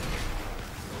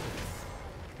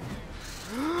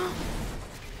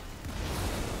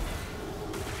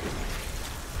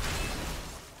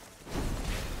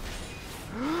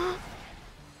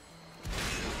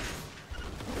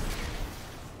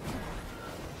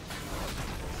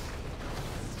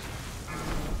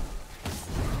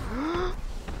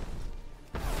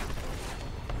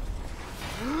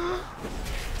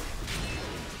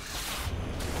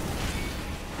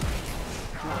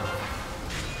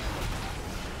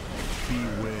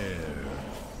 Beware.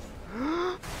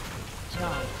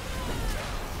 Charge.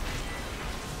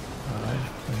 Dodge.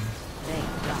 Bait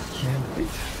dodge. And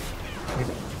bait. Hit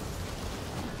it.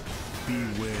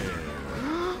 Beware.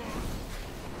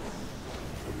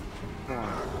 4,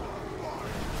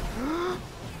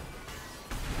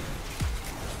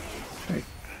 Right.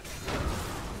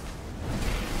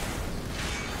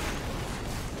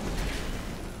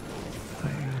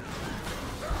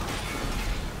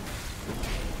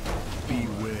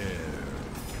 Beware.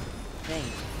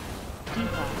 Bait.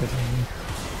 Debug.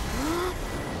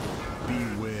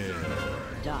 Beware.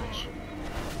 Dodge.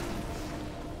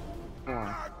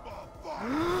 4,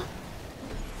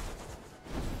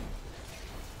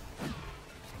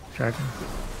 Dragon.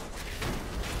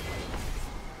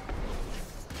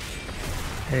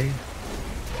 Hey.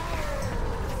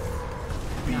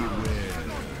 Beware.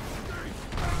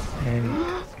 And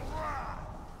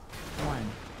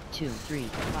 1, 2, 3,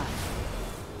 5.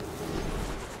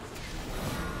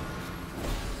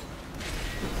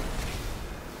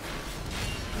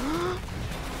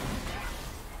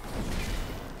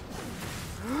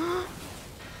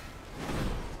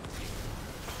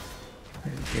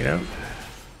 get out.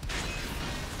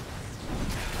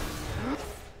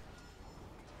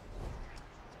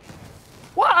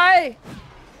 Why?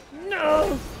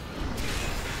 No.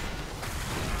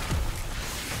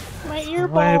 My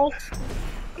earball.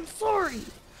 I'm sorry.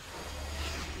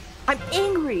 I'm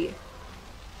angry.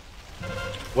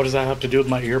 What does that have to do with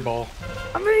my earball?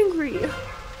 I'm angry.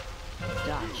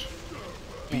 Dodge.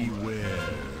 Beware.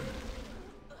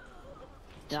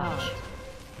 Dodge.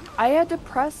 I had to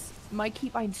press my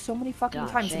keybind so many fucking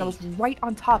Dodge times, and I was eight. right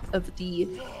on top of the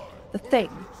thing.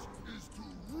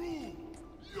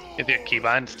 Is your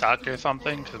keybind stuck or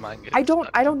something? Cause mine gets I don't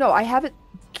stuck. know. I have it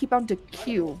keep on to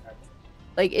Q.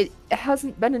 Like it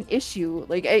hasn't been an issue.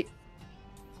 Like I'm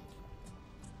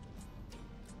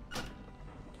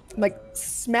like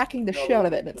smacking the shit out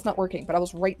of it and it's not working, but I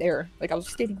was right there. Like I was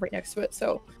standing right next to it,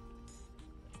 so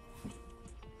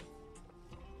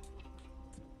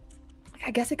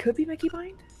I guess it could be my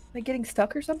keybind, like getting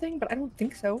stuck or something, but I don't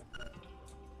think so.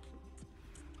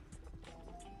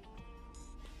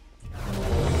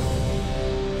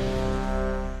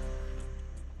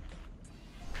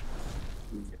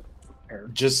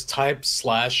 Just type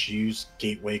 /use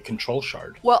gateway control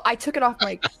shard. Well, I took it off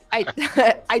my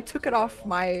I took it off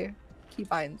my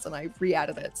keybinds and I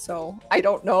re-added it, so I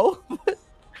don't know.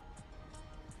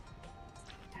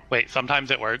 Wait, sometimes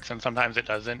it works and sometimes it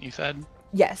doesn't, you said?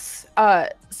 Yes.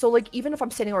 So like even if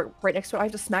I'm standing right next to it, I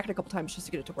have to smack it a couple times just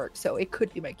to get it to work. So it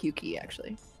could be my Q key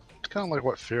actually. It's kind of like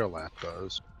what Fear Lamp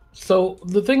does. So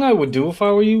the thing I would do if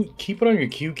I were you, keep it on your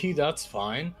Q key, that's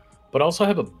fine. But also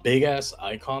have a big ass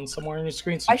icon somewhere on your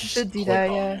screen. So I should do that,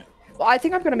 yeah. Well, I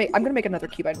think I'm gonna make another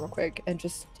keybind real quick, and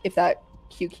just if that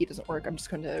Q key doesn't work, I'm just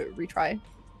going to retry.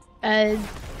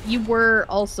 You were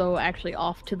also actually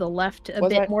off to the left a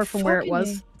Was bit I? more from where it Fucking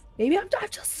was. Maybe I'm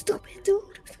just stupid, dude.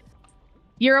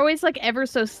 You're always like ever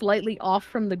so slightly off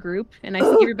from the group, and I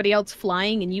see everybody else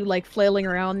flying, and you like flailing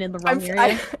around in the wrong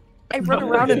area. I run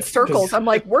around in circles. I'm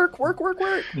like, work.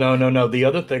 No. The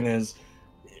other thing is,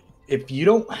 if you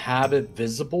don't have it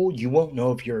visible, you won't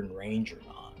know if you're in range or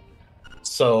not.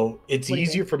 So it's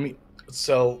easier for me.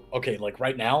 So, okay, like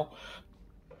right now,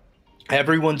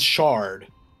 everyone's shard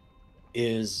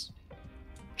is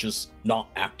just not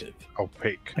active.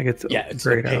 Opaque. Like it's it's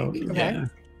grayed opaque. out. Yeah.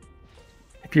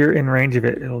 If you're in range of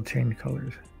it, it'll change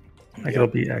colors. Like Yep. it'll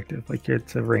be active. Like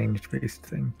it's a ranged-based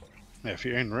thing. Yeah, if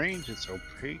you're in range, it's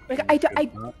opaque. Like and I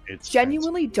if not, it's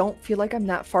genuinely don't feel like I'm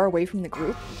that far away from the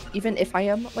group. Even if I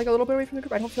am like a little bit away from the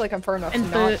group, I don't feel like I'm far enough. And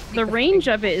to not the range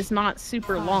of it is not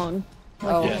super long.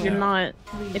 Like Oh.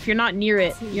 if you're not near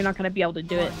it, you're not gonna be able to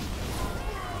do it.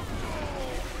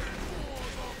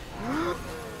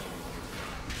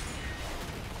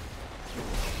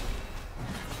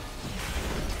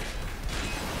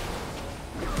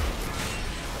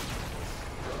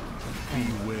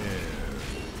 Beware.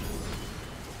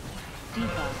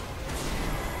 Debuff.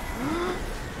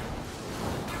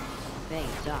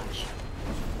 Bait dodge.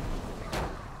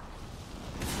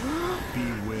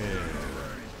 Beware.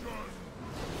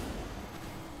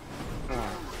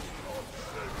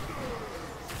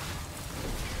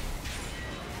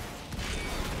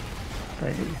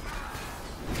 Hey.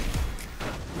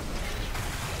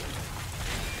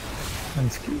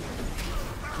 Unskew.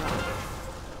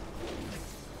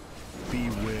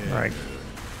 Beware. Right.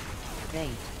 Bait.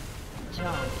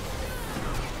 Charge.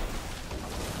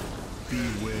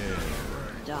 Beware.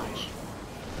 Dodge.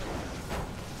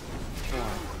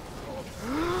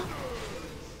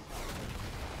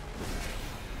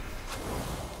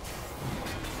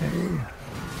 Hey.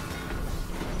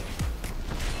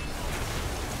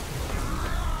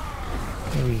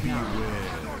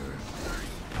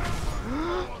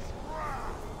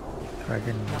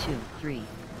 Dragon. 2, 3,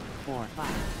 4, 5.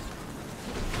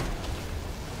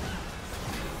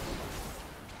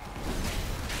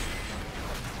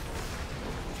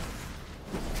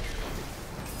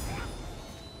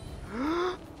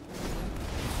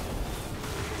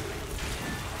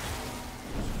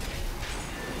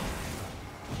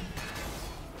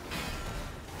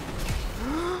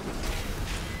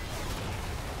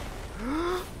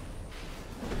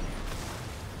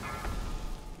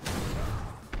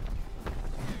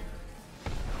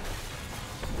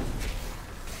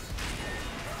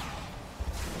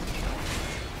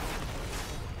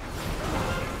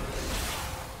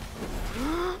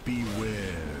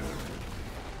 Beware.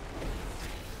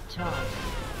 Charge.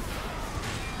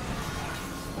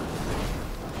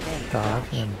 Bait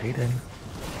Dodge and beaten.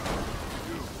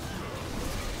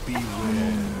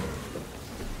 Beware.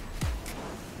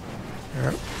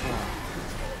 Yep.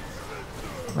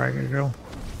 Right, gotta go.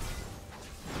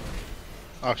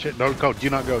 Oh shit! Don't go. Do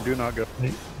not go. Do not go.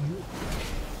 Wait.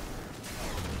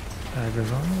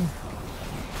 Goes on.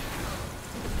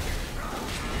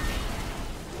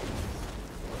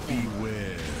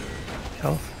 Beware.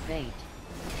 Health. Bait.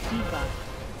 Debuff.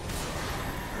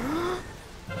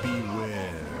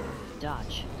 Beware.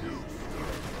 Dodge.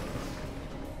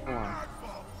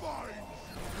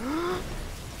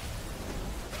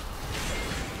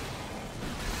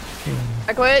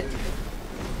 I quit.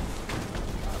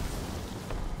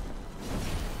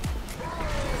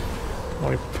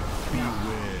 Wipe.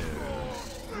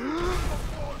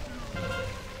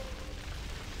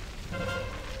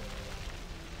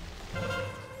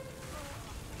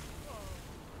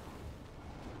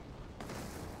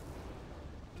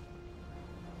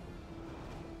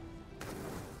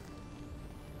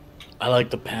 I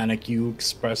like the panic you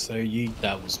expressed there, Yeet.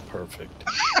 That was perfect.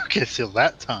 Okay, so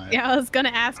that time. Yeah, I was gonna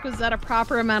ask, was that a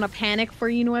proper amount of panic for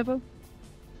you, Nuevo?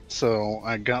 So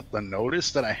I got the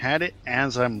notice that I had it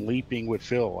as I'm leaping with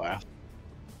Phil laugh.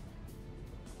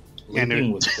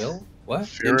 Leaping with Phil? What?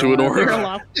 Into an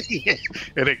orb. Yeah,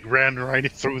 and it ran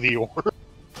right through the orb.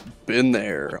 Been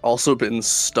there. Also been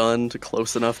stunned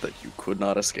close enough that you could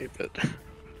not escape it.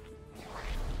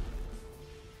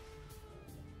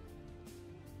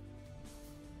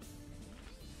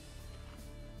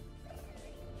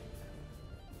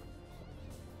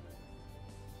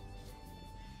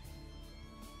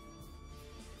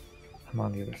 I'm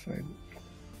on the other side.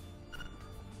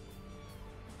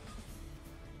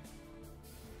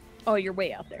 Oh, you're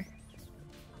way out there.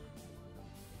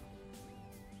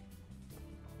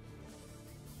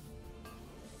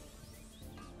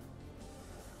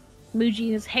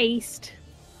 Muji is haste.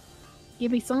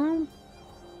 Give me some.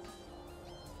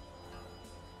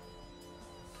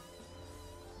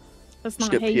 That's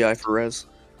Just not get haste. PI for res.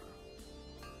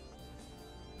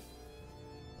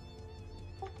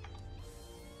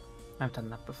 I've done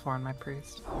that before on my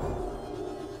priest.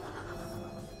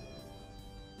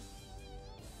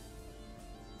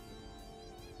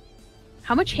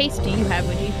 How much haste do you have,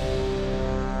 Muji?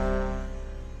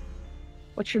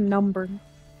 What's your number? You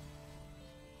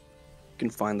can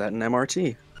find that in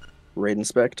MRT. Raid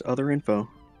inspect other info.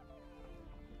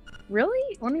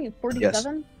 Really? Only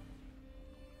 47?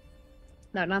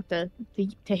 No, not to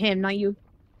him, not you.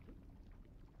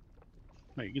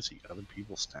 No, you can see other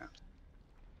people's stats.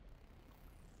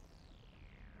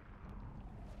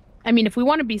 I mean, if we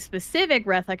want to be specific,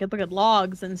 Reth, I could look at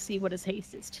logs and see what his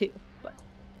haste is too. But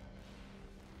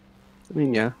I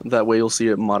mean, yeah, that way you'll see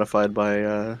it modified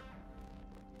by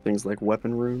things like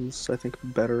weapon runes, I think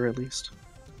better at least.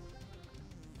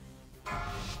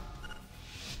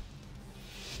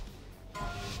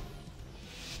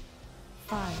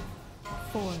 Five,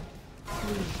 4,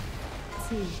 3,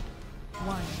 2,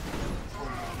 1.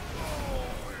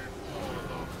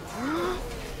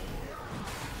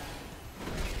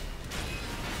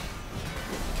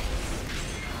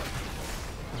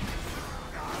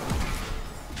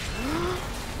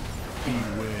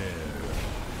 Beware.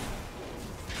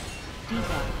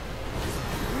 Debuff.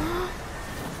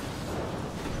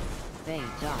 They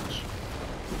dodge.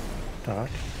 Dodge.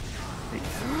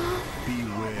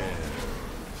 Beware.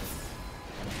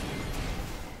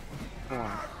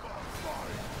 4.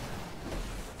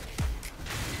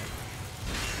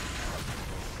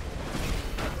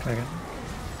 Second.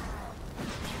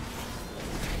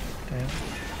 Damn.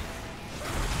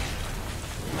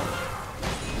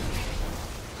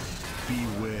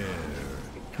 Beware.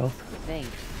 Health. Fate.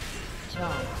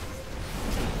 Charm.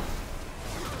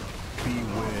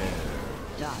 Beware.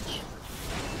 Dodge.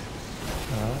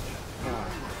 Dodge.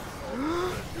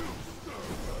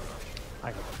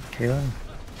 I got Kaylin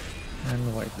and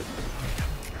the white.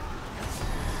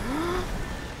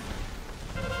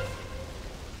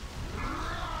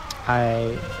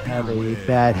 I have a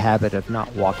bad habit of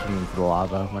not walking into the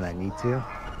lava when I need to.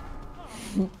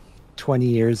 20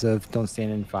 years of don't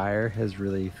stand in fire has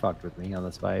really fucked with me on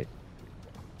this fight.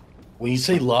 When you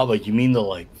say lava, you mean the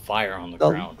like fire on the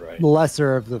ground, right? The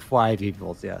lesser of the 5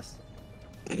 evils, yes.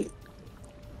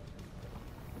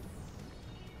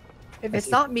 If it's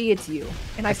not me, it's you.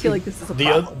 And I feel like this is a The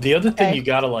problem. the other thing Okay? you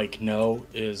gotta like know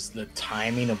is the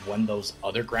timing of when those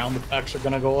other ground effects are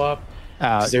gonna go up.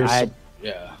 'Cause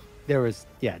yeah. There was,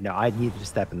 no, I needed to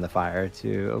step in the fire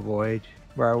to avoid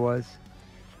where I was.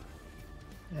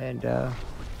 And I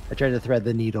tried to thread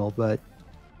the needle, but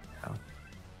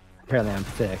apparently I'm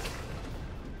thick.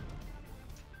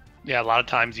 Yeah, a lot of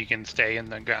times you can stay in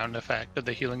the ground effect of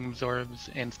the healing absorbs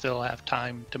and still have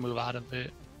time to move out of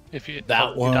it. If you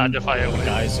That one, dodge a fire away.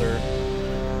 geyser.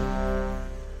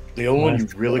 The only one you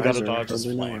really gotta Geyser, dodge is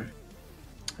doesn't flame. matter.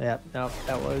 Yep, no,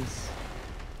 that was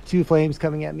 2 flames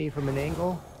coming at me from an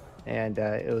angle, and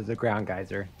it was a ground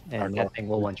geyser, and that thing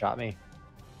will one-shot me.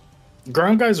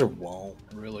 Ground geyser won't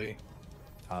really.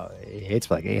 It hits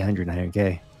for like 800,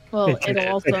 900k. Well,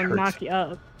 it'll also knock you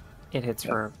up. It hits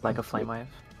for like a flame wave.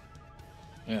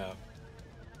 Yeah.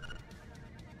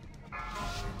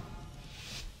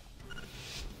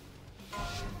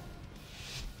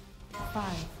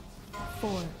 Five,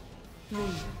 4, 3,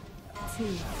 2,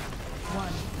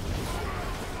 1.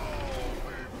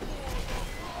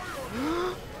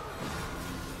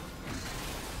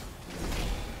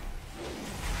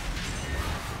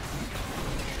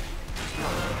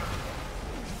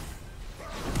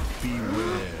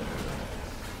 Beware.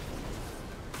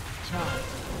 Charm.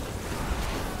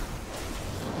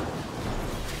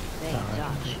 They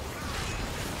dodge.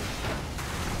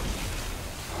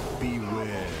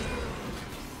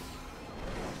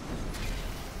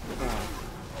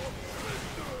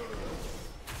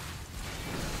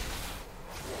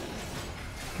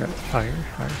 Fire.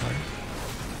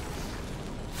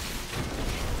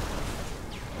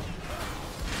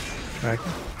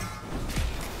 Dragon.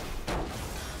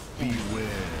 Beware.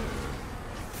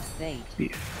 Fate.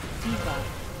 Beef. Debuff.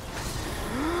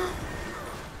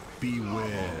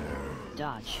 Beware.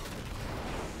 Dodge.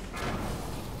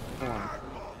 4.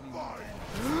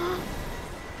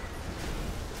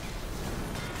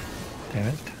 Damn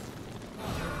it.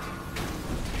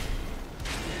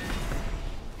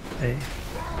 A.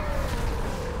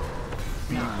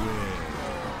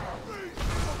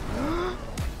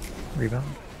 Rebound.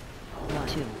 1,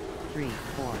 2, 3,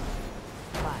 4,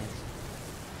 5.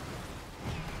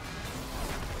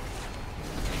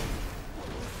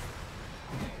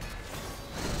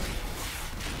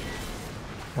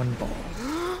 One ball.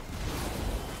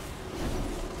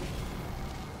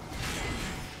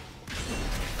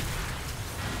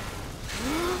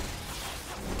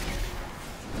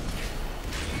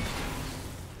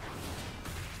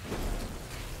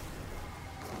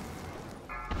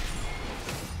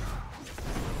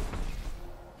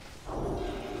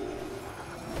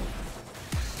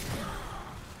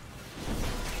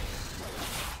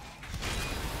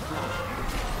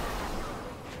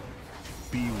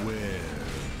 Beware.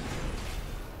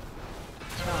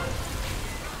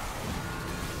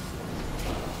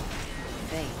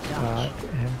 God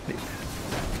and fate.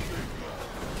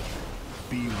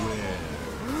 Beware.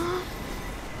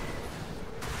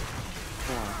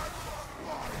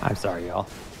 I'm sorry, y'all.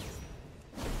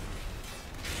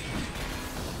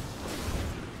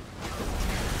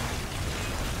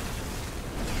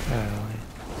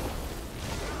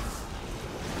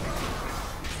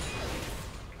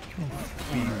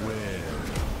 Beware.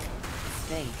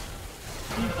 Fate.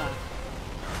 Debuff.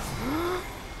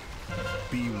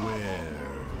 Beware.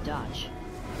 Dodge.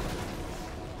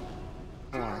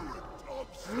 4.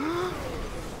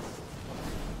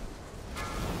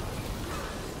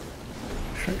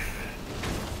 Strafe.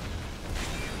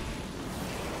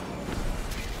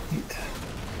 Neat.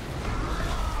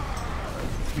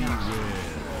 Beware.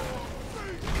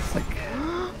 It's like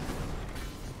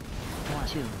 1,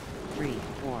 2, 3,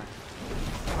 4,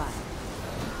 5.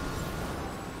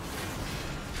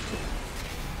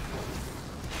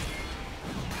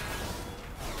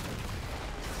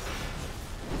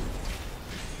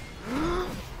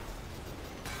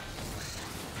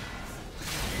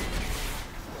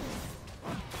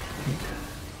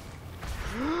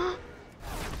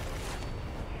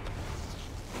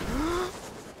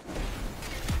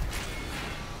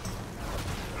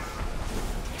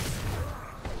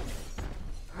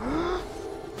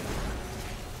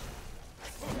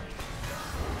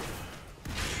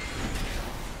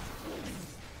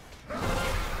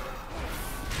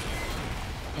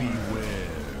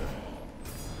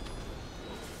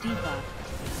 Debuff.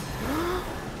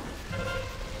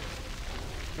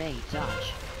 Fate. Dodge.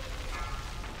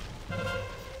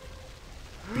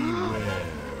 Beware.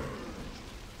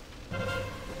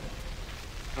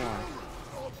 4.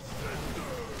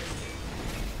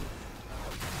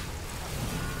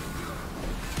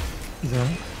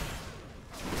 zone.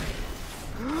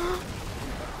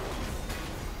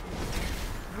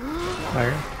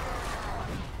 Fire.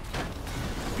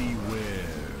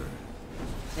 Beware.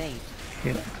 Fate.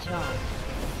 Hit. Charge.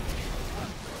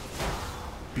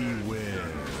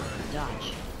 Beware.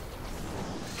 Dodge.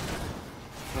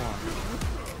 4.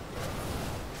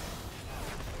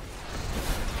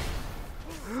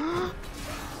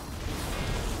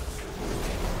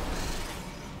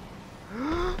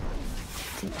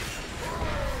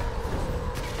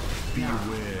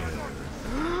 Beware.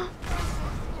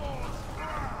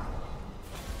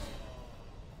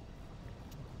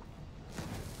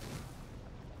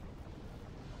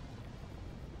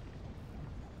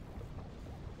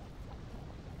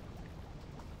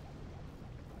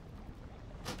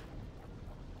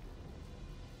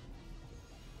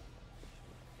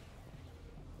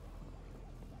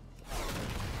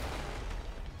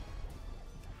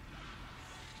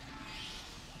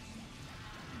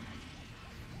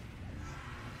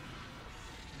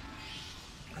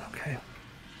 Okay.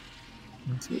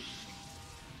 That's it.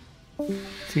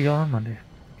 See you all on Monday.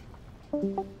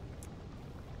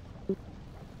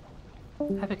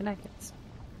 Have a good night, kids.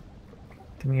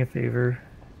 Do me a favor,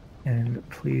 and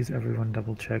please everyone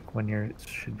double check when your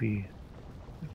should be